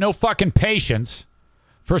I have no fucking patience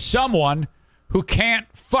for someone who can't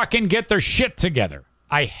fucking get their shit together.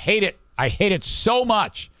 I hate it. I hate it so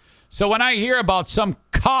much. So when I hear about some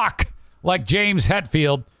cock like James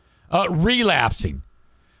Hetfield relapsing,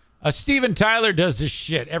 Steven Tyler does this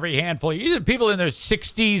shit every handful. These are people in their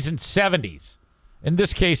 60s and 70s. In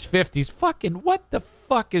this case, 50s. Fucking what the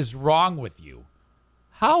fuck is wrong with you?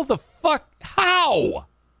 How?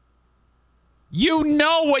 You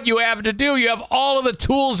know what you have to do. You have all of the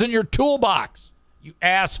tools in your toolbox. You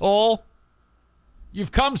asshole.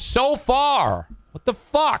 You've come so far. What the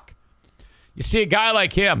fuck? You see a guy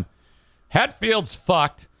like him. Hetfield's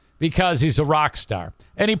fucked because he's a rock star.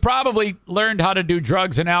 And he probably learned how to do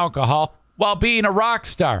drugs and alcohol while being a rock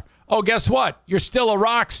star. Oh, guess what? You're still a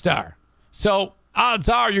rock star. So odds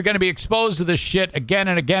are you're going to be exposed to this shit again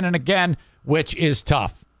and again and again, which is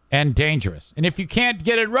tough and dangerous. And if you can't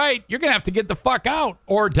get it right, you're going to have to get the fuck out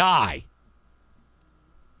or die.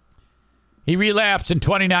 He relapsed in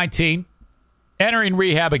 2019, entering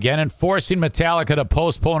rehab again and forcing Metallica to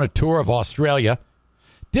postpone a tour of Australia.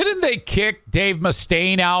 Didn't they kick Dave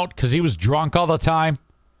Mustaine out because he was drunk all the time?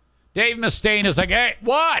 Dave Mustaine is like, hey,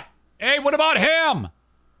 what? Hey, what about him?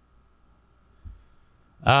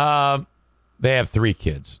 They have 3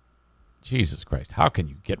 kids. Jesus Christ. How can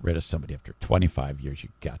you get rid of somebody after 25 years?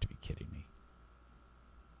 You've got to be kidding me.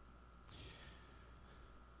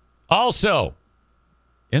 Also,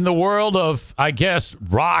 in the world of, I guess,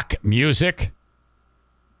 rock music,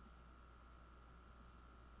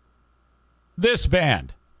 this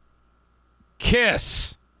band,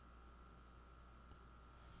 Kiss.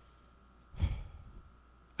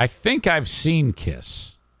 I think I've seen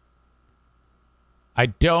Kiss. I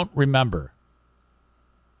don't remember.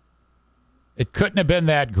 It couldn't have been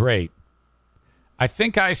that great. I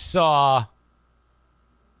think I saw...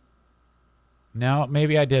 No,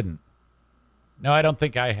 maybe I didn't. No, I don't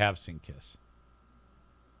think I have seen Kiss.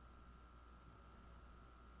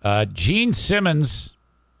 Gene Simmons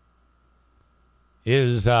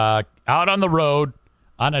is out on the road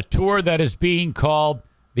on a tour that is being called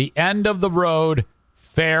the End of the Road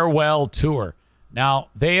Farewell Tour. Now,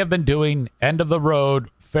 they have been doing End of the Road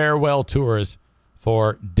farewell tours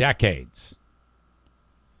for decades.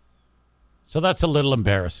 So that's a little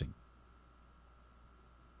embarrassing.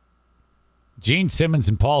 Gene Simmons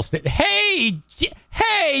and Paul Stanley. Hey,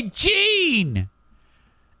 Gene!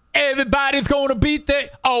 Everybody's gonna beat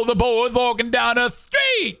all the boys walking down the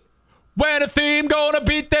street. When a theme gonna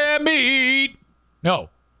beat their meat. No,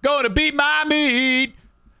 gonna beat my meat.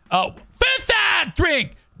 Oh, first I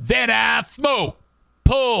drink, then I smoke.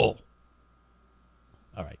 Pull.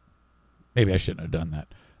 All right. Maybe I shouldn't have done that.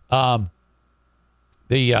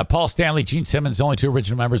 The Paul Stanley, Gene Simmons, the only 2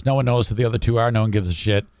 original members. No one knows who the other 2 are. No one gives a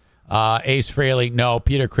shit. Ace Frehley, no.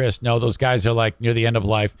 Peter Criss, no. Those guys are like near the end of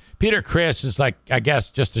life. Peter Criss is like, I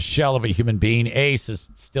guess, just a shell of a human being. Ace is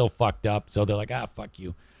still fucked up. So they're like, fuck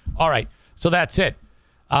you. All right. So that's it.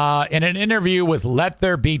 In an interview with Let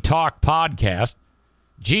There Be Talk podcast,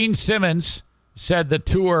 Gene Simmons said the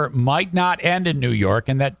tour might not end in New York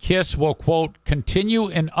and that Kiss will, quote, continue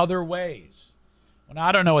in other ways. Well,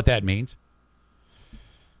 I don't know what that means.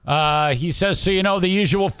 He says, so you know, the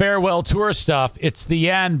usual farewell tour stuff, it's the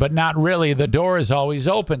end, but not really. The door is always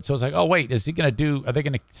open. So it's like, oh, wait, are they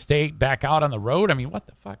going to stay back out on the road? I mean, what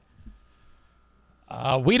the fuck?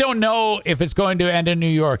 We don't know if it's going to end in New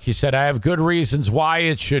York. He said, I have good reasons why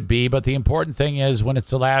it should be, but the important thing is when it's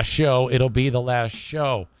the last show, it'll be the last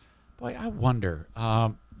show. Boy, I wonder,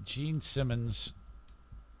 Gene Simmons'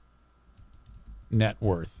 net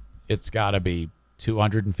worth, it's got to be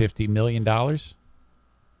 $250 million.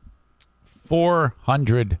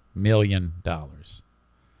 $400 million.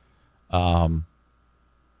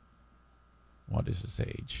 What is his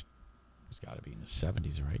age? He's got to be in his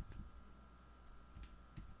 70s, right?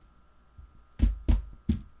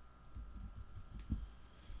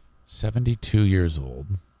 $72 years old.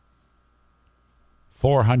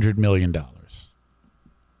 $400 million.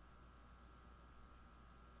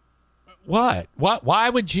 What? Why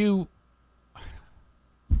would you...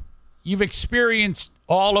 You've experienced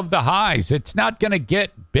all of the highs. It's not going to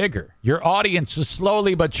get bigger. Your audience is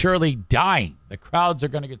slowly but surely dying. The crowds are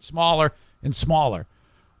going to get smaller and smaller.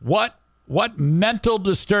 What mental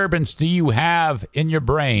disturbance do you have in your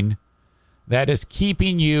brain that is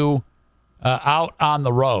keeping you out on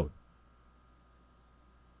the road?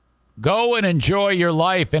 Go and enjoy your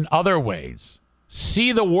life in other ways.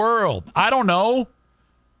 See the world. I don't know.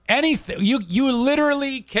 Anything. You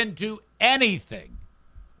literally can do anything.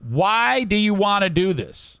 Why do you want to do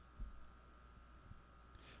this?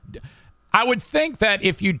 I would think that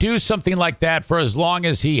if you do something like that for as long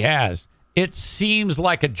as he has, it seems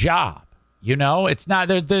like a job. You know, it's not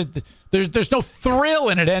there's no thrill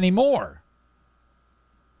in it anymore.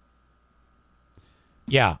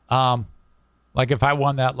 Yeah, like if I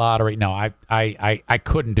won that lottery, no, I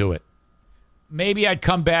couldn't do it. Maybe I'd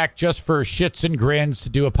come back just for shits and grins to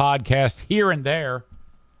do a podcast here and there,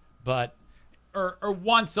 but or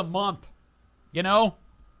once a month, you know.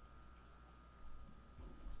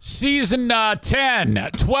 Season 10,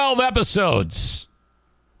 12 episodes,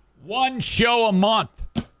 one show a month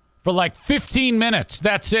for like 15 minutes.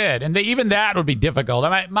 That's it. And even that would be difficult.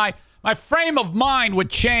 My frame of mind would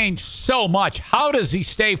change so much. How does he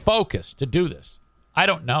stay focused to do this? I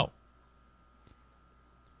don't know.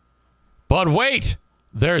 But wait,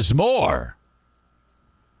 there's more.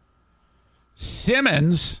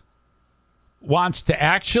 Simmons wants to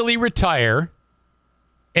actually retire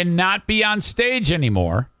and not be on stage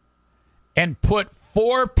anymore and put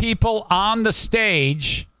 4 people on the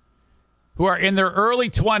stage who are in their early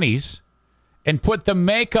 20s and put the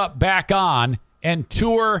makeup back on and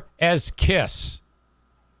tour as Kiss.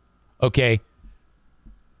 Okay.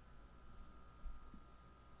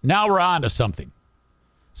 Now we're on to something.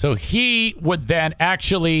 So he would then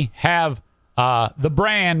actually have the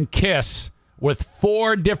brand Kiss with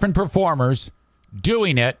 4 different performers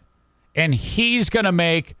doing it, and he's going to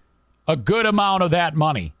make a good amount of that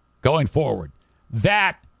money going forward.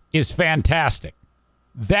 That is fantastic.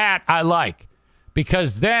 That I like,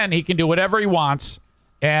 because then he can do whatever he wants,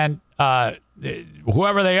 and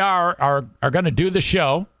whoever they are going to do the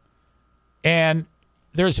show. And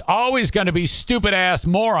there's always going to be stupid-ass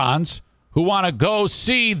morons who want to go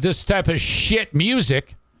see this type of shit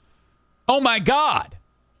music. Oh, my God.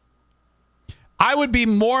 I would be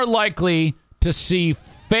more likely to see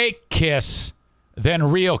fake Kiss than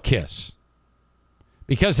real Kiss,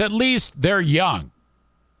 because at least they're young.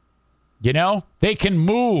 You know, they can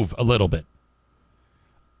move a little bit.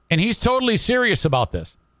 And he's totally serious about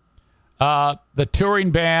this. The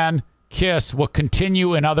touring band Kiss will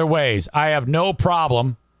continue in other ways. I have no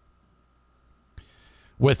problem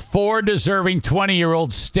with 4 deserving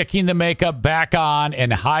 20-year-olds sticking the makeup back on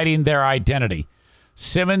and hiding their identity.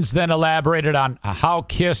 Simmons then elaborated on how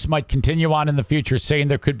Kiss might continue on in the future, saying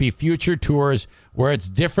there could be future tours where it's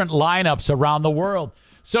different lineups around the world.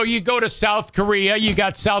 So you go to South Korea, you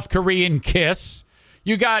got South Korean Kiss.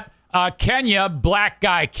 You got Kenya, black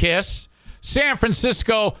guy Kiss. San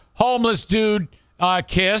Francisco, homeless dude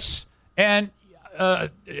Kiss. And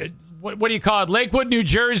what do you call it? Lakewood, New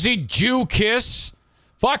Jersey, Jew Kiss.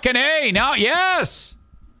 Fucking A. Now, yes.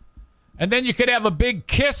 And then you could have a big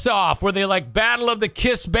kiss-off where they like battle of the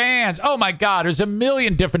Kiss bands. Oh, my God. There's a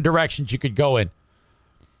million different directions you could go in.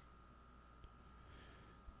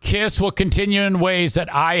 Kiss will continue in ways that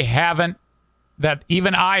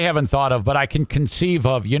even I haven't thought of, but I can conceive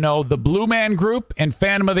of. You know, the Blue Man Group and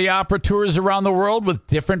Phantom of the Opera tours around the world with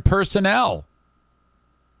different personnel.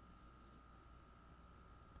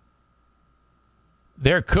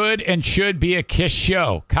 There could and should be a Kiss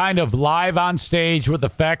show, kind of live on stage with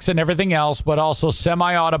effects and everything else, but also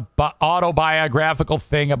semi-autobiographical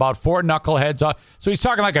thing about 4 knuckleheads. So he's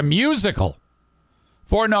talking like a musical.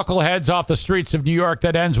 4 knuckleheads off the streets of New York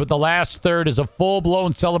that ends with the last third as a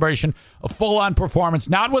full-blown celebration, a full-on performance,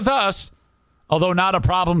 not with us, although not a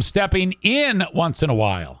problem stepping in once in a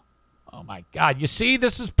while. Oh, my God. You see,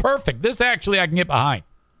 this is perfect. This actually I can get behind.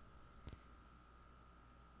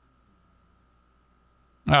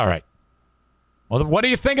 All right. Well, what do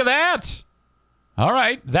you think of that? All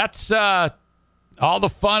right. That's all the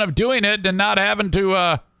fun of doing it and not having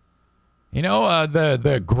to,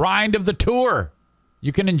 the grind of the tour.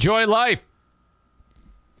 You can enjoy life.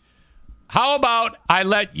 How about I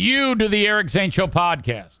let you do the Eric Zane Show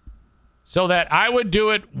podcast so that I would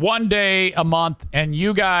do it one day a month and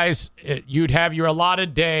you guys, you'd have your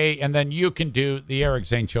allotted day and then you can do the Eric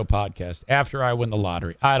Zane Show podcast after I win the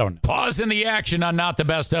lottery. I don't know. Pause in the action on Not the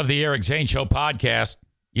Best of the Eric Zane Show podcast.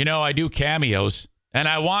 You know, I do cameos and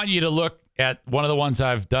I want you to look at one of the ones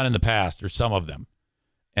I've done in the past or some of them.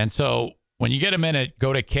 And so when you get a minute,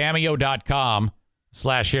 go to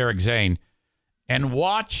cameo.com/Eric Zane and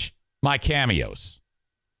watch my cameos.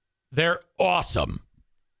 They're awesome.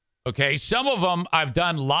 Okay, some of them I've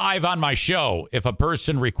done live on my show if a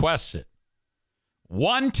person requests it.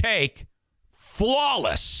 One take,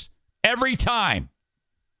 flawless, every time.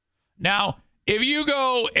 Now, if you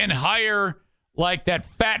go and hire like that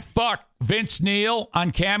fat fuck Vince Neil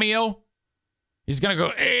on Cameo, he's going to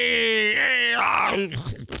go, hey, how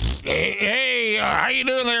you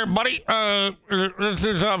doing there, buddy? This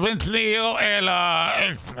is Vince Neil,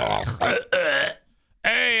 and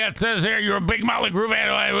hey, it says here, you're a big Motley Crue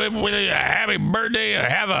fan with a happy birthday,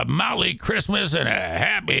 have a Motley Christmas, and a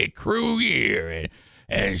happy crew year.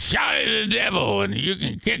 And shout at the devil, and you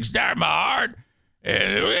can kickstart my heart.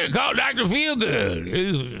 And we're going to call Dr.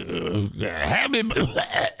 Feelgood.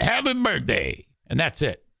 Happy birthday. And that's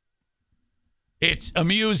it. It's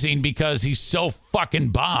amusing because he's so fucking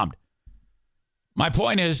bombed. My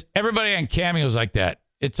point is, everybody on Cameo's like that.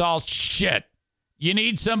 It's all shit. You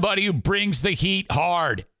need somebody who brings the heat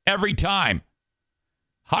hard every time.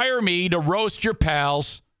 Hire me to roast your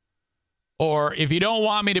pals, or if you don't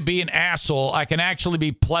want me to be an asshole, I can actually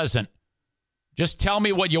be pleasant. Just tell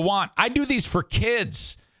me what you want. I do these for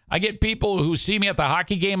kids. I get people who see me at the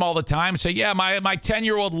hockey game all the time say, yeah, my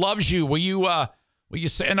 10-year-old loves you. Will you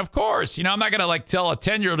say? And of course, I'm not going to tell a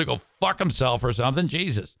 10-year-old to go fuck himself or something.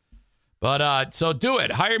 Jesus. But so do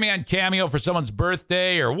it. Hire me on Cameo for someone's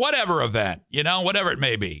birthday or whatever event, whatever it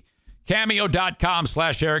may be.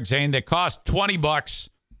 Cameo.com/Eric Zane. They cost $20.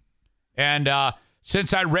 And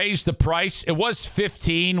since I raised the price, it was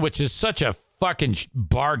 $15, which is such a fucking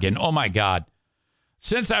bargain. Oh, my God.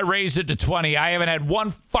 Since I raised it to $20, I haven't had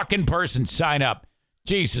one fucking person sign up.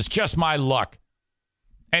 Jesus, just my luck.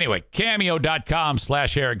 Anyway,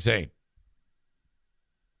 Cameo.com/Eric Zane.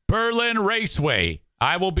 Berlin Raceway.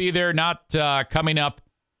 I will be there, not coming up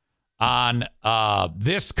on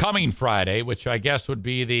this coming Friday, which I guess would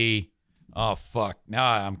be the... Oh, fuck. Now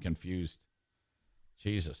I'm confused.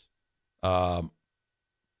 Jesus. Wait a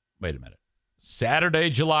minute. Saturday,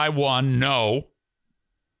 July 1, no.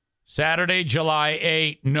 Saturday, July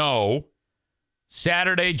 8, no.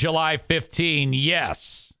 Saturday, July 15,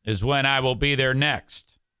 yes, is when I will be there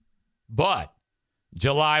next. But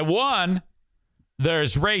July 1,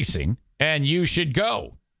 there's racing, and you should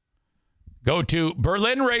go. Go to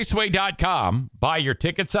berlinraceway.com. Buy your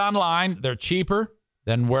tickets online. They're cheaper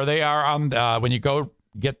than where they are on when you go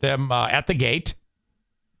get them at the gate.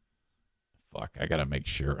 Fuck, I got to make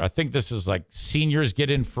sure. I think this is like seniors get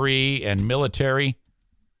in free and military.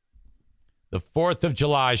 The 4th of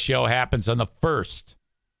July show happens on the 1st.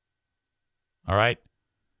 All right?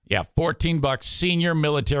 Yeah, $14. Senior,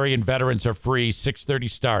 military, and veterans are free. 6:30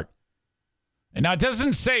 start. And now it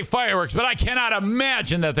doesn't say fireworks, but I cannot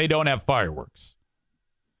imagine that they don't have fireworks.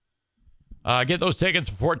 Get those tickets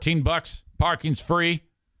for $14. Parking's free.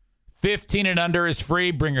 15 and under is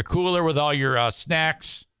free. Bring a cooler with all your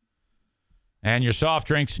snacks and your soft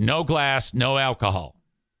drinks. No glass, no alcohol.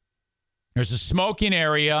 There's a smoking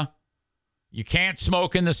area. You can't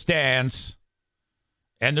smoke in the stands.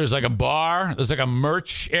 And there's like a bar. There's like a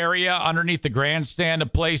merch area underneath the grandstand. The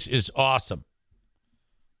place is awesome.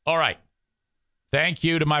 All right. Thank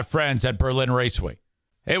you to my friends at Berlin Raceway.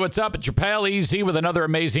 Hey, what's up? It's your pal EZ with another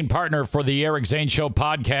amazing partner for the Eric Zane Show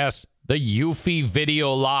podcast, the Eufy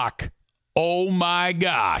Video Lock. Oh my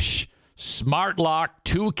gosh. Smart lock,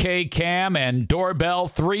 2K cam, and doorbell,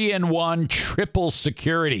 3-in-1 triple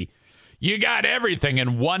security. You got everything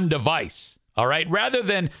in one device. All right. Rather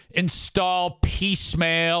than install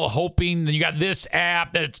piecemeal, hoping that you got this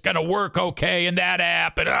app that it's going to work okay and that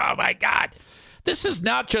app. And oh my God, this is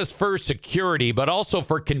not just for security, but also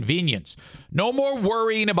for convenience. No more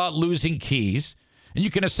worrying about losing keys. And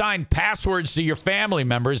you can assign passwords to your family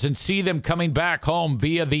members and see them coming back home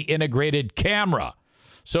via the integrated camera.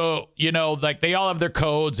 So, like they all have their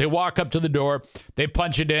codes. They walk up to the door. They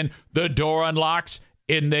punch it in. The door unlocks.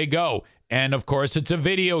 In they go. And, of course, it's a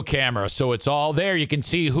video camera, so it's all there. You can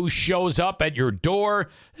see who shows up at your door.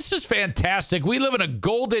 This is fantastic. We live in a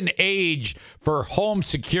golden age for home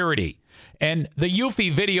security. And the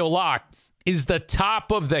Eufy Video Lock is the top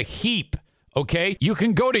of the heap, okay? You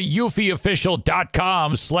can go to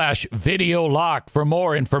eufyofficial.com/video lock for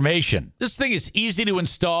more information. This thing is easy to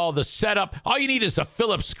install. The setup, all you need is a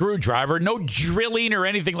Phillips screwdriver, no drilling or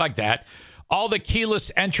anything like that. All the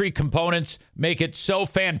keyless entry components make it so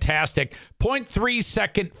fantastic.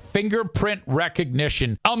 0.3-second fingerprint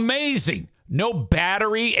recognition. Amazing. No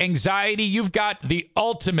battery anxiety. You've got the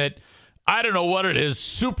ultimate, I don't know what it is,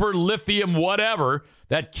 super lithium whatever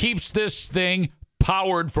that keeps this thing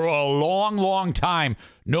powered for a long, long time.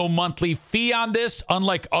 No monthly fee on this,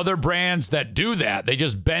 unlike other brands that do that. They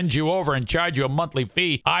just bend you over and charge you a monthly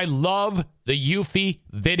fee. I love the Eufy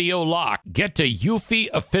Video Lock. Get to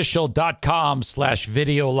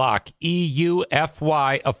eufyofficial.com/video lock.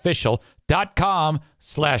 EUFY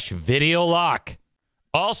official.com/video lock.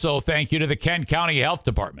 Also, thank you to the Kent County Health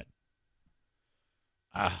Department.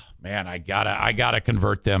 Man, I gotta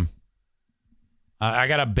convert them. I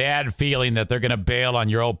got a bad feeling that they're going to bail on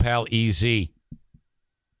your old pal EZ.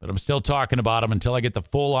 But I'm still talking about them until I get the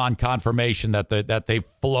full-on confirmation that they've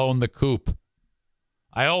flown the coop.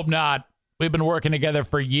 I hope not, We've been working together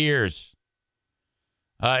for years.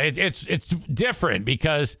 It's different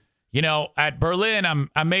because, at Berlin,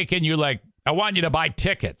 I'm making you I want you to buy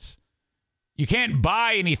tickets. You can't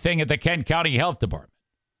buy anything at the Kent County Health Department.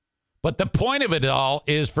 But the point of it all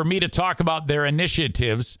is for me to talk about their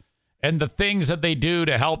initiatives and the things that they do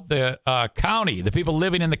to help the county, the people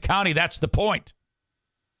living in the county. That's the point.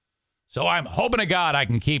 So I'm hoping to God I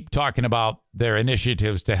can keep talking about their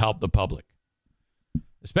initiatives to help the public,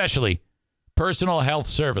 especially personal health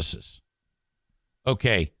services.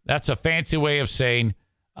 Okay, that's a fancy way of saying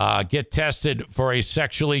get tested for a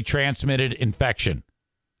sexually transmitted infection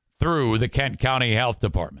through the Kent County Health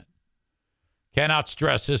Department. Cannot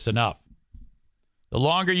stress this enough. The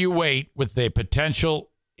longer you wait with a potential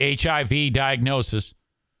HIV diagnosis,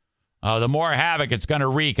 the more havoc it's going to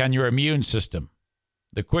wreak on your immune system.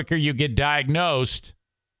 The quicker you get diagnosed,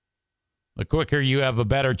 the quicker you have a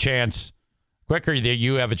better chance, quicker that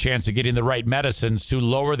you have a chance of getting the right medicines to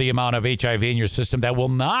lower the amount of HIV in your system that will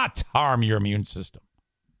not harm your immune system.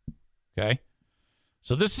 Okay?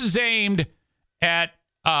 So this is aimed at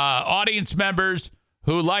audience members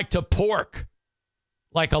who like to pork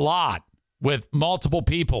a lot with multiple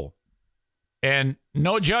people. And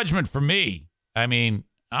no judgment from me. I mean,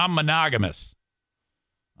 I'm monogamous.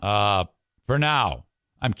 For now.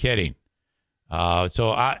 I'm kidding.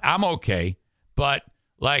 So I'm okay. But,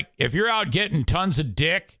 if you're out getting tons of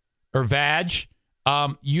dick or vag,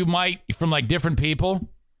 you might, from, different people,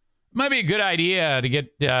 it might be a good idea to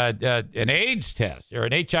get an AIDS test or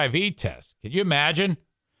an HIV test. Can you imagine?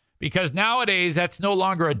 Because nowadays, that's no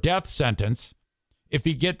longer a death sentence if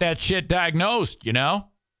you get that shit diagnosed,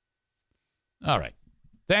 All right.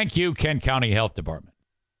 Thank you, Kent County Health Department.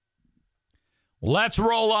 Let's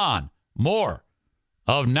roll on. More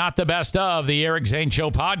of Not the Best of the Eric Zane Show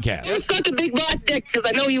podcast. Go suck a big black dick because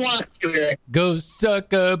I know you want to, Eric. Go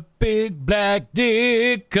suck a big black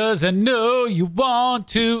dick because I know you want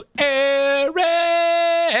to, Eric.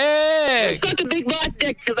 Go suck a big black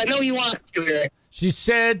dick because I know you want to, Eric. She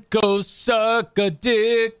said, go suck a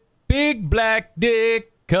dick, big black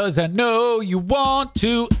dick, because I know you want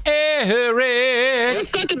to,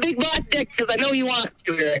 Eric. Go suck a big black dick because I know you want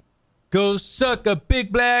to, Eric. Go suck a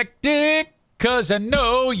big black dick, because I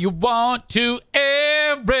know you want to,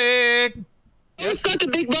 Eric. Go suck a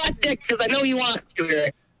big black dick because I know you want to,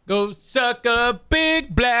 Eric. Go suck a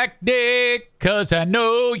big black dick, because I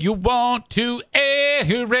know you want to,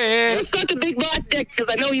 Eric. Go suck a big black dick because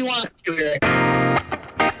I know you want to, Eric.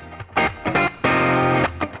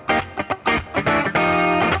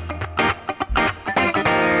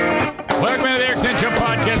 Welcome to the Eric Zane Show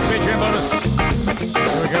podcast, Patreon bonus.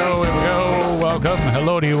 Here we go. Welcome.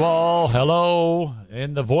 Hello to you all. Hello.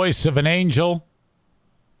 In the voice of an angel.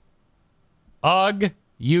 Ugh,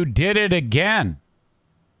 you did it again.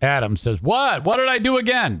 Adam says, what? What did I do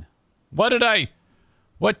again? What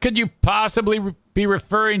could you possibly be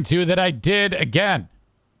referring to that I did again?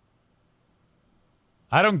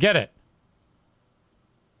 I don't get it.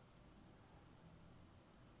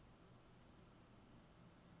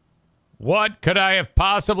 What could I have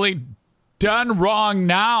possibly done wrong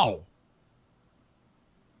now?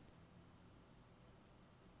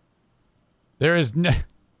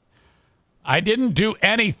 I didn't do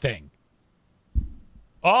anything.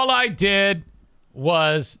 All I did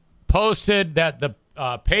was posted that the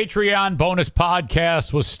Patreon bonus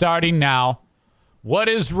podcast was starting now. What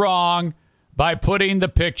is wrong by putting the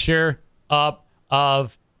picture up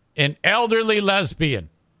of an elderly lesbian?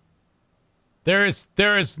 There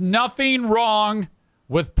is nothing wrong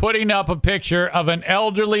with putting up a picture of an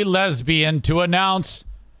elderly lesbian to announce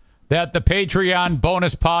that the Patreon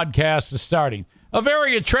bonus podcast is starting. A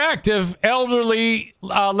very attractive elderly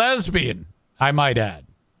lesbian, I might add.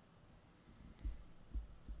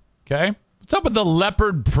 Okay? What's up with the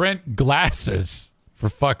leopard print glasses, for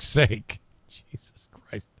fuck's sake? Jesus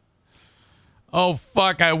Christ. Oh,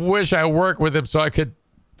 fuck, I wish I worked with him so I could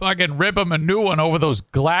fucking rip him a new one over those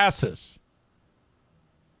glasses.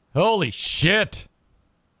 Holy shit.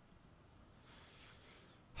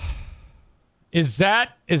 Is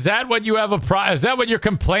that what you have is that what you're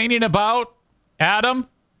complaining about, Adam?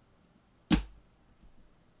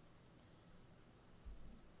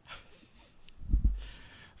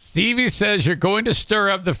 Stevie says you're going to stir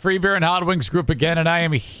up the Free Beer and Hot Wings group again, and I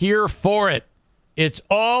am here for it. It's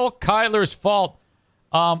all Kyler's fault.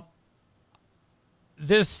 I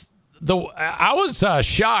was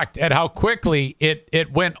shocked at how quickly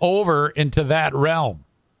it went over into that realm.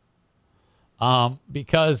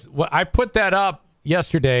 Because I put that up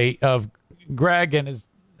yesterday of Greg and his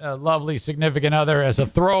lovely significant other as a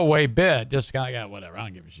throwaway bit. Just kind of got whatever. I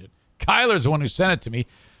don't give a shit. Kyler's the one who sent it to me.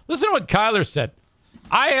 Listen to what Kyler said.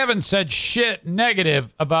 I haven't said shit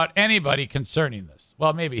negative about anybody concerning this.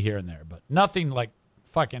 Well, maybe here and there, but nothing like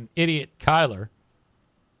fucking idiot Kyler.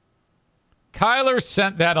 Kyler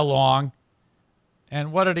sent that along,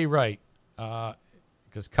 and what did he write?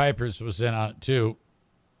 Because Kuipers was in on it too.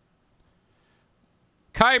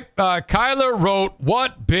 Kyler wrote,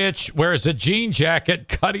 "What bitch wears a jean jacket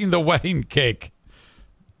cutting the wedding cake?"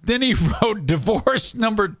 Then he wrote, "Divorce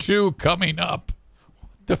number 2 coming up."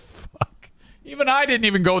 What the fuck? Even I didn't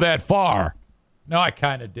even go that far. No, I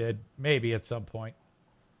kind of did. Maybe at some point.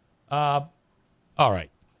 All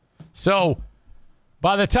right. So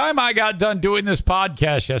by the time I got done doing this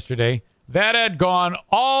podcast yesterday, that had gone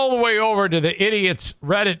all the way over to the idiots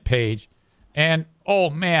Reddit page. And,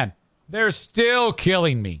 oh, man, they're still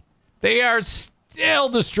killing me. They are still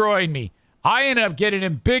destroying me. I ended up getting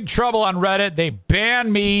in big trouble on Reddit. They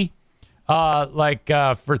banned me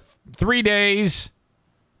for 3 days.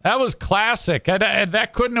 That was classic.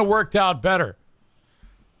 That couldn't have worked out better.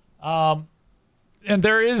 And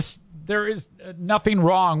there is nothing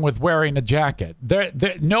wrong with wearing a jacket.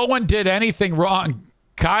 No one did anything wrong.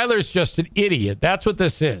 Kyler's just an idiot. That's what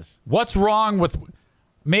this is. What's wrong with...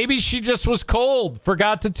 Maybe she just was cold,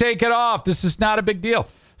 forgot to take it off. This is not a big deal.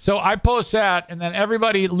 So I post that, and then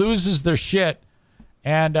everybody loses their shit.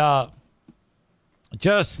 And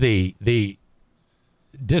just the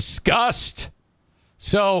disgust.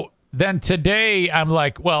 So then today, I'm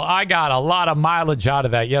like, well, I got a lot of mileage out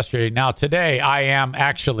of that yesterday. Now today, I am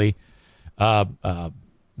actually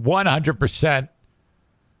 100%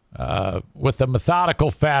 with a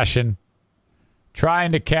methodical fashion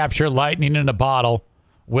trying to capture lightning in a bottle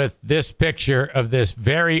with this picture of this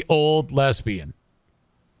very old lesbian.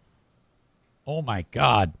 Oh, my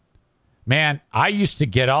God. Man, I used to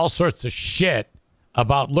get all sorts of shit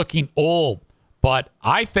about looking old, but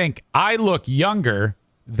I think I look younger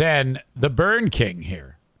than the Burn King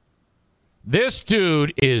here. This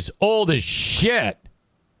dude is old as shit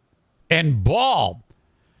and bald.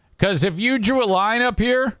 Because if you drew a line up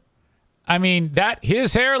here, I mean,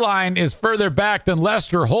 his hairline is further back than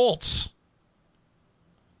Lester Holt's.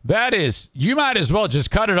 That is, you might as well just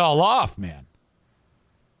cut it all off, man.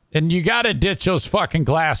 And you got to ditch those fucking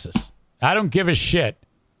glasses. I don't give a shit.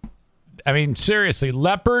 I mean, seriously,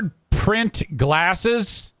 leopard print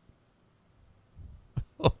glasses?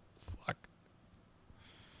 Oh, fuck.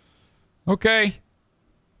 Okay.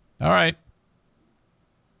 All right.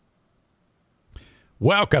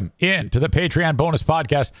 Welcome into the Patreon bonus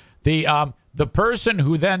podcast. The person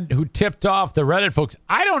who tipped off the Reddit folks,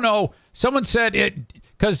 I don't know. Someone said it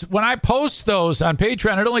because when I post those on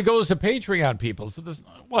Patreon, it only goes to Patreon people. So this,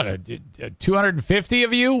 250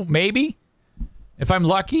 of you, maybe, if I'm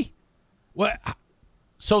lucky. What?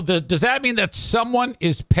 So does that mean that someone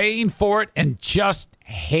is paying for it and just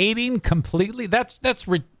hating completely? That's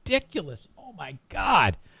ridiculous. Oh my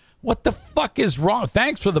God, what the fuck is wrong?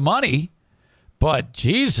 Thanks for the money, but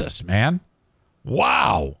Jesus, man,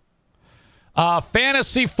 wow.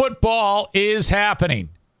 Fantasy football is happening.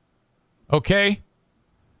 Okay?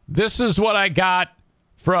 This is what I got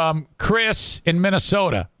from Chris in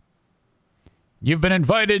Minnesota. You've been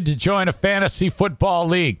invited to join a fantasy football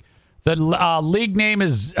league. The league name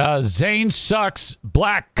is Zane Sucks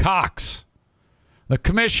Black Cocks. The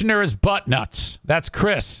commissioner is Buttnuts. That's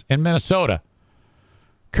Chris in Minnesota.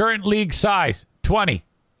 Current league size, 20.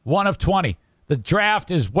 1 of 20. The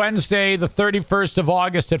draft is Wednesday, the 31st of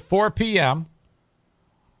August at 4 p.m.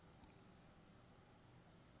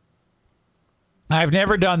 I've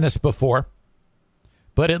never done this before,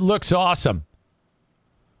 but it looks awesome.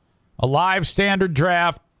 A live standard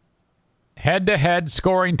draft, head-to-head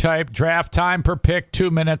scoring type, draft time per pick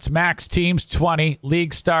 2 minutes, max teams 20,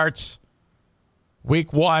 league starts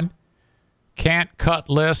week 1, can't cut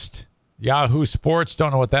list, Yahoo Sports,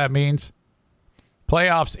 don't know what that means.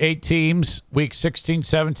 Playoffs, 8 teams, week 16,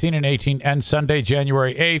 17, and 18, end Sunday,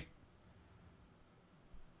 January 8th.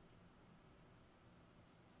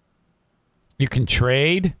 You can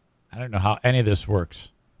trade. I don't know how any of this works.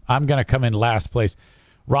 I'm going to come in last place.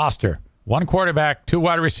 Roster, 1 quarterback, 2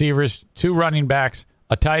 wide receivers, 2 running backs,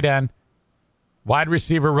 a tight end, wide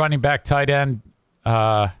receiver, running back, tight end,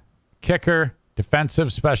 kicker,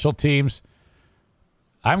 defensive, special teams.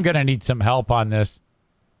 I'm going to need some help on this.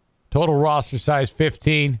 Total roster size,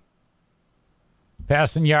 15.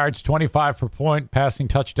 Passing yards, 25 per point. Passing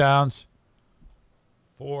touchdowns,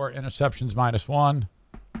 4 interceptions, -1.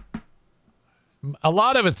 A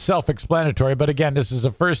lot of it's self-explanatory, but again, this is the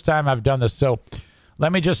first time I've done this. So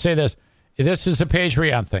let me just say this. This is a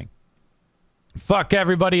Patreon thing. Fuck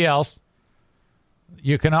everybody else.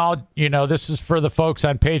 You can all, this is for the folks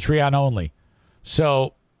on Patreon only.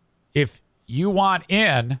 So if you want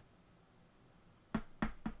in,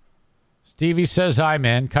 Stevie says I'm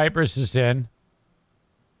in. Kuipers is in.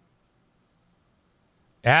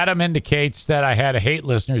 Adam indicates that I had hate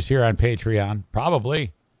listeners here on Patreon.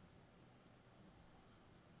 Probably.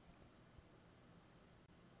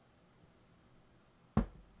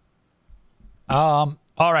 All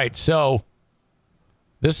right, so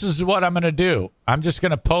this is what I'm going to do. I'm just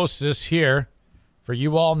going to post this here for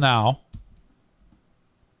you all now.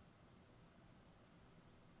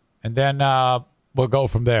 And then we'll go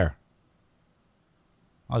from there.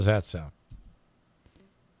 How's that sound?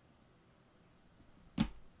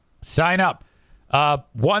 Sign up.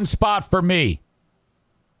 One spot for me.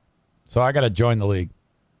 So I got to join the league.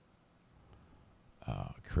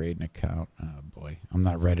 Create an account. Oh, boy. I'm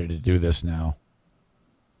not ready to do this now.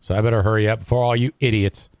 So I better hurry up before all you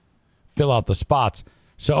idiots fill out the spots.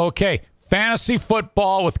 So, okay. Fantasy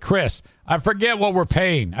football with Chris. I forget what we're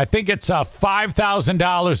paying. I think it's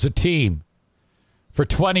 $5,000 a team for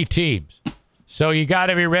 20 teams. So you got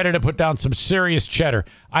to be ready to put down some serious cheddar.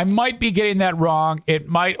 I might be getting that wrong. It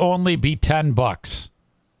might only be $10.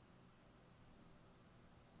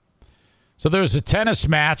 So there's a tennis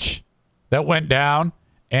match that went down,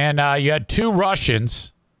 and you had two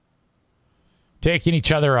Russians taking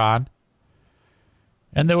each other on.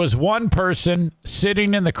 And there was one person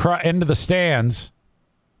sitting in the into the stands,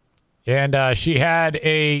 and she had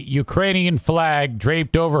a Ukrainian flag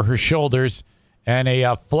draped over her shoulders and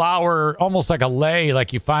a flower, almost like a lei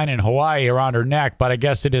like you find in Hawaii, around her neck. But I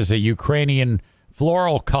guess it is a Ukrainian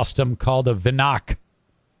floral custom called a vinak.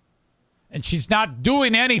 And she's not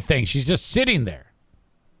doing anything. She's just sitting there.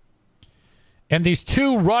 And these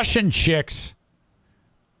two Russian chicks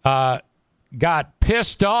got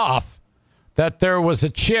pissed off that there was a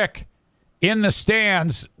chick in the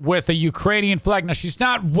stands with a Ukrainian flag. Now, she's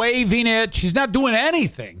not waving it. She's not doing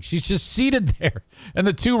anything. She's just seated there. And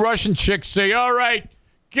the two Russian chicks say, all right,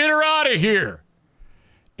 get her out of here.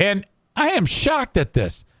 And I am shocked at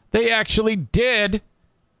this. They actually did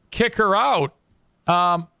kick her out.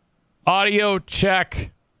 Audio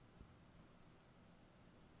check.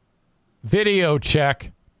 Video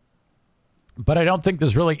check. But I don't think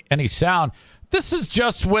there's really any sound. This is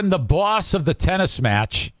just when the boss of the tennis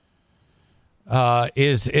match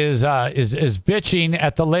is bitching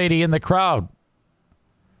at the lady in the crowd.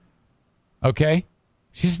 Okay?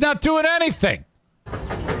 She's not doing anything.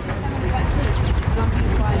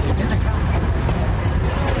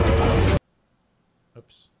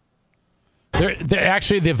 Oops.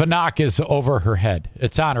 Actually, the vinak is over her head.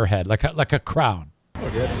 It's on her head, like a crown.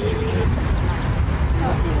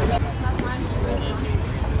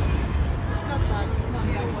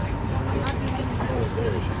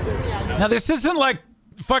 Now, this isn't like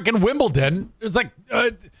fucking Wimbledon. There's like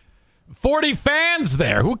 40 fans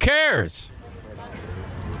there. Who cares?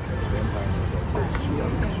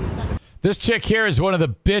 This chick here is one of the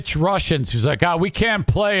bitch Russians who's like, we can't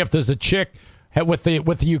play if there's a chick with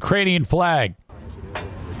the Ukrainian flag.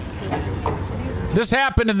 This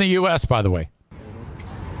happened in the U.S., by the way.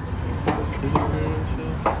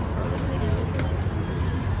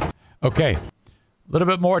 Okay, a little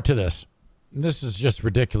bit more to this. This is just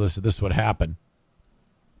ridiculous that this would happen.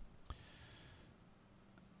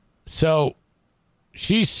 So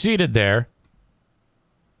she's seated there.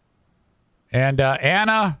 And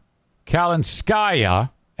Anna Kalinskaya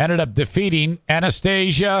ended up defeating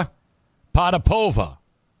Anastasia Potapova.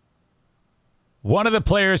 One of the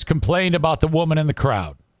players complained about the woman in the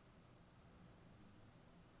crowd.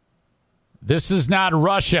 This is not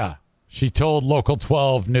Russia, she told Local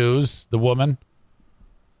 12 News, the woman.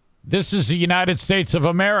 This is the United States of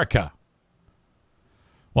America.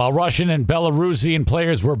 While Russian and Belarusian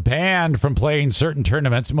players were banned from playing certain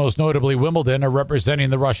tournaments, most notably Wimbledon, or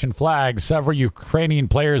representing the Russian flag, several Ukrainian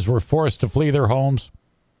players were forced to flee their homes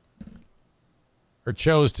or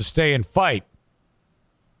chose to stay and fight.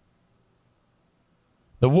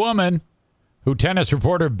 The woman, who tennis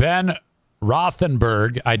reporter Ben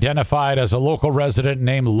Rothenberg identified as a local resident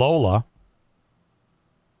named Lola,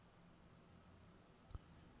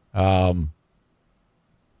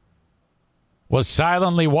 was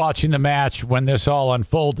silently watching the match when this all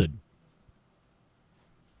unfolded.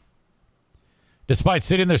 Despite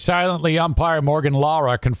sitting there silently, umpire Morgan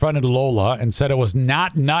Lara confronted Lola and said it was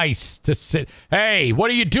not nice to sit. Hey, what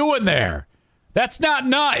are you doing there? That's not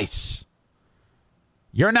nice.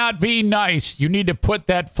 You're not being nice. You need to put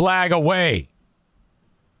that flag away.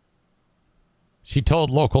 She told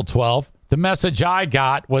Local 12. The message I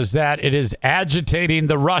got was that it is agitating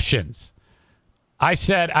the Russians. I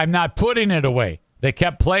said, I'm not putting it away. They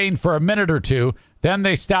kept playing for a minute or two. Then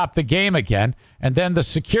they stopped the game again. And then the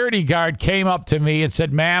security guard came up to me and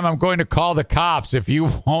said, "Ma'am, I'm going to call the cops if you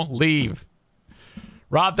won't leave."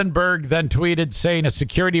 Rothenberg then tweeted saying a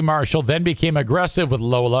security marshal then became aggressive with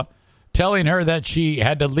Lola, telling her that she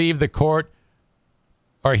had to leave the court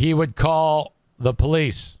or he would call the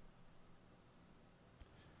police.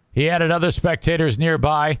 He added other spectators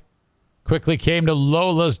nearby quickly came to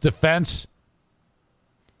Lola's defense.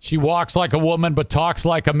 She walks like a woman but talks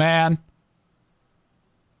like a man.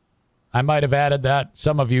 I might have added that.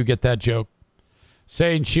 Some of you get that joke.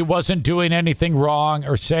 Saying she wasn't doing anything wrong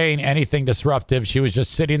or saying anything disruptive. She was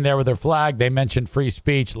just sitting there with her flag. They mentioned free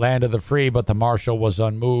speech, land of the free, but the marshal was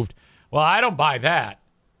unmoved. Well, I don't buy that.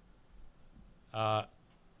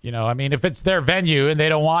 If it's their venue and they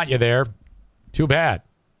don't want you there, too bad.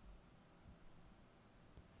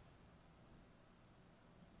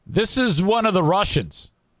 This is one of the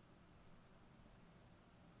Russians.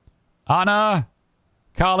 Anna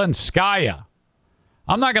Kalinskaya.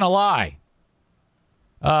 I'm not going to lie.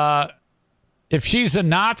 If she's a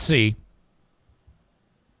Nazi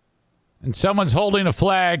and someone's holding a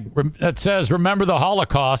flag that says, "Remember the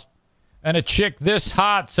Holocaust," and a chick this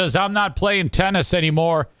hot says, "I'm not playing tennis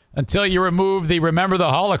anymore until you remove the Remember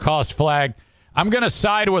the Holocaust flag," I'm going to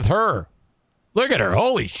side with her. Look at her.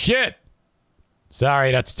 Holy shit.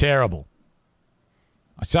 Sorry, that's terrible.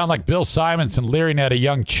 I sound like Bill Simonson leering at a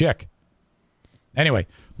young chick. Anyway,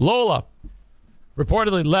 Lola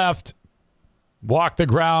reportedly left, walked the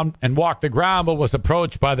ground, but was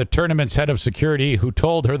approached by the tournament's head of security who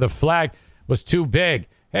told her the flag was too big.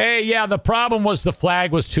 Hey, yeah, the problem was the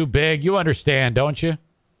flag was too big. You understand, don't you?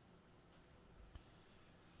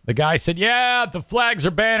 The guy said, yeah, the flags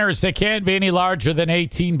are banners. They can't be any larger than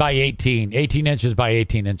 18 by 18, 18 inches by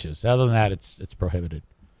 18 inches. Other than that, it's prohibited.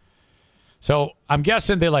 So I'm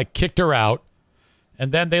guessing they kicked her out.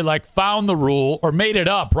 And then they found the rule or made it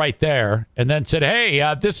up right there and then said,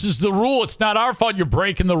 hey, this is the rule. It's not our fault you're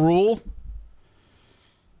breaking the rule.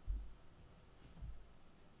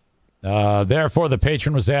 Therefore, the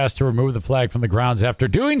patron was asked to remove the flag from the grounds. After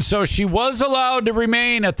doing so, she was allowed to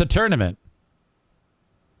remain at the tournament.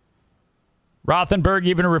 Rothenberg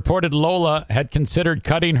even reported Lola had considered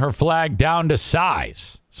cutting her flag down to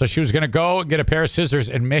size. So she was going to go and get a pair of scissors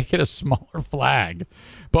and make it a smaller flag,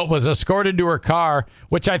 but was escorted to her car,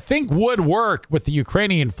 which I think would work with the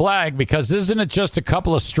Ukrainian flag because isn't it just a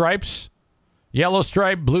couple of stripes? Yellow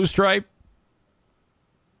stripe, blue stripe?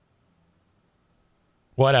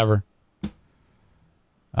 Whatever.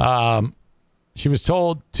 She was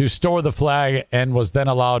told to store the flag and was then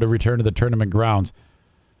allowed to return to the tournament grounds.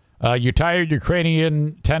 Retired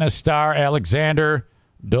Ukrainian tennis star Alexander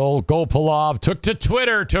Dolgopolov took to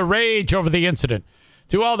Twitter to rage over the incident.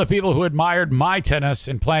 To all the people who admired my tennis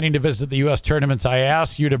and planning to visit the U.S. tournaments, I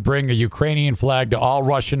ask you to bring a Ukrainian flag to all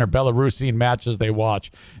Russian or Belarusian matches they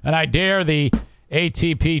watch. And I dare the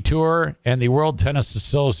ATP Tour and the World Tennis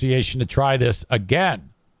Association to try this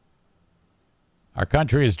again. Our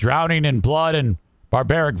country is drowning in blood and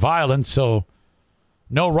barbaric violence, so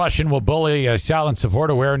no Russian will bully a silent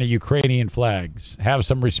supporter wearing a Ukrainian flags. Have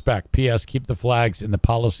some respect. P.S. Keep the flags in the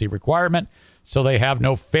policy requirement so they have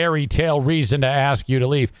no fairy tale reason to ask you to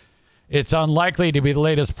leave. It's unlikely to be the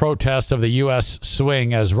latest protest of the U.S.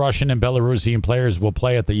 swing as Russian and Belarusian players will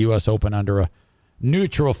play at the U.S. Open under a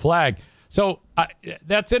neutral flag. So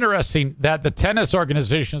that's interesting that the tennis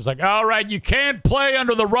organization is all right, you can't play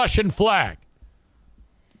under the Russian flag.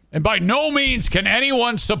 And by no means can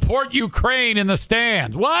anyone support Ukraine in the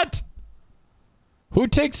stands. What? Who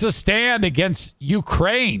takes a stand against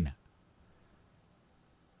Ukraine?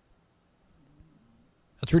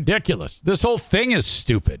 That's ridiculous. This whole thing is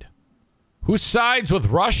stupid. Who sides with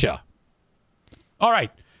Russia? All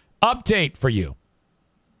right. Update for you.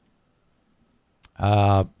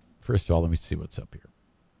 First of all, let me see what's up here.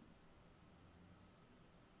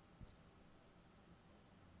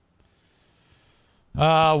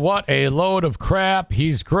 What a load of crap.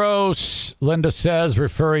 He's gross, Linda says,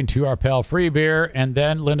 referring to our pal Free Beer. And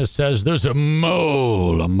then Linda says, there's a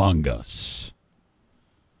mole among us.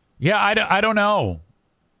 Yeah, I don't know.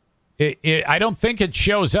 I don't think it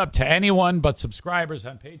shows up to anyone but subscribers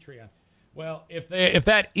on Patreon. Well, if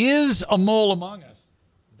that is a mole among us,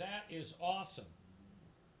 that is awesome.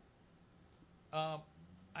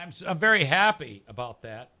 I'm very happy about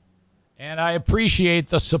that. And I appreciate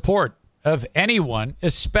the support of anyone,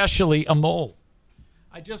 especially a mole.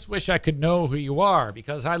 I just wish I could know who you are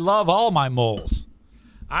because I love all my moles.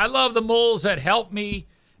 I love the moles that help me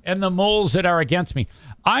and the moles that are against me.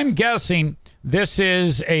 I'm guessing this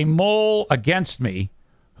is a mole against me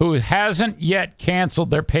who hasn't yet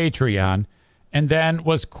canceled their Patreon and then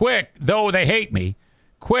was quick, though they hate me,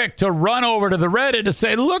 quick to run over to the Reddit to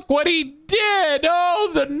say, look what he did.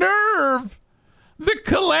 Oh, the nerve. The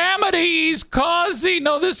calamity he's causing.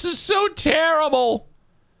 No, this is so terrible.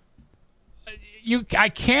 I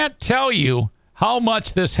can't tell you how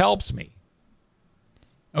much this helps me.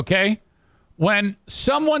 Okay? When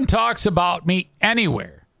someone talks about me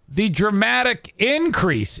anywhere, the dramatic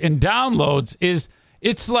increase in downloads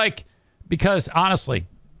it's like, because honestly,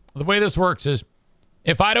 the way this works is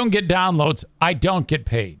if I don't get downloads, I don't get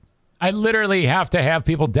paid. I literally have to have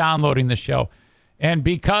people downloading the show. And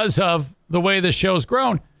because of the way the show's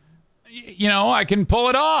grown, I can pull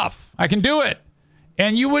it off. I can do it.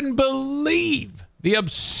 And you wouldn't believe the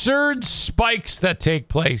absurd spikes that take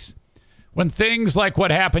place when things like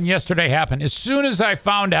what happened yesterday happen. As soon as I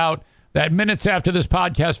found out that minutes after this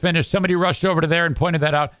podcast finished, somebody rushed over to there and pointed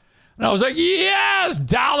that out. And I was like, yes,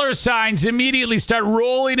 dollar signs immediately start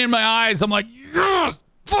rolling in my eyes. I'm like, yes,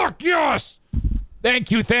 fuck yes.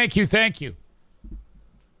 Thank you, thank you, thank you.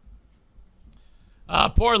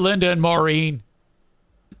 Poor Linda and Maureen.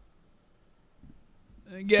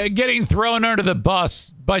 Getting thrown under the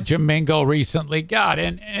bus by Jamingo recently. God,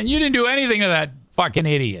 and you didn't do anything to that fucking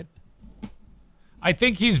idiot. I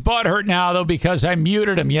think he's butthurt now, though, because I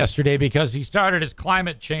muted him yesterday because he started his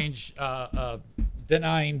climate change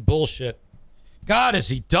denying bullshit. God, is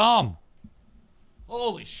he dumb.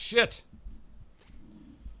 Holy shit.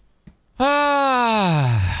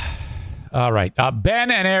 All right.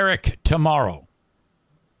 Ben and Eric tomorrow.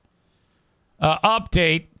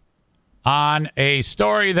 Update on a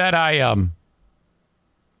story that I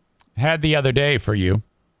had the other day for you.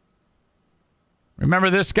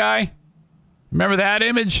 Remember this guy? Remember that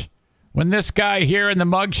image? When this guy here in the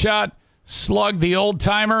mugshot slugged the old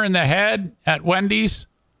timer in the head at Wendy's?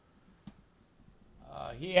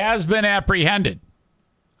 He has been apprehended.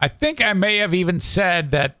 I think I may have even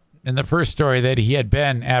said that in the first story that he had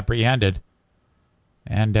been apprehended.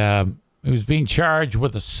 And he was being charged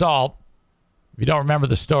with assault. If you don't remember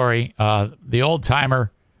the story, the old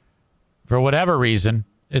timer, for whatever reason,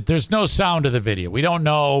 there's no sound to the video. We don't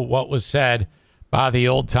know what was said by the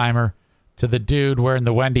old timer to the dude wearing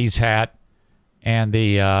the Wendy's hat and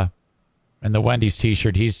the Wendy's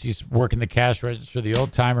t-shirt. He's working the cash register. The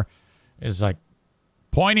old timer is like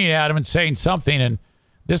pointing at him and saying something, and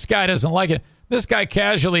this guy doesn't like it. This guy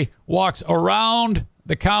casually walks around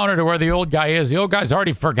the counter to where the old guy is. The old guy's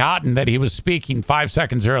already forgotten that he was speaking 5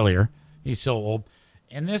 seconds earlier. He's so old.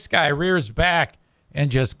 And this guy rears back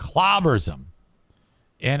and just clobbers him.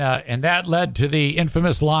 And that led to the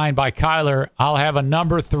infamous line by Kyler, I'll have a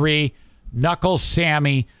number 3 knuckle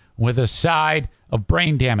Sammy with a side of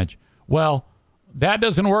brain damage. Well, that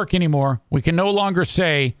doesn't work anymore. We can no longer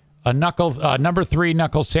say a number 3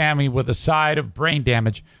 knuckle Sammy with a side of brain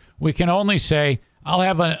damage. We can only say, I'll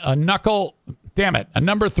have a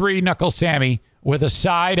number 3 knuckle Sammy with a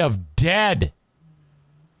side of dead.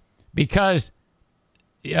 Because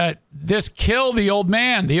this killed the old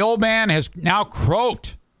man. The old man has now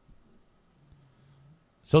croaked.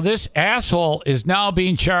 So this asshole is now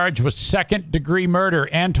being charged with second-degree murder.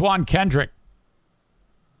 Antoine Kendrick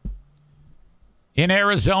in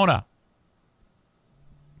Arizona.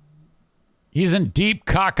 He's in deep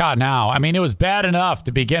caca now. I mean, it was bad enough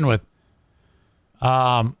to begin with.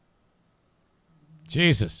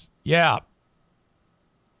 Jesus. Yeah.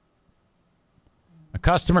 A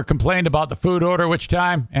customer complained about the food order, which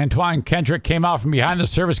time Antoine Kendrick came out from behind the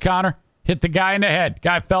service counter, hit the guy in the head.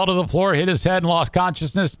 Guy fell to the floor, hit his head, and lost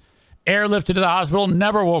consciousness. Airlifted to the hospital,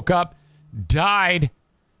 never woke up, died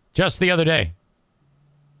just the other day.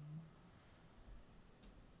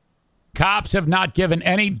 Cops have not given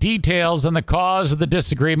any details on the cause of the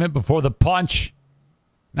disagreement before the punch.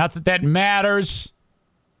 Not that that matters.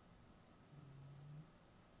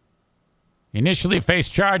 He initially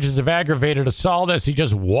faced charges of aggravated assault as he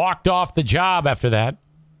just walked off the job after that.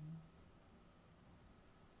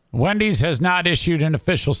 Wendy's has not issued an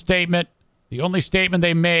official statement. The only statement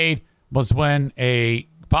they made was when a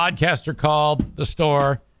podcaster called the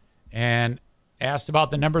store and asked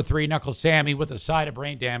about the number 3 knuckle Sammy with a side of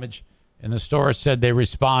brain damage. And the store said they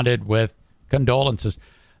responded with condolences.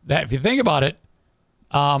 That, if you think about it,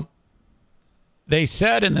 they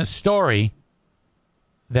said in this story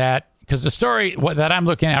that, because the story that I'm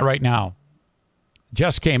looking at right now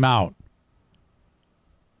just came out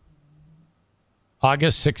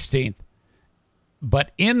August 16th.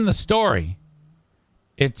 But in the story,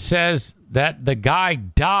 it says that the guy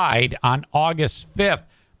died on August 5th.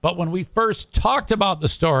 But when we first talked about the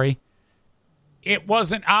story, it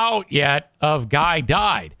wasn't out yet of guy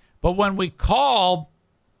died. But when we called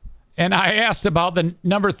And I asked about the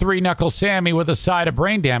number 3 Knuckle Sammy with a side of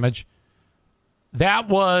brain damage. That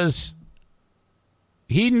was,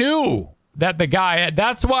 he knew that the guy,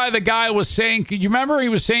 that's why the guy was saying, you remember he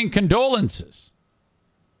was saying condolences.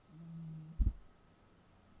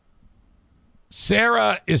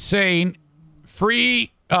 Sarah is saying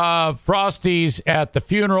free Frosties at the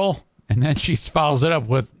funeral. And then she follows it up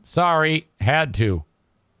with, sorry, had to.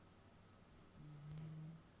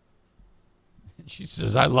 She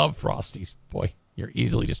says, I love Frosties. Boy, you're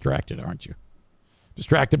easily distracted, aren't you?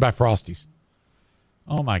 Distracted by Frosties.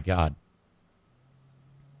 Oh, my God.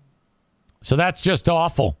 So that's just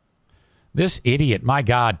awful. This idiot, my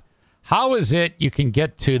God. How is it you can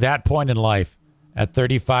get to that point in life at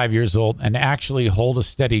 35 years old and actually hold a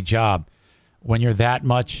steady job when you're that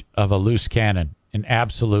much of a loose cannon, an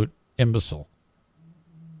absolute imbecile?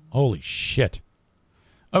 Holy shit.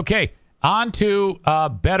 Okay, on to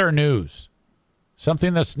better news.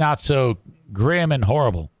 Something that's not so grim and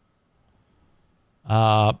horrible.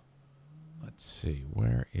 Let's see.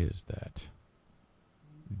 Where is that?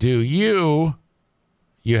 You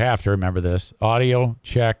have to remember this. Audio,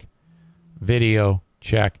 check. Video,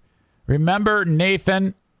 check. Remember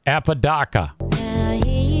Nathan Apodaca.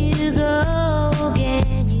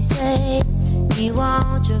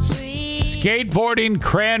 Skateboarding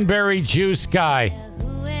cranberry juice guy.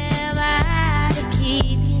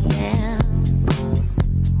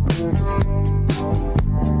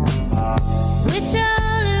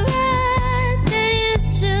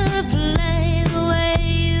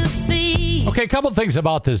 Okay, a couple things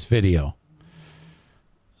about this video.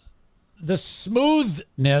 The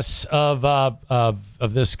smoothness of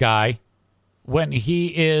this guy when he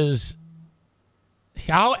is,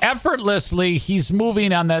 how effortlessly he's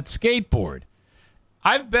moving on that skateboard.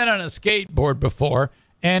 I've been on a skateboard before,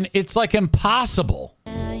 and it's like impossible.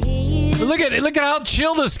 Look at how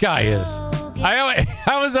chill this guy is. I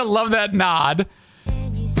always love that nod.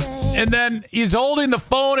 And then he's holding the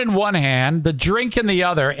phone in one hand, the drink in the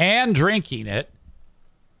other, and drinking it.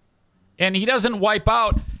 And he doesn't wipe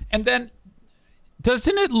out. And then,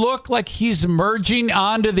 doesn't it look like he's merging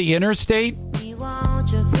onto the interstate?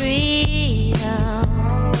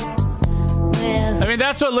 I mean,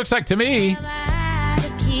 that's what it looks like to me.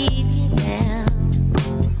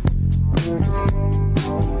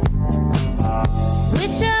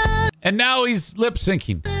 And now he's lip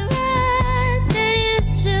syncing.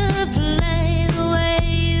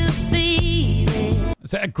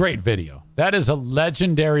 It's a great video. That is a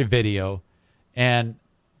legendary video and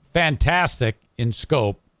fantastic in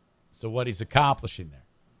scope. So what he's accomplishing there.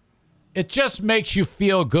 It just makes you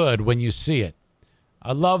feel good when you see it.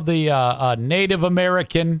 I love the Native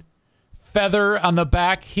American feather on the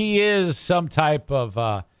back. He is some type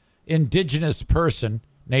of indigenous person,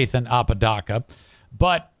 Nathan Apodaca.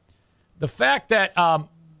 But the fact that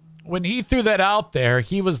when he threw that out there,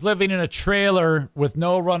 he was living in a trailer with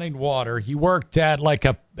no running water. He worked at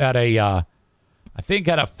a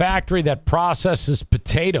factory that processes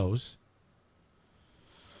potatoes.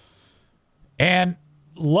 And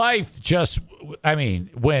life just,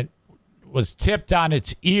 was tipped on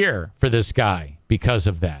its ear for this guy because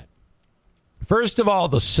of that. First of all,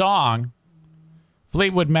 the song,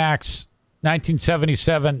 Fleetwood Mac's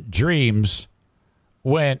 1977 Dreams,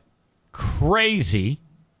 went crazy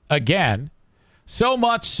again. So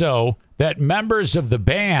much so that members of the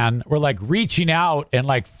band were like reaching out and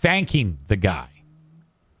like thanking the guy.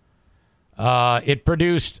 It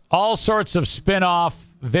produced all sorts of spin-off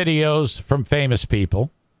videos from famous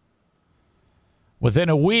people. Within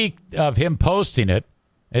a week of him posting it,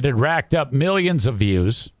 it had racked up millions of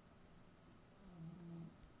views.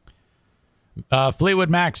 Fleetwood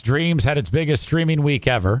Mac's Dreams had its biggest streaming week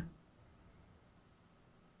ever.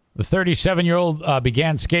 The 37-year-old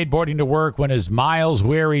began skateboarding to work when his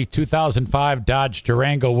miles-weary 2005 Dodge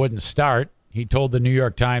Durango wouldn't start. He told the New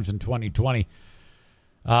York Times in 2020.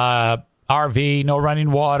 RV, no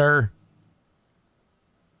running water.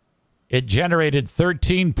 It generated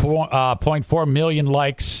 13.4 million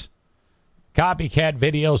likes. Copycat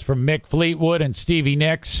videos from Mick Fleetwood and Stevie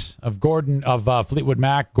Nicks of Fleetwood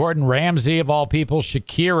Mac. Gordon Ramsay, of all people.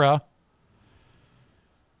 Shakira.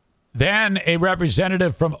 Then a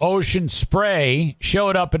representative from Ocean Spray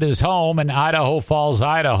showed up at his home in Idaho Falls,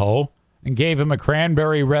 Idaho, and gave him a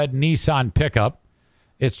cranberry red Nissan pickup.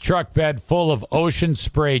 Its truck bed full of Ocean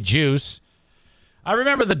Spray juice. I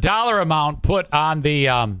remember the dollar amount put on the,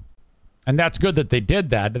 and that's good that they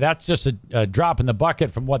did that. That's just a drop in the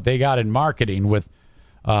bucket from what they got in marketing with,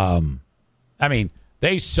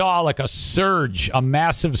 they saw like a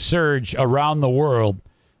massive surge around the world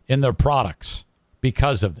in their products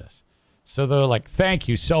because of this. So they're like, thank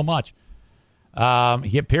you so much.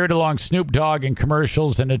 He appeared along Snoop Dogg in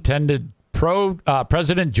commercials and attended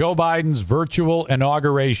President Joe Biden's virtual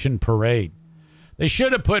inauguration parade. They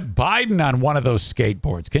should have put Biden on one of those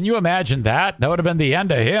skateboards. Can you imagine that? That would have been the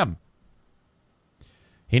end of him.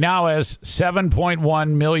 He now has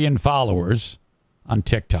 7.1 million followers on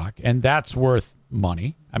TikTok, and that's worth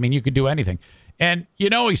money. I mean, you could do anything. And you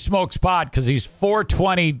know he smokes pot because he's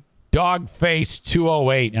 420 dog face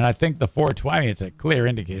 208. And I think the 420, it's a clear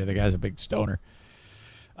indicator the guy's a big stoner.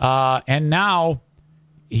 And now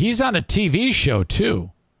he's on a TV show,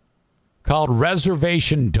 too, called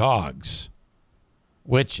Reservation Dogs,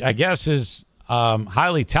 which I guess is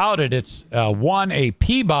highly touted. It's won a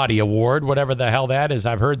Peabody Award, whatever the hell that is.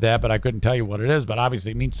 I've heard that, but I couldn't tell you what it is, but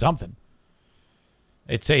obviously it means something.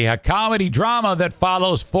 It's a comedy drama that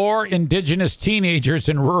follows 4 indigenous teenagers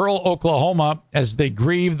in rural Oklahoma as they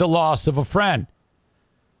grieve the loss of a friend.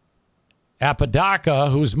 Apodaca,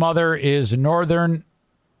 whose mother is Northern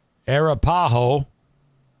Arapaho,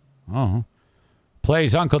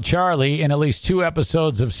 plays Uncle Charlie in at least 2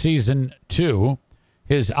 episodes of season 2,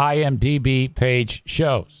 his IMDb page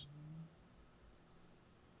shows.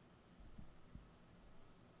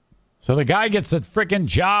 So the guy gets a freaking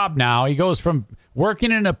job now. He goes from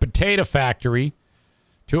working in a potato factory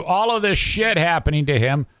to all of this shit happening to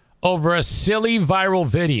him over a silly viral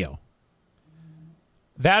video.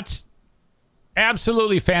 That's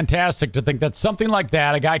absolutely fantastic to think that something like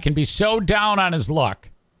that, a guy can be so down on his luck,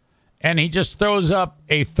 and he just throws up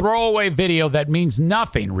a throwaway video that means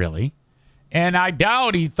nothing, really. And I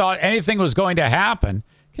doubt he thought anything was going to happen.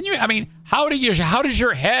 How does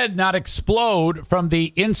your head not explode from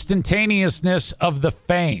the instantaneousness of the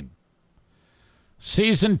fame?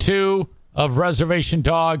 Season 2 of Reservation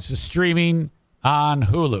Dogs is streaming on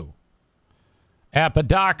Hulu.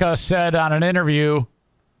 Apodaca said on an interview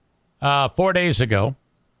 6 days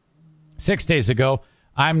ago,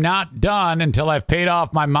 I'm not done until I've paid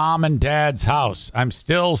off my mom and dad's house. I'm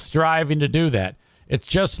still striving to do that. It's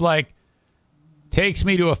just like takes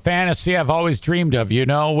me to a fantasy I've always dreamed of,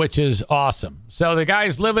 which is awesome. So the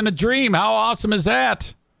guy's living a dream. How awesome is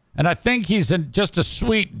that? And I think he's just a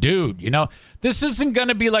sweet dude. This isn't going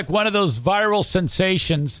to be like one of those viral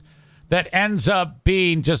sensations that ends up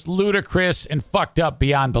being just ludicrous and fucked up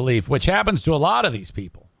beyond belief, which happens to a lot of these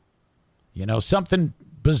people. Something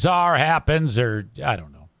bizarre happens, or I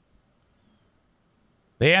don't know.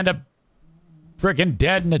 They end up freaking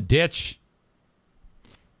dead in a ditch.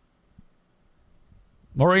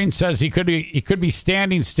 Maureen says he could be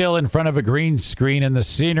standing still in front of a green screen and the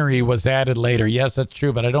scenery was added later. Yes, that's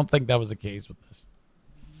true, but I don't think that was the case with this.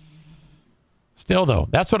 Still, though,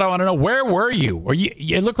 that's what I want to know. Where were you?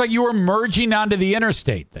 It looked like you were merging onto the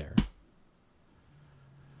interstate there.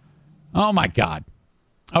 Oh, my God.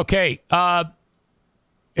 Okay,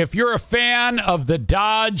 if you're a fan of the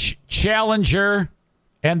Dodge Challenger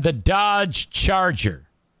and the Dodge Charger,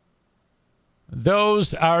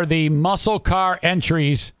 those are the muscle car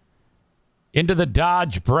entries into the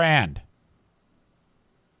Dodge brand.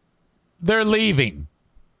 They're leaving.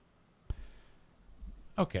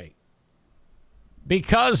 Okay.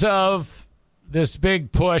 Because of this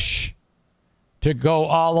big push to go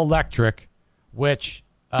all electric, which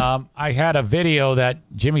I had a video that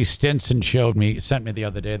Jimmy Stinson sent me the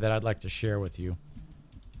other day that I'd like to share with you.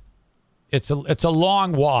 It's a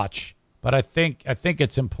long watch, but I think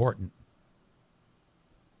it's important.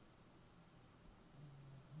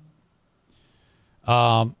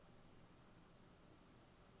 What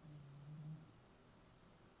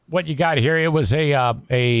you got here? It was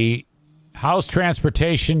a House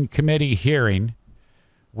Transportation Committee hearing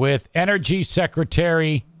with Energy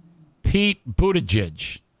Secretary Pete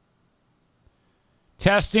Buttigieg.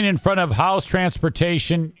 Testing in front of House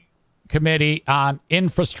Transportation Committee on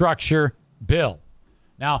infrastructure bill.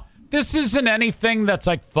 Now, this isn't anything that's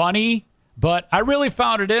like funny, but I really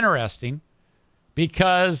found it interesting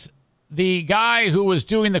because the guy who was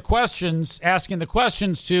doing the questions, asking the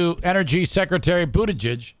questions to Energy Secretary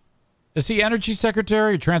Buttigieg, is he Energy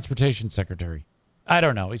Secretary or Transportation Secretary? I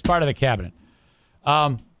don't know. He's part of the cabinet.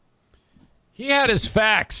 He had his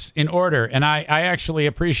facts in order, and I actually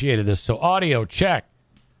appreciated this. So audio, check.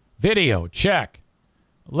 Video, check.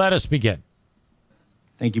 Let us begin.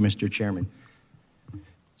 Thank you, Mr. Chairman.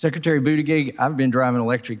 Secretary Buttigieg, I've been driving an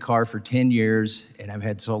electric car for 10 years, and I've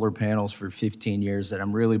had solar panels for 15 years, and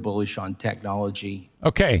I'm really bullish on technology.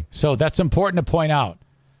 Okay, so that's important to point out.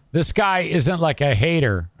 This guy isn't like a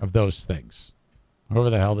hater of those things. Whoever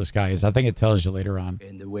the hell this guy is. I think it tells you later on.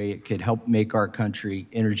 And the way it could help make our country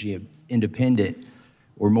energy independent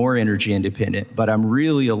or more energy independent. But I'm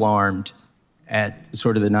really alarmed at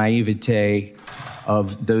sort of the naivete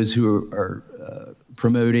of those who are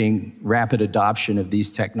promoting rapid adoption of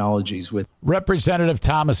these technologies with Representative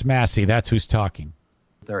Thomas Massey, that's who's talking.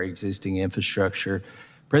 Our existing infrastructure.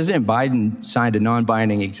 President Biden signed a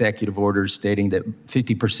non-binding executive order stating that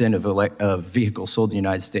 50% of vehicles sold in the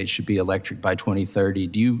United States should be electric by 2030.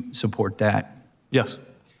 Do you support that? Yes.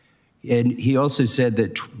 And he also said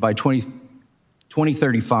that by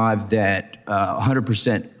 2035 that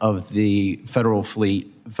 100% of the federal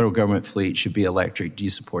government fleet should be electric. Do you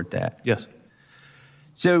support that? Yes.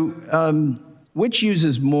 So which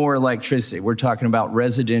uses more electricity? We're talking about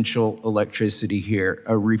residential electricity here.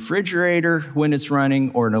 A refrigerator when it's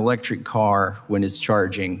running or an electric car when it's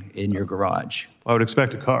charging in your garage? I would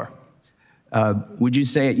expect a car. Would you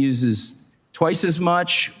say it uses twice as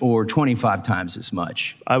much or 25 times as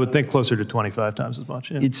much? I would think closer to 25 times as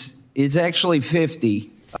much. Yeah. It's actually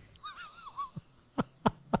 50.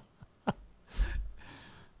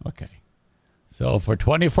 Okay. So for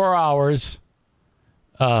 24 hours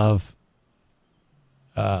of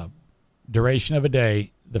duration of a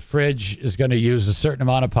day, the fridge is going to use a certain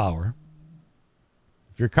amount of power.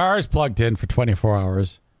 If your car is plugged in for 24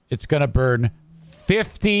 hours, it's going to burn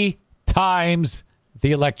 50 times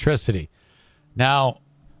the electricity. Now,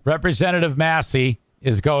 Representative Massey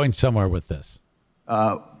is going somewhere with this.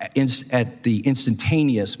 At the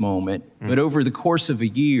instantaneous moment, but over the course of a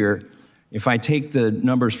year, if I take the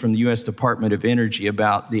numbers from the U.S. Department of Energy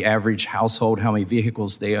about the average household, how many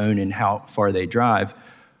vehicles they own and how far they drive,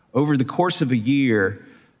 over the course of a year,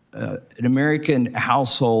 an American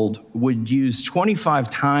household would use 25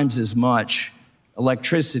 times as much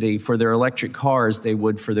electricity for their electric car as they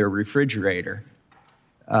would for their refrigerator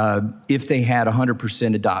if they had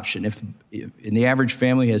 100% adoption. And the average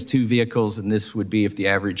family has 2 vehicles, and this would be if the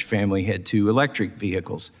average family had 2 electric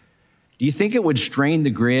vehicles. Do you think it would strain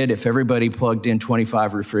the grid if everybody plugged in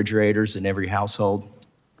 25 refrigerators in every household?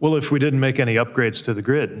 Well, if we didn't make any upgrades to the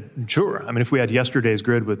grid, sure. I mean, if we had yesterday's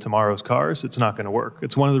grid with tomorrow's cars, it's not going to work.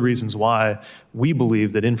 It's one of the reasons why we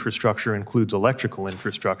believe that infrastructure includes electrical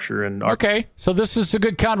infrastructure. And okay, so this is a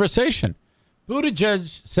good conversation.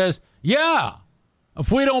 Buttigieg says, yeah,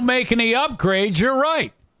 if we don't make any upgrades, you're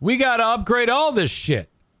right. We got to upgrade all this shit.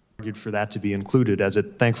 Argued for that to be included, as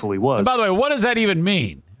it thankfully was. And by the way, what does that even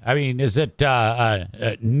mean? I mean, is it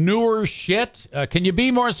newer shit? Can you be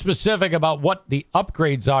more specific about what the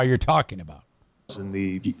upgrades are you're talking about? In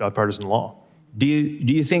the bipartisan law. Do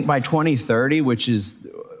you think by 2030, which is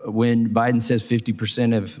when Biden says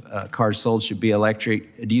 50% of cars sold should be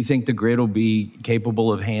electric, do you think the grid will be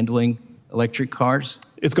capable of handling electric cars?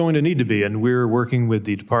 It's going to need to be, and we're working with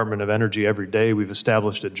the Department of Energy every day. We've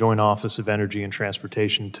established a joint office of energy and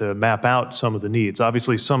transportation to map out some of the needs.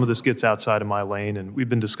 Obviously, some of this gets outside of my lane, and we've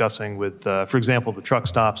been discussing with, for example, the truck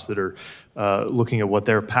stops that are looking at what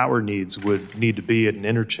their power needs would need to be at an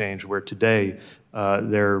interchange where today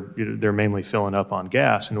they're mainly filling up on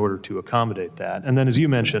gas in order to accommodate that. And then, as you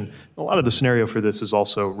mentioned, a lot of the scenario for this is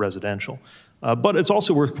also residential. But it's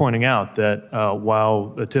also worth pointing out that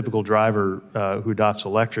while a typical driver who adopts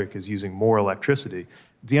electric is using more electricity,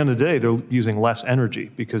 at the end of the day, they're using less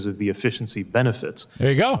energy because of the efficiency benefits.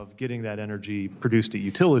 There you go. Of getting that energy produced at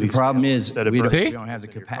utilities. The problem is we don't have the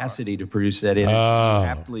capacity to produce that energy. You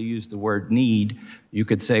aptly use the word need. You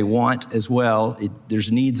could say want as well.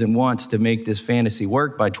 There's needs and wants to make this fantasy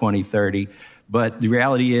work by 2030. But the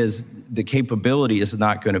reality is the capability is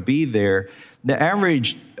not going to be there. The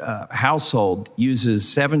average household uses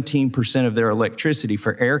 17% of their electricity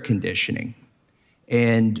for air conditioning.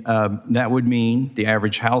 And that would mean the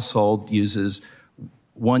average household uses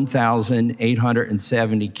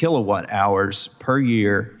 1,870 kilowatt hours per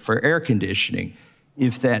year for air conditioning.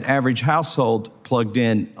 If that average household plugged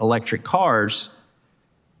in electric cars,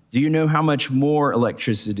 do you know how much more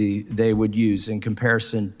electricity they would use in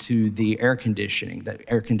comparison to the air conditioning that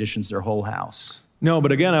air conditions their whole house? No,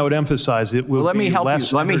 but again, I would emphasize it will be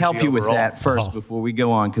less. Let me help you with overall. that first before we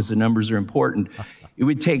go on, because the numbers are important. It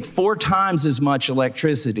would take 4 times as much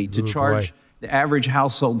electricity to charge the average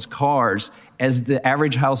household's cars as the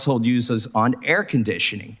average household uses on air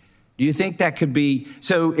conditioning. Do you think that could be?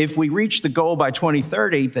 So if we reach the goal by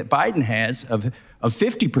 2030 that Biden has of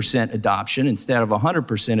 50% adoption instead of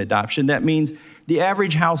 100% adoption, that means the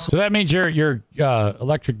average household. So that means your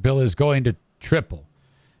electric bill is going to triple.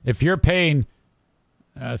 If you're paying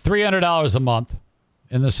 $300 a month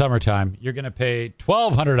in the summertime, you're going to pay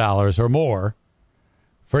 $1,200 or more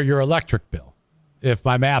for your electric bill, if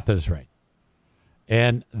my math is right.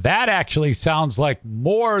 And that actually sounds like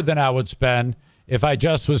more than I would spend if I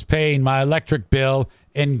just was paying my electric bill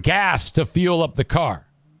and gas to fuel up the car.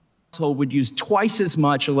 household would use twice as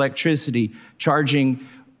much electricity charging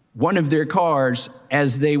one of their cars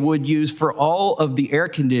as they would use for all of the air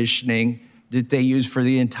conditioning that they use for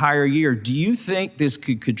the entire year. Do you think this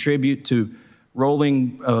could contribute to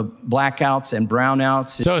rolling blackouts and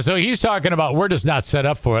brownouts? So he's talking about we're just not set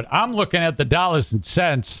up for it. I'm looking at the dollars and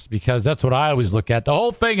cents because that's what I always look at. The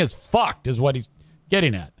whole thing is fucked is what he's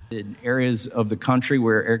getting at. In areas of the country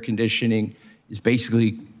where air conditioning is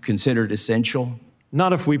basically considered essential?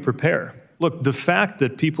 Not if we prepare. Look, the fact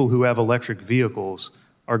that people who have electric vehicles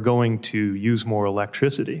are going to use more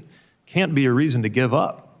electricity can't be a reason to give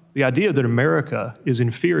up. The idea that America is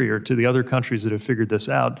inferior to the other countries that have figured this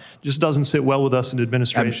out just doesn't sit well with us in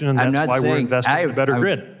administration, and that's why we're investing in a better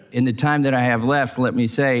grid. In the time that I have left, let me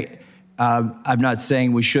say, I'm not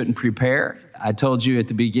saying we shouldn't prepare. I told you at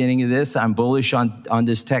the beginning of this, I'm bullish on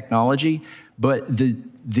this technology, but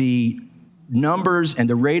the numbers and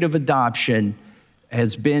the rate of adoption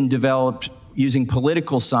has been developed using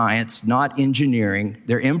political science, not engineering.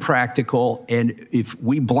 They're impractical, and if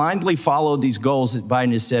we blindly follow these goals that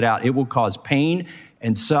Biden has set out, it will cause pain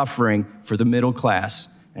and suffering for the middle class.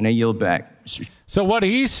 And I yield back. So what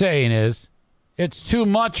he's saying is it's too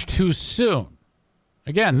much too soon.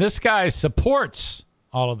 Again, this guy supports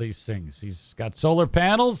all of these things. He's got solar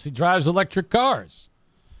panels. He drives electric cars.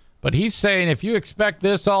 But he's saying if you expect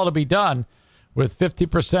this all to be done with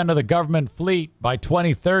 50% of the government fleet by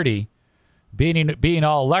 2030 being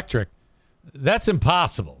all electric, that's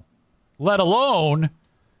impossible, let alone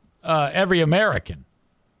every American.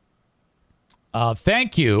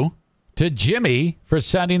 Thank you to Jimmy for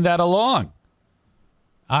sending that along.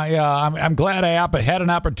 I'm glad I had an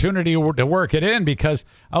opportunity to work it in because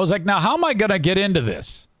I was like, now how am I going to get into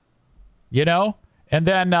this? You know? And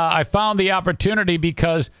then I found the opportunity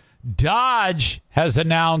because Dodge has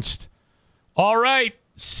announced, all right,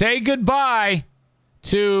 say goodbye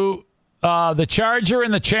to the Charger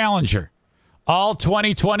and the Challenger. All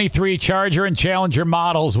 2023 Charger and Challenger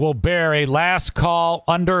models will bear a last call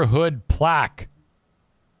under hood plaque.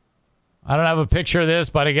 I don't have a picture of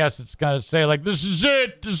this, but I guess it's going to say like, this is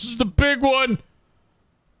it. This is the big one.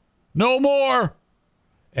 No more.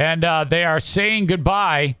 And they are saying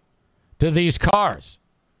goodbye to these cars.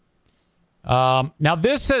 Now,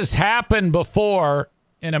 this has happened before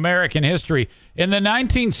in American history. In the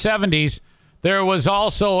 1970s, there was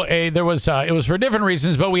also it was for different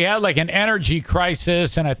reasons, but we had like an energy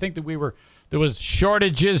crisis. And I think that there was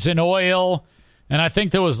shortages in oil. And I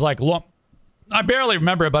think there was like, I barely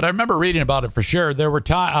remember it, but I remember reading about it for sure. There were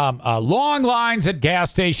long lines at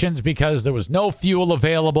gas stations because there was no fuel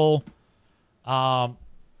available. So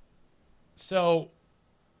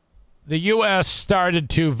the U.S.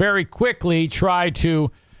 started to very quickly try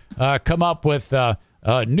to come up with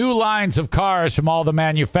new lines of cars from all the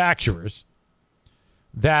manufacturers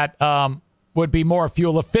that would be more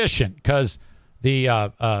fuel efficient because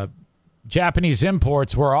the Japanese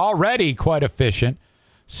imports were already quite efficient.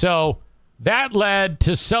 So that led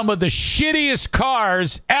to some of the shittiest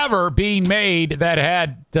cars ever being made that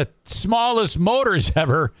had the smallest motors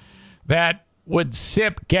ever that would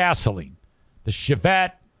sip gasoline. The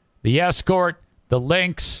Chevette, the Escort, the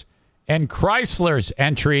Lynx, and Chrysler's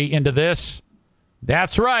entry into this.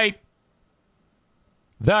 That's right.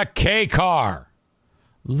 The K car.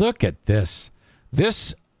 Look at this.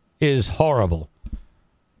 This is horrible.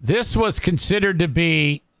 This was considered to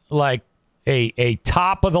be like a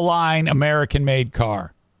top of the line American made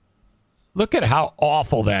car. Look at how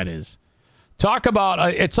awful that is. Talk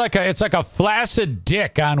about it's like a flaccid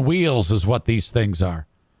dick on wheels is what these things are.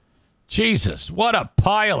 Jesus, what a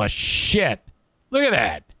pile of shit. Look at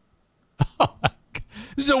that.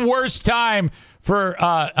 This is the worst time for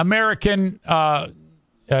American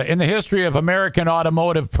in the history of American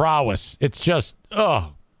automotive prowess. It's just,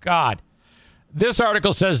 oh, God. This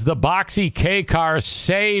article says the boxy K car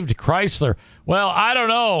saved Chrysler. Well, I don't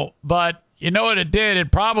know, but you know what it did? It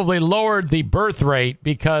probably lowered the birth rate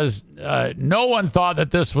because no one thought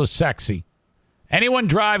that this was sexy. Anyone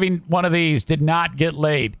driving one of these did not get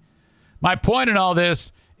laid. My point in all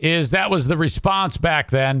this is that was the response back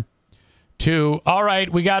then to, all right,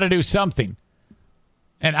 we got to do something.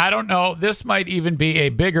 And I don't know, this might even be a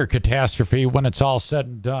bigger catastrophe when it's all said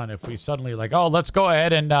and done. If we suddenly like, oh, let's go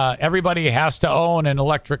ahead and everybody has to own an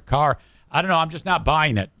electric car. I don't know. I'm just not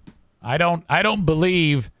buying it. I don't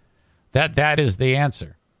believe that is the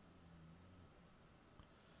answer.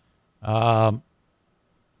 Adam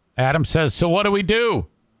says, so what do we do?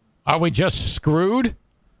 Are we just screwed?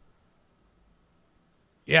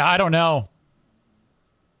 Yeah, I don't know.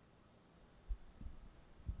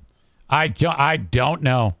 I don't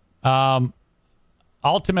know.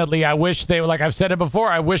 ultimately, I wish they, like I've said it before,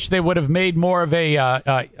 I wish they would have made more of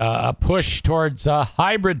a push towards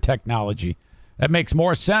hybrid technology. That makes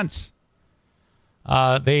more sense.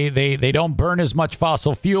 They don't burn as much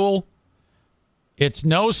fossil fuel. It's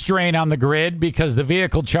no strain on the grid because the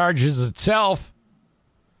vehicle charges itself.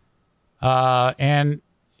 And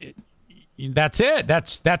that's it.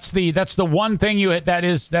 That's the one thing that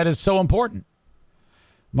is so important.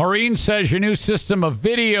 Maureen says your new system of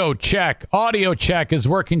video check, audio check is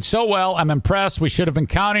working so well. I'm impressed. We should have been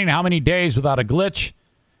counting how many days without a glitch.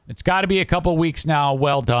 It's got to be a couple weeks now.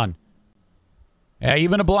 Well done. Yeah,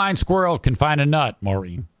 even a blind squirrel can find a nut,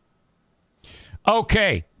 Maureen.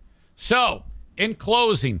 Okay, so in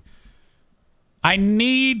closing, I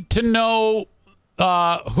need to know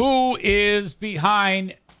who is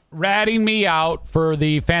behind ratting me out for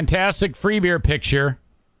the fantastic free beer picture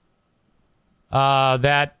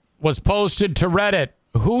that was posted to Reddit.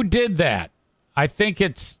 Who did that? I think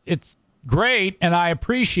it's great, and I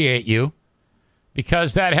appreciate you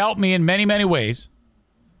because that helped me in many, many ways.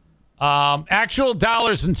 Actual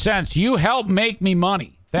dollars and cents. You help make me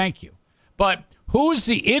money. Thank you. But who's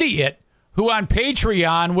the idiot who on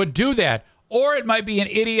Patreon would do that? Or it might be an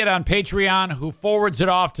idiot on Patreon who forwards it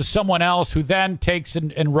off to someone else who then takes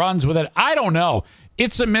and runs with it. I don't know.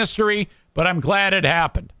 It's a mystery, but I'm glad it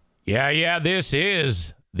happened. Yeah, this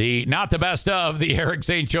is the not the best of the Eric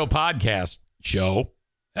Zane Show podcast show.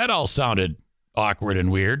 That all sounded awkward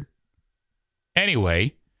and weird.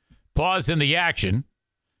 Anyway, pause in the action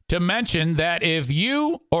to mention that if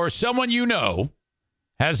you or someone you know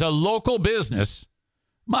has a local business,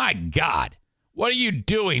 my God, what are you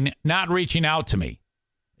doing not reaching out to me?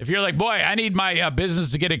 If you're like, boy, I need my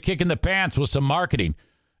business to get a kick in the pants with some marketing,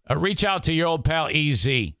 reach out to your old pal EZ.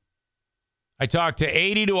 I talk to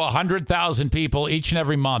 80 to 100,000 people each and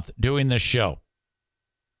every month doing this show.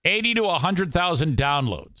 80 to 100,000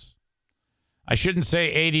 downloads. I shouldn't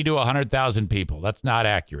say 80 to 100,000 people. That's not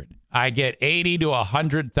accurate. I get 80 to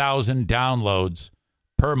 100,000 downloads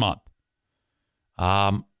per month.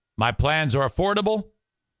 My plans are affordable.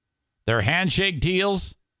 They're handshake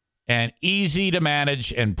deals and easy to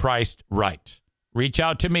manage and priced right. Reach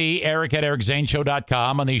out to me, Eric at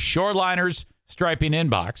ericzaneshow.com on the Shoreliners Striping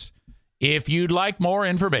inbox if you'd like more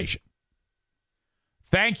information.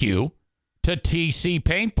 Thank you to TC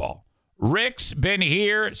Paintball. Rick's been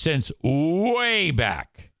here since way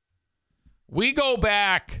back. We go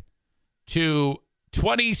back to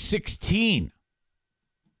 2016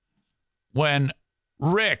 when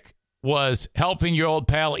Rick was helping your old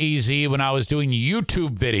pal EZ when I was doing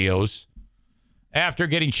YouTube videos after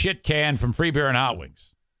getting shit canned from Free Beer and Hot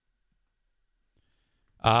Wings.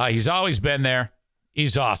 He's always been there.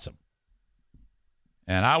 He's awesome.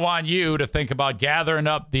 And I want you to think about gathering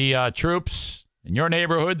up the troops in your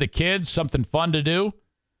neighborhood, the kids, something fun to do,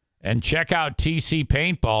 and check out TC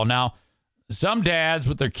Paintball. Now, some dads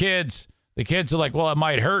with their kids, the kids are like, well, it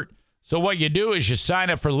might hurt. So what you do is you sign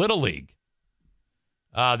up for Little League.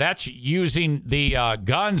 That's using the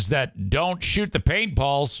guns that don't shoot the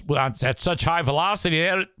paintballs at such high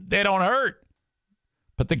velocity they don't hurt.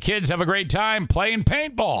 But the kids have a great time playing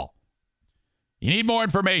paintball. You need more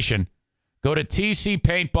information? Go to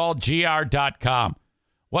tcpaintballgr.com.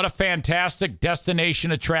 What a fantastic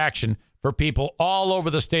destination attraction for people all over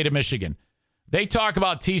the state of Michigan. They talk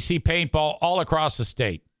about TC Paintball all across the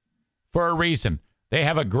state for a reason. They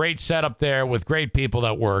have a great setup there with great people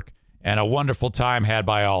that work and a wonderful time had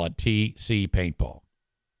by all at TC Paintball.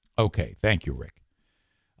 Okay, thank you, Rick.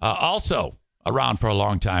 Also around for a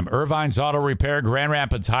long time, Irvine's Auto Repair, Grand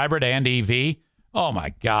Rapids Hybrid and EV. Oh,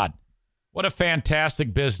 my God. What a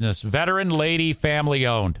fantastic business. Veteran lady, family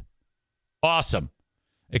owned. Awesome.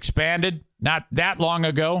 Expanded not that long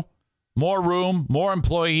ago. More room, more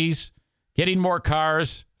employees, getting more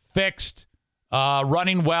cars, fixed,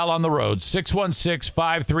 running well on the roads.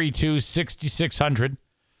 616-532-6600.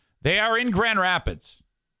 They are in Grand Rapids.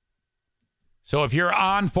 So if you're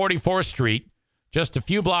on 44th Street, just a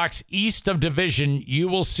few blocks east of Division, you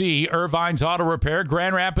will see Irvine's Auto Repair,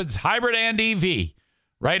 Grand Rapids Hybrid and EV,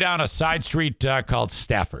 right on a side street called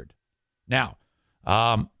Stafford. Now,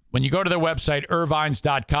 when you go to their website,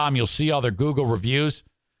 irvines.com, you'll see all their Google reviews.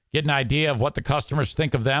 Get an idea of what the customers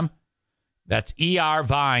think of them. That's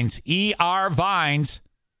ervines, ervines.com.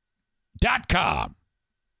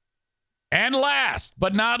 And last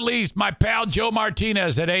but not least, my pal Joe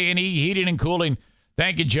Martinez at A&E Heating and Cooling.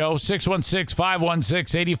 Thank you, Joe.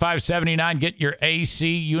 616-516-8579. Get your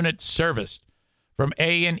AC unit serviced from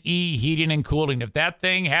A&E Heating and Cooling. If that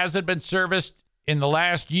thing hasn't been serviced in the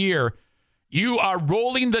last year, you are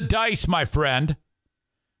rolling the dice, my friend.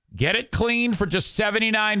 Get it clean for just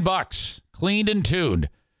 $79. cleaned and tuned.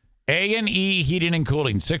 A&E Heating and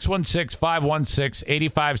Cooling,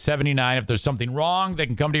 616-516-8579. If there's something wrong, they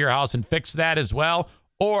can come to your house and fix that as well,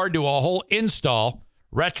 or do a whole install,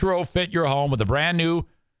 retrofit your home with a brand new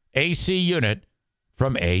AC unit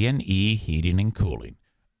from A&E Heating and Cooling.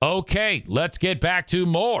 Okay, let's get back to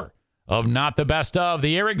more of Not the Best of,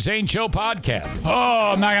 the Eric Zane Show podcast.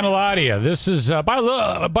 Oh, I'm not going to lie to you. This is, by the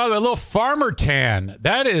way, a little farmer tan.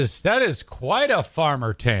 That is quite a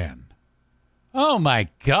farmer tan. Oh, my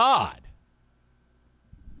God.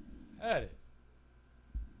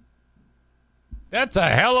 That's a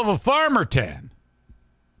hell of a farmer tan.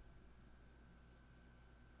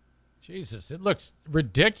 Jesus, it looks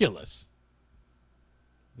ridiculous.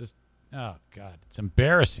 Oh, God, it's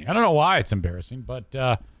embarrassing. I don't know why it's embarrassing, but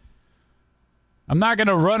I'm not going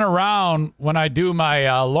to run around when I do my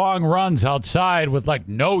long runs outside with, like,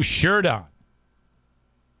 no shirt on.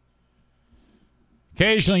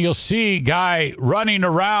 Occasionally, you'll see a guy running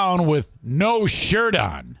around with no shirt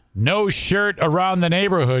on. No shirt around the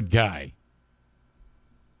neighborhood guy.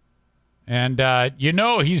 And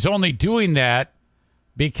he's only doing that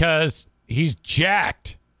because he's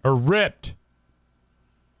jacked or ripped.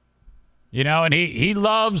 And he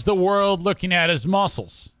loves the world looking at his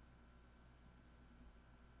muscles.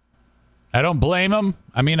 I don't blame him.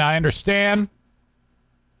 I mean, I understand.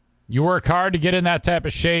 You work hard to get in that type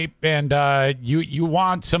of shape, and you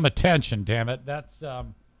want some attention, damn it. That's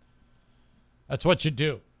what you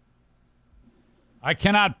do. I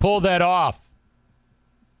cannot pull that off.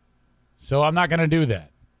 So I'm not going to do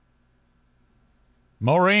that.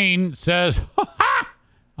 Maureen says,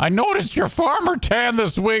 I noticed your farmer tan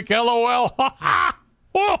this week, LOL.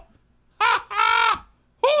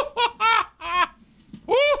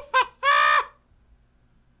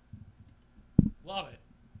 Love it.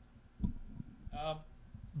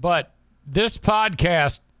 But this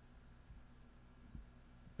podcast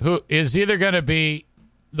is either going to be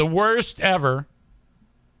the worst ever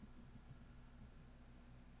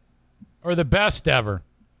or the best ever.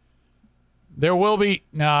 There will be...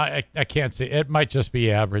 No, I can't say. It might just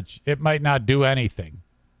be average. It might not do anything.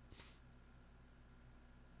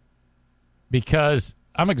 Because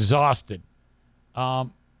I'm exhausted. For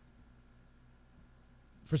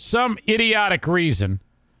some idiotic reason,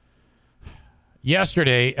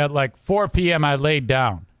 yesterday at like 4 p.m. I laid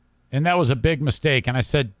down. And that was a big mistake. And I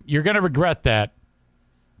said, you're going to regret that.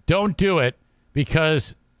 Don't do it,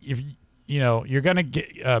 because if you're going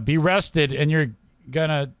to be rested, and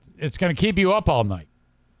it's going to keep you up all night.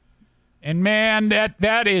 And man,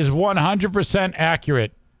 that is 100%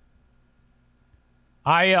 accurate.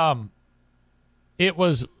 It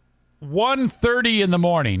was 1:30 in the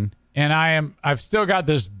morning, and I've still got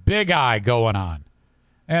this big eye going on.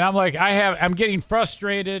 And I'm like, I'm getting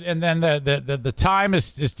frustrated, and then the time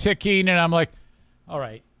is ticking, and I'm like, all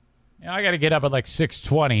right, I got to get up at like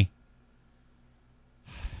 6:20.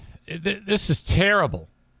 This is terrible.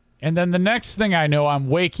 And then the next thing I know, I'm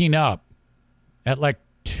waking up at like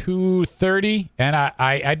 2:30, and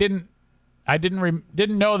I didn't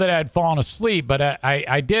know that I had fallen asleep, but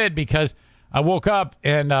I did, because I woke up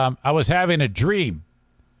and I was having a dream.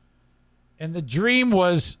 And the dream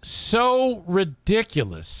was so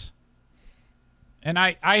ridiculous. And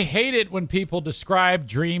I hate it when people describe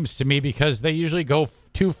dreams to me, because they usually go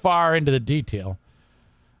too far into the detail.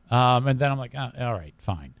 And then I'm like, oh, all right,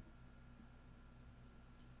 fine.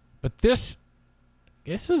 But this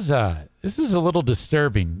is a little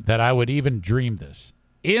disturbing that I would even dream this.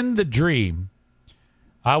 In the dream,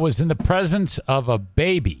 I was in the presence of a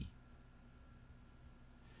baby.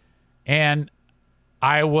 And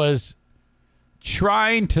I was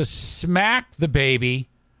trying to smack the baby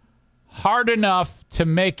hard enough to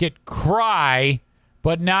make it cry,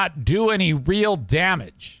 but not do any real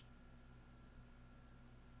damage.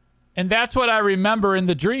 And that's what I remember in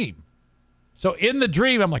the dream. So in the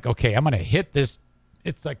dream, I'm like, okay, I'm going to hit this.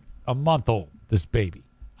 It's like a month old, this baby.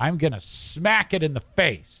 I'm going to smack it in the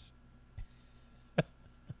face.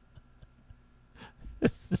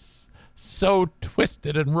 This is so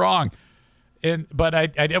twisted and wrong. But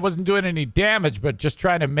I wasn't doing any damage, but just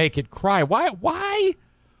trying to make it cry. Why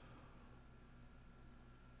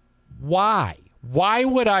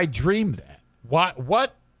would I dream that?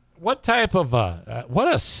 What type of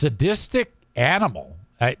what a sadistic animal.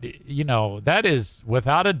 That is,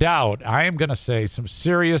 without a doubt, I am going to say some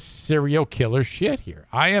serious serial killer shit here.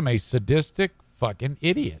 I am a sadistic fucking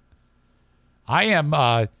idiot. I am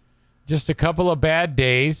just a couple of bad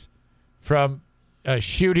days from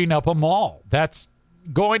shooting up a mall. That's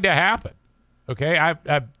going to happen. Okay?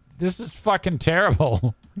 This is fucking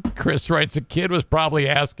terrible. Chris writes, a kid was probably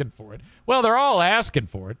asking for it. Well, they're all asking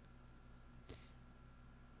for it.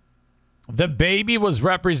 The baby was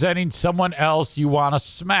representing someone else you want to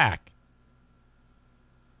smack.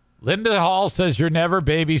 Linda Hall says you're never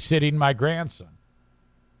babysitting my grandson.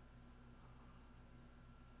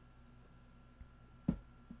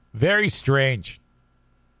 Very strange.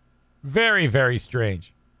 Very, very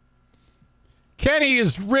strange. Kenny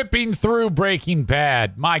is ripping through Breaking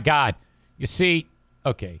Bad. My God. You see,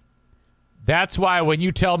 okay. That's why when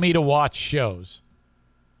you tell me to watch shows,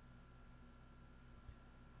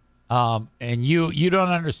 and you don't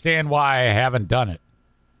understand why I haven't done it.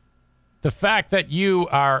 The fact that you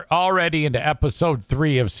are already into episode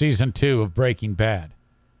 3 of season 2 of Breaking Bad.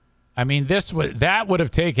 I mean, that would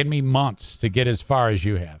have taken me months to get as far as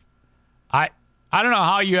you have. I don't know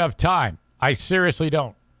how you have time. I seriously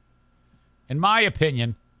don't. In my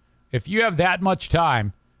opinion, if you have that much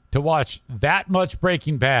time to watch that much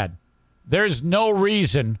Breaking Bad, there's no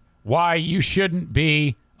reason why you shouldn't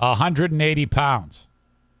be 180 pounds.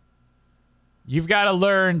 You've got to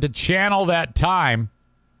learn to channel that time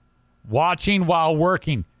watching while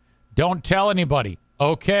working. Don't tell anybody.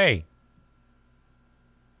 Okay.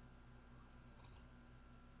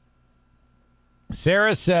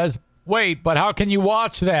 Sarah says, wait, but how can you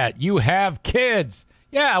watch that? You have kids.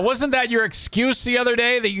 Yeah, wasn't that your excuse the other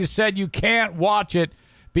day that you said you can't watch it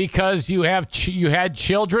because you had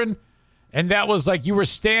children? And that was like you were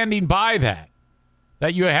standing by that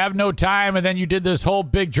you have no time, and then you did this whole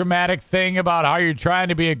big dramatic thing about how you're trying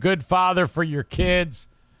to be a good father for your kids.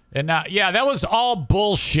 And that was all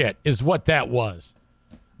bullshit is what that was.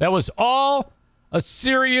 That was all a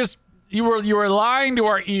serious... You were lying to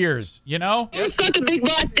our ears, you know? Just got the big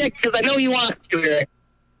butt dick because I know you want to hear it.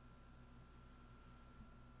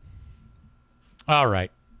 All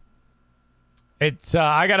right. It's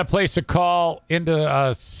I got to place a call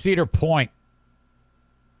into Cedar Point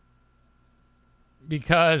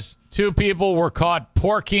because 2 people were caught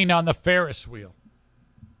porking on the Ferris wheel.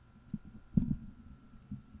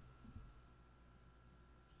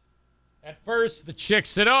 At first, the chick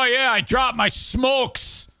said, "Oh yeah, I dropped my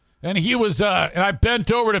smokes." And he was, and I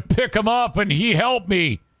bent over to pick him up, and he helped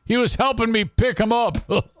me. He was helping me pick him up,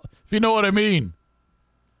 if you know what I mean.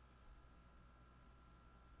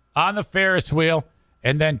 On the Ferris wheel,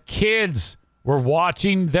 and then kids were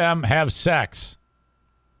watching them have sex.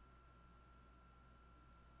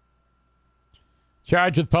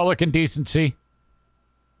 Charged with public indecency.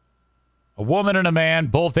 A woman and a man,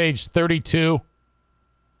 both aged 32,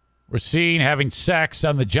 were seen having sex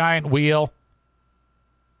on the giant wheel.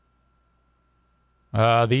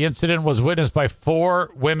 The incident was witnessed by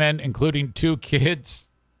 4 women, including 2 kids.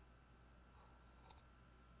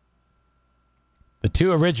 The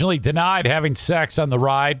 2 originally denied having sex on the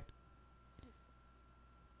ride.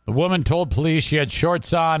 The woman told police she had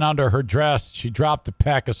shorts on under her dress. She dropped the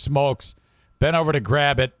pack of smokes, bent over to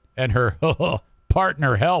grab it, and her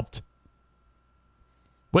partner helped.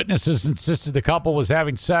 Witnesses insisted the couple was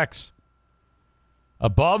having sex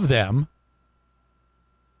above them,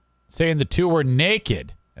 saying the 2 were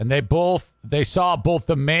naked, and they saw both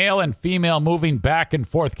the male and female moving back and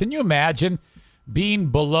forth. Can you imagine being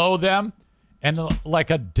below them and like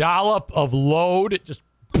a dollop of load just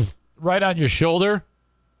right on your shoulder?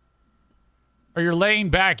 Or you're laying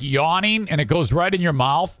back yawning and it goes right in your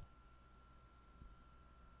mouth?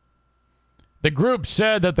 The group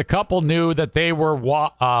said that the couple knew that they were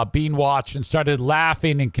being watched and started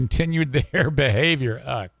laughing and continued their behavior.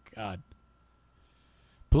 Oh, God.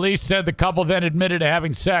 Police said the couple then admitted to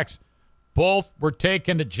having sex. Both were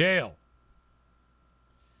taken to jail.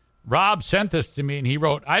 Rob sent this to me, and he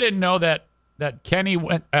wrote, I didn't know that Kenny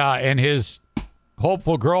went and his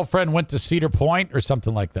hopeful girlfriend went to Cedar Point or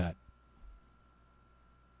something like that.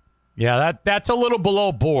 Yeah, that's a little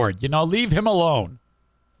below board. You know, leave him alone,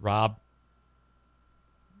 Rob.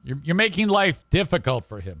 You're making life difficult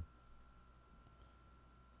for him.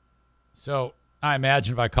 So I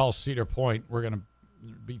imagine if I call Cedar Point, we're going to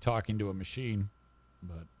be talking to a machine,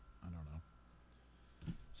 but I don't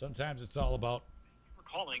know. Sometimes it's all about... For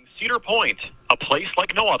calling Cedar Point, a place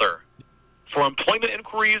like no other. For employment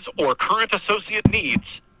inquiries or current associate needs,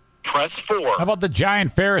 press 4. How about the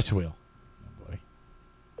giant Ferris wheel? Oh, boy.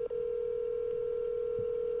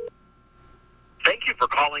 Thank you for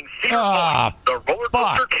calling Cedar Point, the roller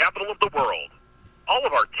coaster capital of the world. All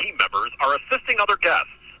of our team members are assisting other guests.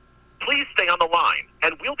 Please stay on the line,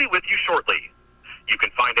 and we'll be with you shortly. You can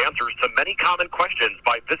find answers to many common questions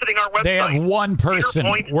by visiting our website. They have one person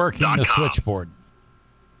working the switchboard.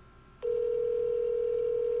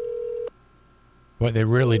 Boy, they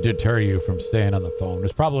really deter you from staying on the phone.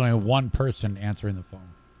 There's probably only one person answering the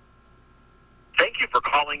phone. Thank you for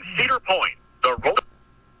calling Cedar Point, the roller...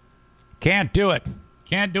 Can't do it.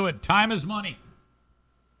 Can't do it. Time is money.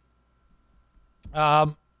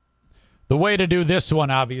 The way to do this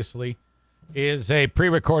one, obviously, is a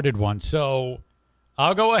pre-recorded one. So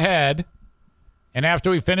I'll go ahead, and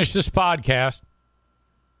after we finish this podcast,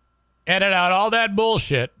 edit out all that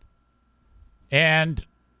bullshit and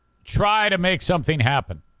try to make something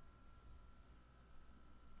happen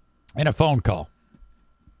in a phone call.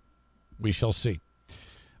 We shall see.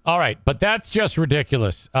 All right, but that's just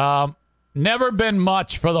ridiculous. Never been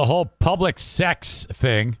much for the whole public sex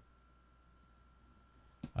thing.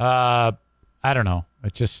 I don't know.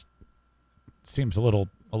 It just seems a little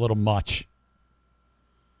much.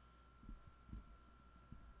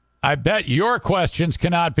 I bet your questions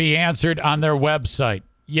cannot be answered on their website.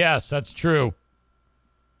 Yes, that's true.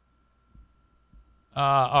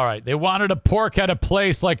 All right. They wanted a pork at a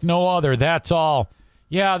place like no other. That's all.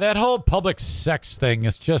 Yeah, that whole public sex thing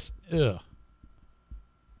is just, ugh.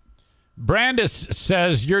 Brandis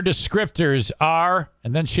says your descriptors are,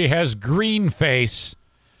 and then she has green face.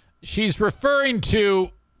 She's referring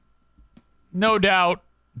to, no doubt,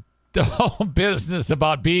 the whole business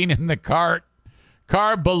about being in the car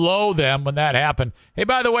below them when that happened. Hey,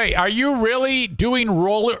 by the way, are you really doing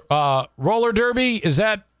roller derby? Is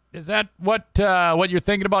that what you're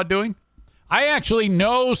thinking about doing? I actually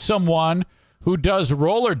know someone who does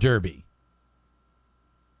roller derby.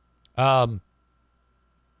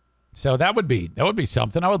 So that would be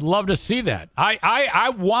something. I would love to see that.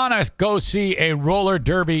 I want to go see a roller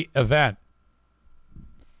derby event.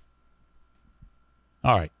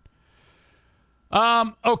 All right.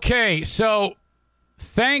 Okay, so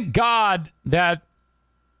thank God that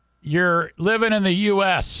you're living in the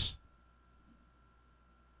U.S.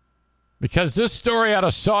 because this story out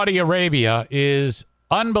of Saudi Arabia is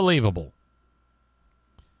unbelievable.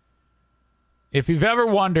 If you've ever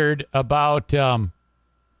wondered about, when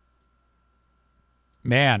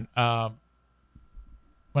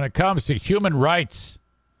it comes to human rights,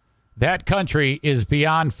 that country is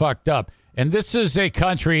beyond fucked up. And this is a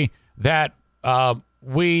country that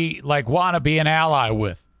we want to be an ally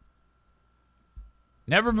with.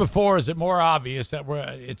 Never before is it more obvious that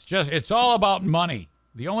it's all about money.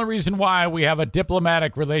 The only reason why we have a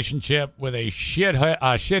diplomatic relationship with a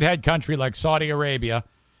shithead country like Saudi Arabia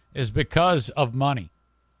is because of money.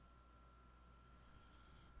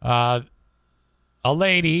 A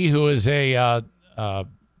lady who is a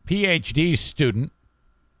PhD student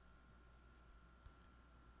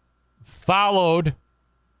followed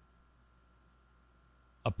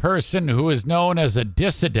a person who is known as a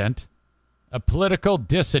dissident, a political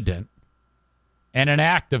dissident, and an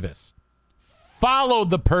activist. Followed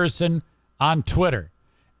the person on Twitter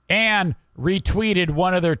and retweeted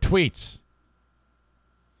one of their tweets.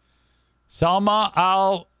 Salma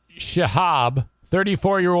al-Shahab,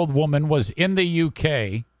 34-year-old woman, was in the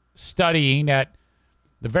UK studying at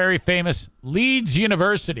the very famous Leeds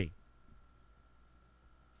University.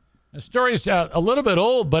 The story's a little bit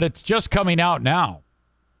old, but it's just coming out now.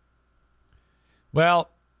 Well,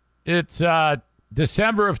 it's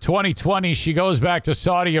December of 2020. She goes back to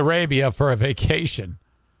Saudi Arabia for a vacation.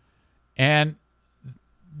 And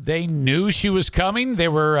they knew she was coming. They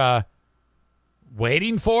were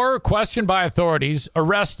waiting for her, questioned by authorities,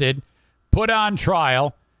 arrested, put on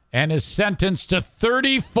trial, and is sentenced to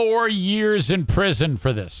 34 years in prison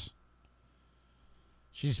for this.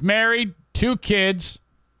 She's married, 2 kids,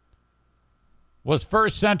 was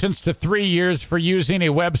first sentenced to 3 years for using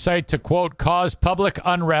a website to, quote, cause public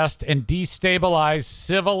unrest and destabilize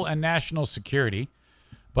civil and national security.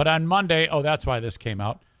 But on Monday, that's why this came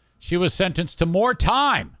out, she was sentenced to more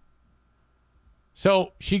time.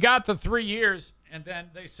 So she got the 3 years, and then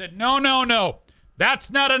they said, no, that's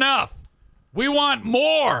not enough. We want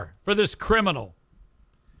more for this criminal,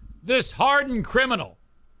 this hardened criminal.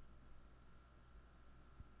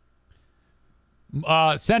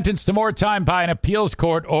 Sentenced to more time by an appeals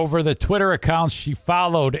court over the Twitter accounts she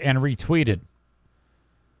followed and retweeted.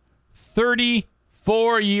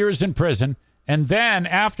 34 years in prison. And then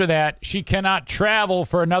after that, she cannot travel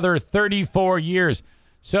for another 34 years.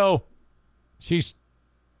 So she's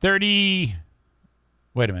 30.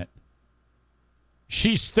 Wait a minute.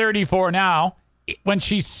 She's 34 now. When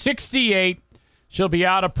she's 68, she'll be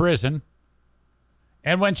out of prison.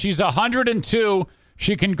 And when she's 102,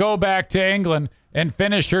 she can go back to England and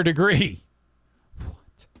finish her degree.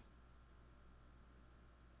 What?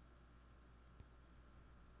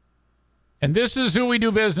 And this is who we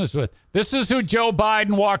do business with. This is who Joe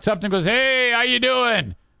Biden walks up and goes, hey, how you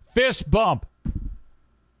doing? Fist bump.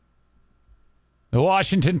 The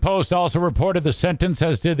Washington Post also reported the sentence,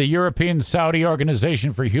 as did the European Saudi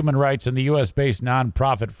Organization for Human Rights and the U.S.-based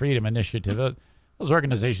nonprofit Freedom Initiative. Those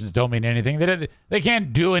organizations don't mean anything. They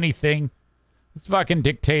can't do anything. It's fucking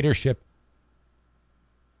dictatorship.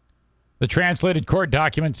 The translated court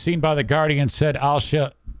document seen by The Guardian said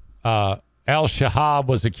Al-Shahab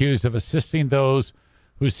was accused of assisting those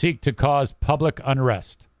who seek to cause public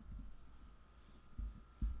unrest.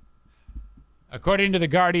 According to The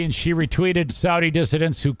Guardian, she retweeted Saudi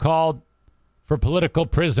dissidents who called for political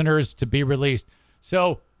prisoners to be released.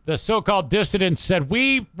 So the so-called dissidents said,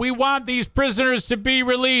 we want these prisoners to be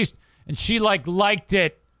released. And she liked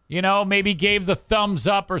it, maybe gave the thumbs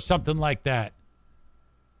up or something like that.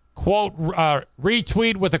 Quote,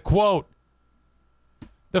 retweet with a quote.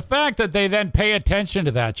 The fact that they then pay attention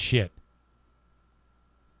to that shit.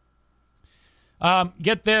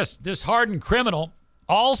 Get this hardened criminal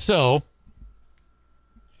also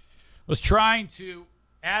was trying to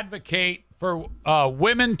advocate for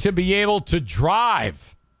women to be able to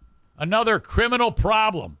drive. Another criminal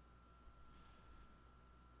problem.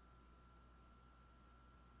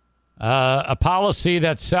 A policy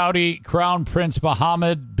that Saudi Crown Prince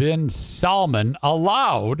Mohammed bin Salman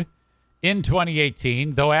allowed in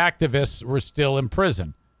 2018, though activists were still in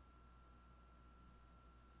prison.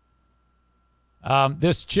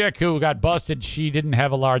 This chick who got busted, she didn't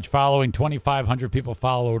have a large following. 2,500 people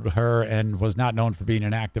followed her and was not known for being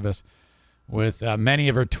an activist with many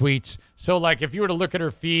of her tweets. So, if you were to look at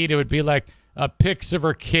her feed, it would be pics of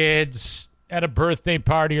her kids at a birthday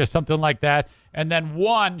party or something like that. And then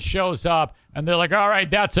one shows up and they're like, all right,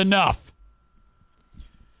 that's enough.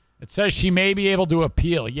 It says she may be able to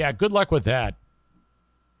appeal. Yeah, good luck with that.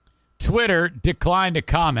 Twitter declined to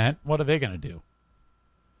comment. What are they going to do?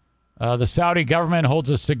 The Saudi government holds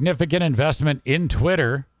a significant investment in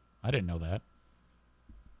Twitter. I didn't know that.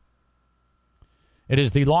 It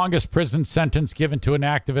is the longest prison sentence given to an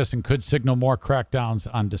activist and could signal more crackdowns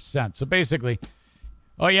on dissent. So basically,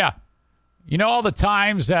 all the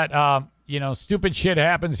times that, stupid shit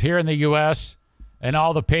happens here in the U.S. and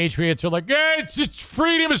all the patriots are like, hey, it's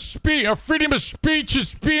freedom of speech. Our freedom of speech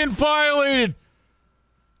is being violated.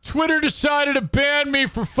 Twitter decided to ban me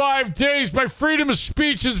for 5 days. My freedom of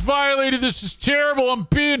speech is violated. This is terrible. I'm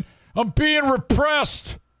being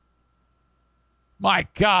repressed. My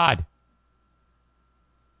God.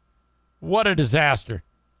 What a disaster.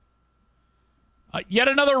 Yet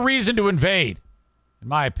another reason to invade, in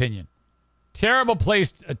my opinion. Terrible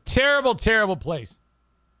place. A terrible, terrible place.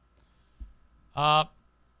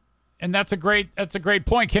 And that's a great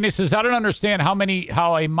point. Kenny says, I don't understand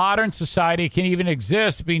how a modern society can even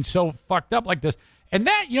exist being so fucked up like this. And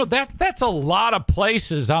that's a lot of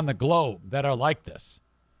places on the globe that are like this.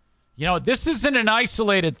 This isn't an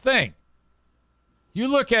isolated thing. You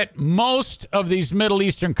look at most of these Middle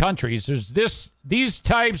Eastern countries, these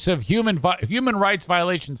types of human rights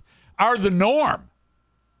violations are the norm.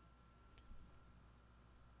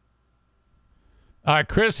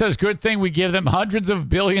 Chris says, good thing we give them hundreds of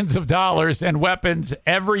billions of dollars and weapons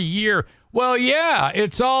every year. Well, yeah,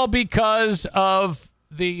 it's all because of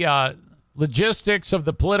the logistics of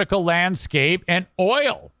the political landscape and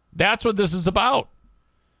oil. That's what this is about.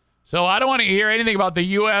 So I don't want to hear anything about the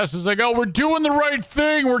U.S. It's like, oh, we're doing the right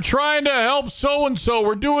thing. We're trying to help so-and-so.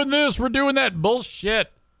 We're doing this. We're doing that. Bullshit.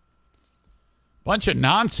 Bunch of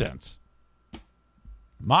nonsense.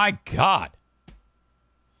 My God.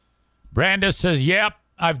 Brandis says, yep,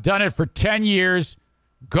 I've done it for 10 years.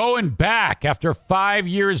 Going back after 5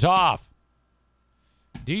 years off.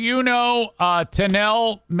 Do you know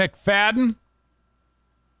Tanel McFadden?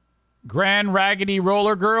 Grand Raggedy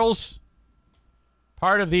Roller Girls?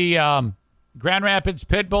 Part of the Grand Rapids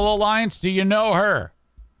Pitbull Alliance. Do you know her?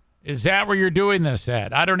 Is that where you're doing this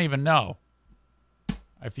at? I don't even know.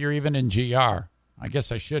 If you're even in GR. I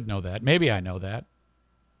guess I should know that. Maybe I know that.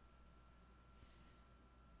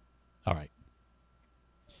 All right.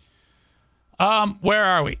 Where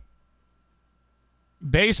are we?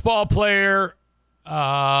 Baseball player.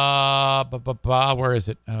 Where is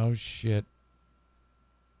it? Oh, shit.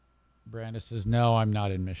 Brandis says, no, I'm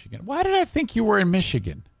not in Michigan. Why did I think you were in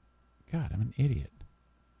Michigan? God, I'm an idiot.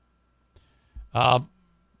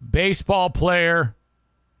 Baseball player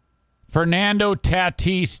Fernando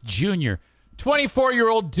Tatis Jr.,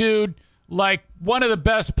 24-year-old dude, one of the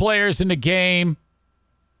best players in the game.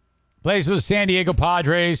 Plays for the San Diego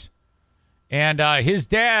Padres. And his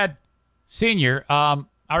dad, Senior, I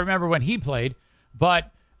remember when he played.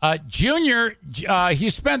 But Junior, he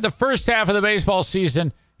spent the first half of the baseball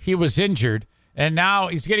season, he was injured. And now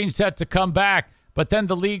he's getting set to come back. But then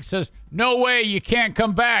the league says, no way, you can't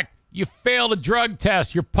come back. You failed a drug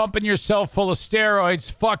test. You're pumping yourself full of steroids.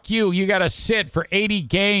 Fuck you. You got to sit for 80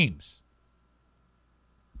 games.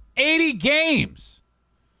 80 games.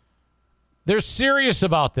 They're serious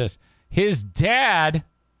about this. His dad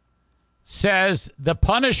says the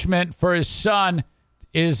punishment for his son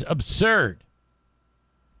is absurd.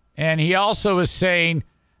 And he also is saying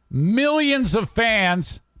millions of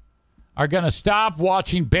fans are going to stop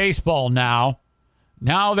watching baseball now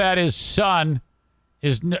that his son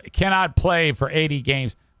cannot play for 80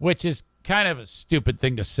 games, which is kind of a stupid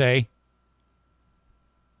thing to say.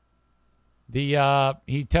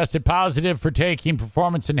 He tested positive for taking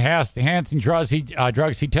performance-enhancing drugs. He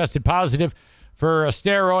tested positive for a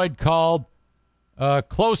steroid called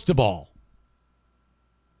Clostebol,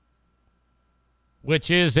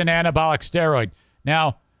 which is an anabolic steroid.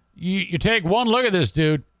 Now, you take one look at this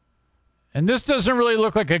dude, and this doesn't really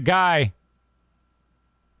look like a guy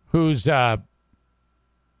who's got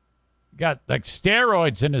like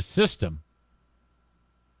steroids in his system.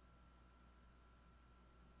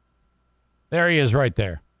 There he is right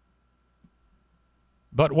there.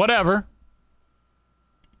 But whatever.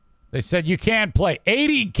 They said you can't play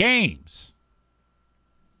 80 games.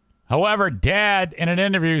 However, Dad, in an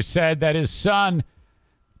interview, said that his son,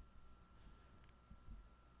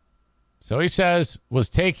 so he says, was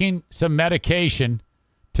taking some medication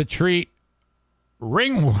to treat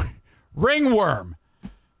ringworm.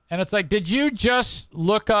 And it's like, did you just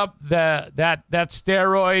look up that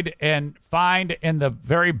steroid and find in the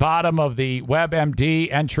very bottom of the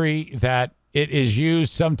WebMD entry that it is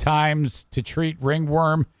used sometimes to treat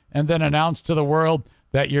ringworm and then announce to the world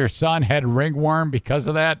that your son had ringworm because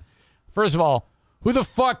of that? First of all, who the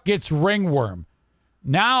fuck gets ringworm?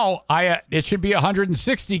 Now it should be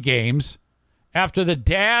 160 games after the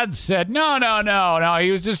dad said, no,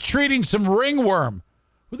 he was just treating some ringworm.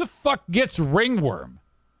 Who the fuck gets ringworm?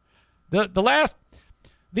 These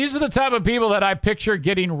are the type of people that I picture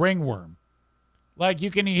getting ringworm. Like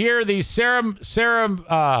you can hear the Sarah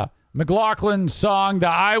McLachlan song, the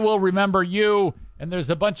I Will Remember You, and there's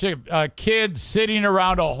a bunch of kids sitting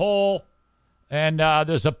around a hole, and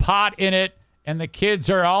there's a pot in it, and the kids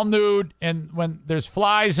are all nude, and when there's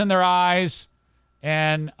flies in their eyes,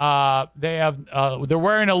 and they're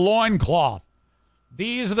wearing a loincloth.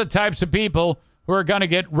 These are the types of people who are going to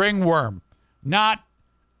get ringworm, not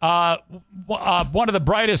one of the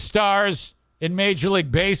brightest stars in Major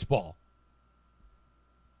League Baseball.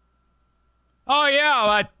 Oh,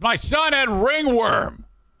 yeah, my son had ringworm.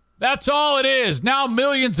 That's all it is. Now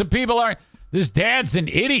millions of people are. This dad's an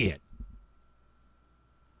idiot.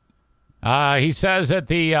 He says that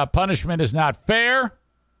the punishment is not fair.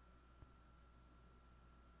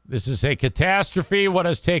 This is a catastrophe, what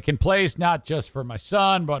has taken place, not just for my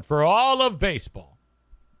son, but for all of baseball.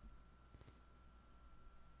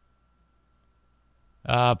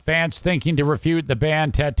 Fans thinking to refute the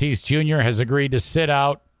ban, Tatis Jr. has agreed to sit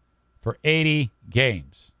out for 80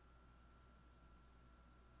 games.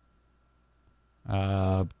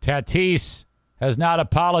 Tatis has not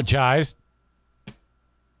apologized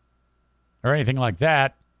or anything like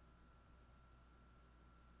that.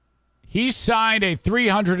 He signed a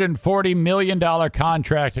 $340 million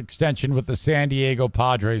contract extension with the San Diego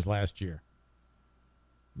Padres last year.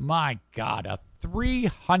 My God, a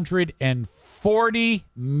 $340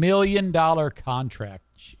 million contract.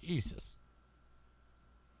 Jesus.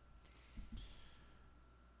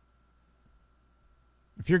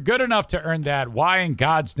 If you're good enough to earn that, why in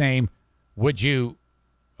God's name would you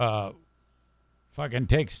fucking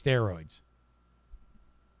take steroids?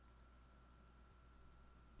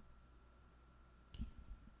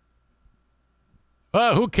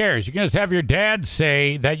 Well, who cares? You can just have your dad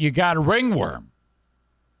say that you got ringworm.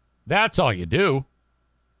 That's all you do.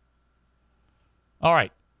 All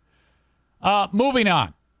right. Moving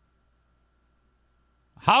on.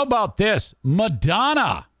 How about this?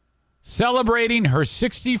 Madonna celebrating her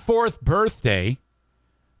 64th birthday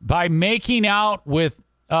by making out with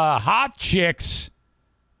hot chicks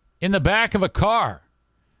in the back of a car.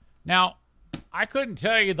 Now, I couldn't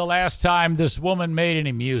tell you the last time this woman made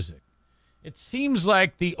any music. It seems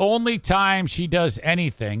like the only time she does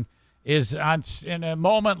anything is in a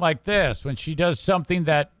moment like this, when she does something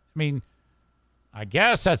that, I mean, I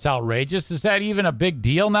guess that's outrageous. Is that even a big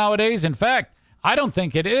deal nowadays? In fact, I don't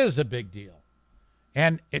think it is a big deal.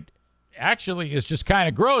 And it actually is just kind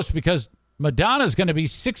of gross because Madonna's going to be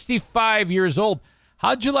 65 years old.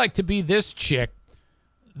 How'd you like to be this chick?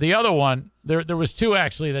 The other one, there was two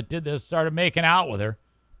actually that did this, started making out with her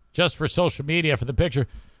just for social media for the picture,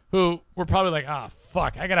 who were probably like,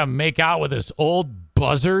 fuck, I got to make out with this old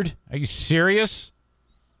buzzard. Are you serious?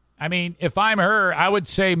 I mean, if I'm her, I would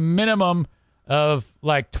say minimum of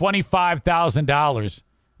like $25,000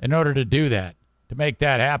 in order to do that, to make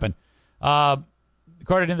that happen.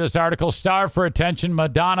 according to this article, starved for attention,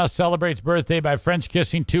 Madonna celebrates birthday by French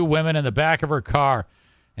kissing 2 women in the back of her car.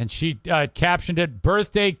 And she captioned it,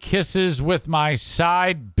 "Birthday kisses with my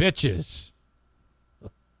side bitches."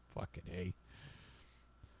 Fucking A.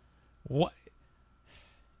 What?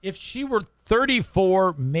 If she were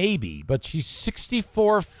 34, maybe, but she's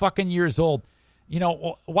 64 fucking years old. You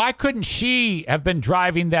know, why couldn't she have been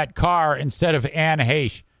driving that car instead of Anne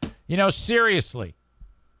Heche? You know, seriously.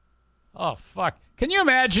 Oh, fuck. Can you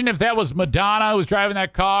imagine if that was Madonna who was driving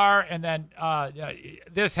that car and then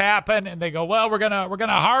this happened and they go, well, we're gonna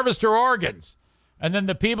harvest her organs. And then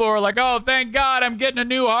the people were like, oh, thank God, I'm getting a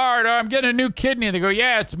new heart or I'm getting a new kidney. And they go,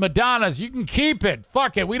 yeah, it's Madonna's. You can keep it.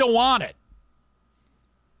 Fuck it. We don't want it.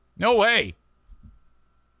 No way.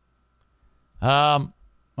 All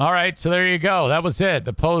right, so there you go. That was it.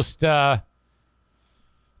 The post,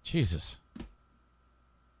 Jesus.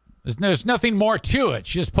 There's nothing more to it.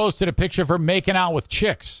 She just posted a picture of her making out with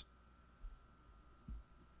chicks.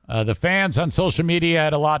 The fans on social media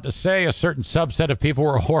had a lot to say. A certain subset of people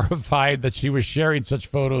were horrified that she was sharing such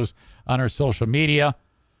photos on her social media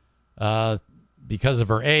because of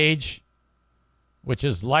her age, which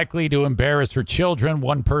is likely to embarrass her children.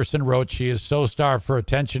 One person wrote, "She is so starved for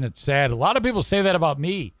attention, it's sad." A lot of people say that about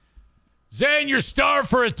me. Zane, you're starved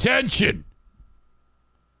for attention.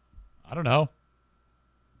 I don't know.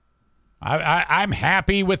 I'm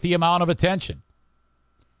happy with the amount of attention.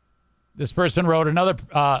 This person wrote another,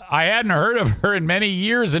 I hadn't heard of her in many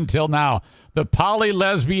years until now. The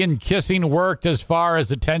poly-lesbian kissing worked as far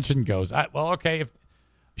as attention goes. Okay,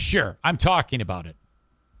 sure, I'm talking about it.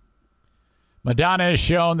 Madonna has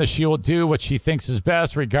shown that she will do what she thinks is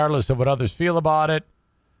best, regardless of what others feel about it.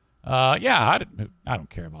 I don't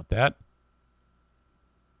care about that.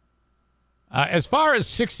 As far as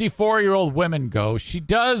 64-year-old women go, she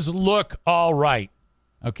does look all right.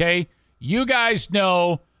 Okay? You guys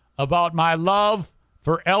know about my love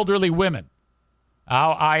for elderly women.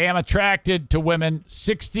 I am attracted to women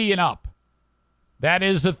 60 and up. That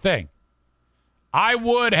is the thing. I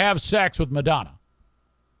would have sex with Madonna.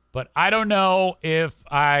 But I don't know if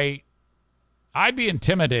I'd be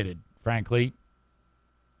intimidated, frankly.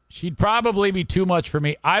 She'd probably be too much for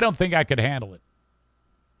me. I don't think I could handle it.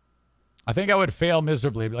 I think I would fail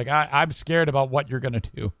miserably. Like, I'm scared about what you're going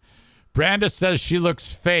to do. Brandis says she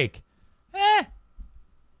looks fake.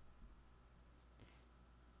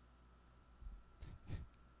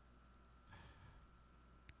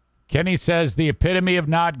 Kenny says the epitome of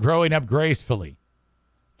not growing up gracefully.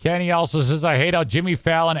 Kenny also says, I hate how Jimmy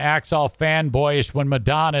Fallon acts all fanboyish when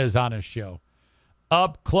Madonna is on his show.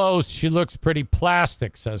 Up close, she looks pretty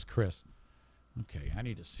plastic, says Chris. Okay, I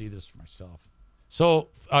need to see this for myself. So,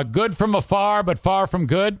 good from afar, but far from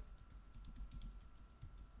good?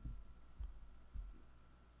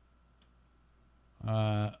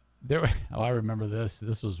 I remember this.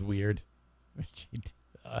 This was weird.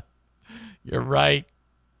 You're right.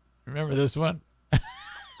 Remember this one?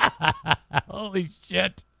 Holy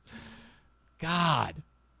shit. God.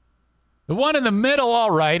 The one in the middle,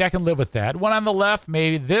 all right, I can live with that. One on the left,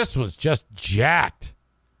 maybe. This was just jacked.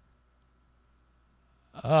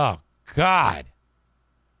 Oh, God.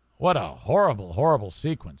 What a horrible, horrible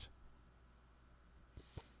sequence.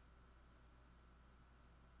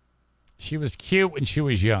 She was cute when she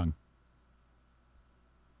was young.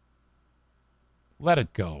 Let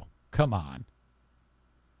it go. Come on.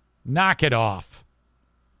 Knock it off.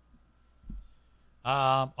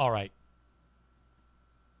 All right.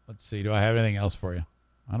 Let's see. Do I have anything else for you?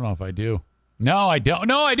 I don't know if I do. No, I don't.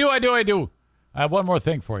 No, I do. I have one more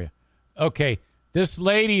thing for you. Okay. This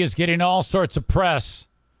lady is getting all sorts of press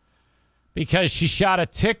because she shot a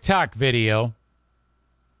TikTok video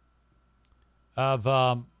of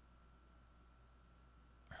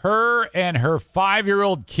her and her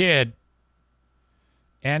 5-year-old kid,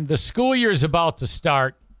 and the school year is about to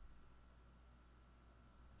start.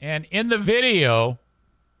 And in the video,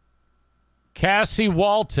 Cassie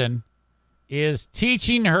Walton is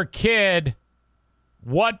teaching her kid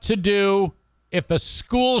what to do if a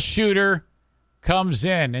school shooter comes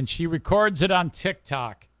in, and she records it on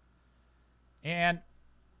TikTok. And,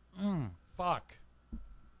 fuck.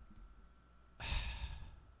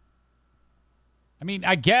 I mean,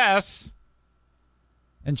 I guess.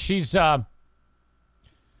 And she's, the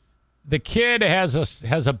kid has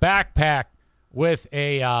a backpack with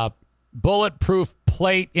a bulletproof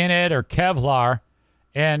plate in it, or Kevlar.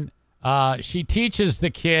 And she teaches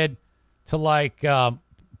the kid to, like,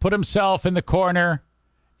 put himself in the corner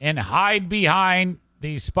and hide behind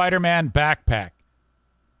the Spider-Man backpack.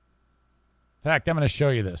 In fact, I'm going to show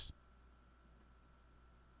you this.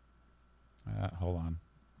 Hold on.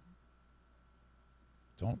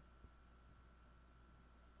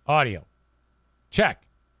 Audio. Check.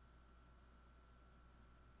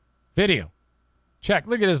 Video. Check.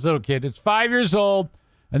 Look at this little kid. It's 5 years old,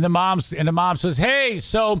 and the mom says, "Hey,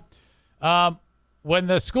 so when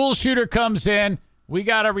the school shooter comes in, we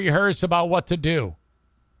got to rehearse about what to do."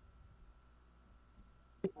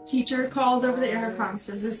 Teacher calls over the intercom,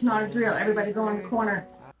 says, "This is not a drill. Everybody go in the corner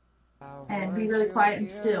and be really quiet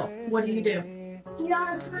and still." What do? You don't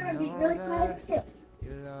have to be really quiet and still.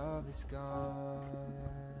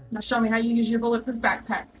 Now show me how you use your bulletproof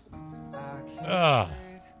backpack.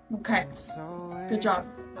 Okay. Good job.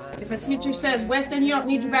 If a teacher says, "Weston, you don't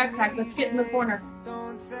need your backpack. Let's get in the corner."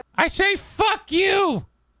 I say, "Fuck you."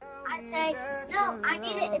 I say, "No, I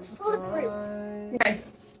need it. It's bulletproof." Okay.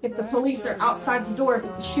 If the police are outside the door,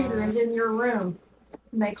 but the shooter is in your room,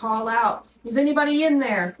 and they call out, "Is anybody in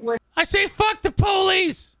there?" I say, "Fuck the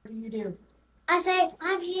police." What do you do? I say,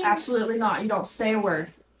 "I'm here." Absolutely not. You don't say a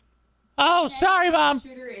word. Oh, sorry, Mom. If the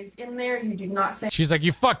shooter is in there, you do not say. She's like,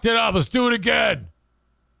 "You fucked it up. Let's do it again."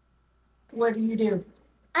 What do?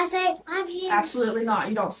 I say, "I'm here." Absolutely not.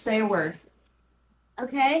 You don't say a word.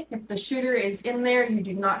 Okay. If the shooter is in there, you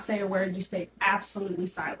do not say a word. You stay absolutely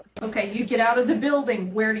silent. Okay, you get out of the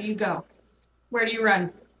building. Where do you go? Where do you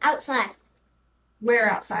run? Outside.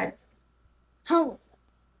 Where outside? Home.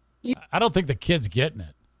 I don't think the kid's getting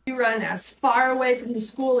it. You run as far away from the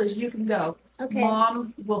school as you can go. Okay.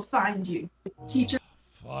 Mom will find you. Teacher.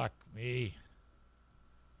 Fuck me.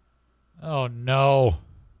 Oh, no.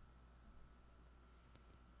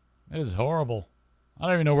 That is horrible. I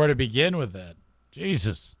don't even know where to begin with that.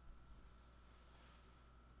 Jesus.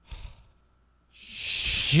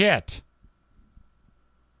 Shit.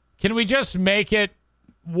 Can we just make it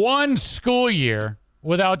one school year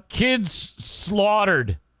without kids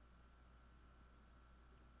slaughtered?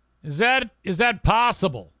 Is that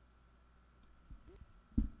possible?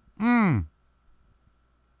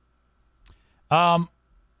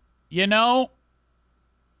 You know,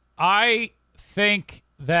 I think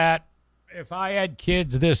that if I had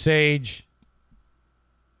kids this age,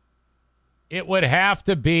 it would have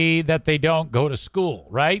to be that they don't go to school,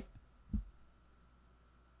 right?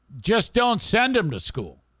 Just don't send them to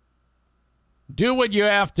school. Do what you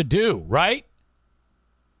have to do, right?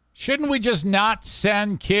 Shouldn't we just not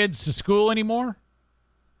send kids to school anymore?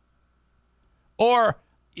 Or,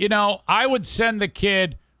 you know, I would send the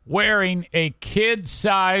kid wearing a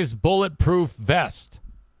kid-sized bulletproof vest,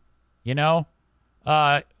 you know,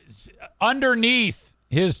 underneath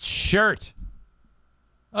his shirt.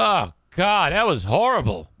 Oh, God, that was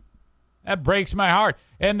horrible. That breaks my heart.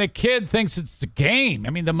 And the kid thinks it's a game. I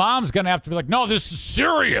mean, the mom's going to have to be like, "No, this is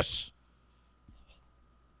serious."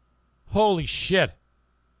 Holy shit.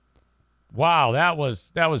 Wow, that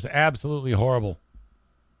was absolutely horrible.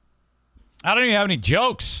 I don't even have any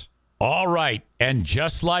jokes. All right, and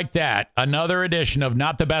just like that, another edition of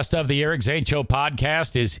Not the Best of the Eric Zane Show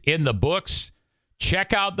podcast is in the books.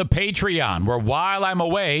 Check out the Patreon, where while I'm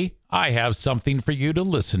away, I have something for you to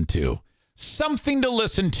listen to. Something to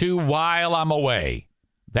listen to while I'm away.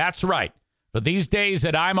 That's right. But these days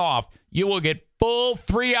that I'm off, you will get full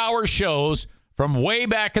 3-hour shows from way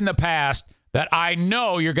back in the past that I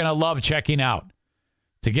know you're going to love checking out.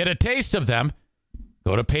 To get a taste of them,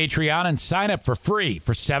 go to Patreon and sign up for free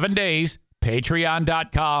for 7 days.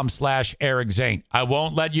 Patreon.com/Eric Zane. I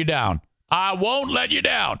won't let you down. I won't let you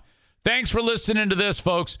down. Thanks for listening to this,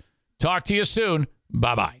 folks. Talk to you soon.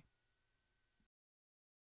 Bye-bye.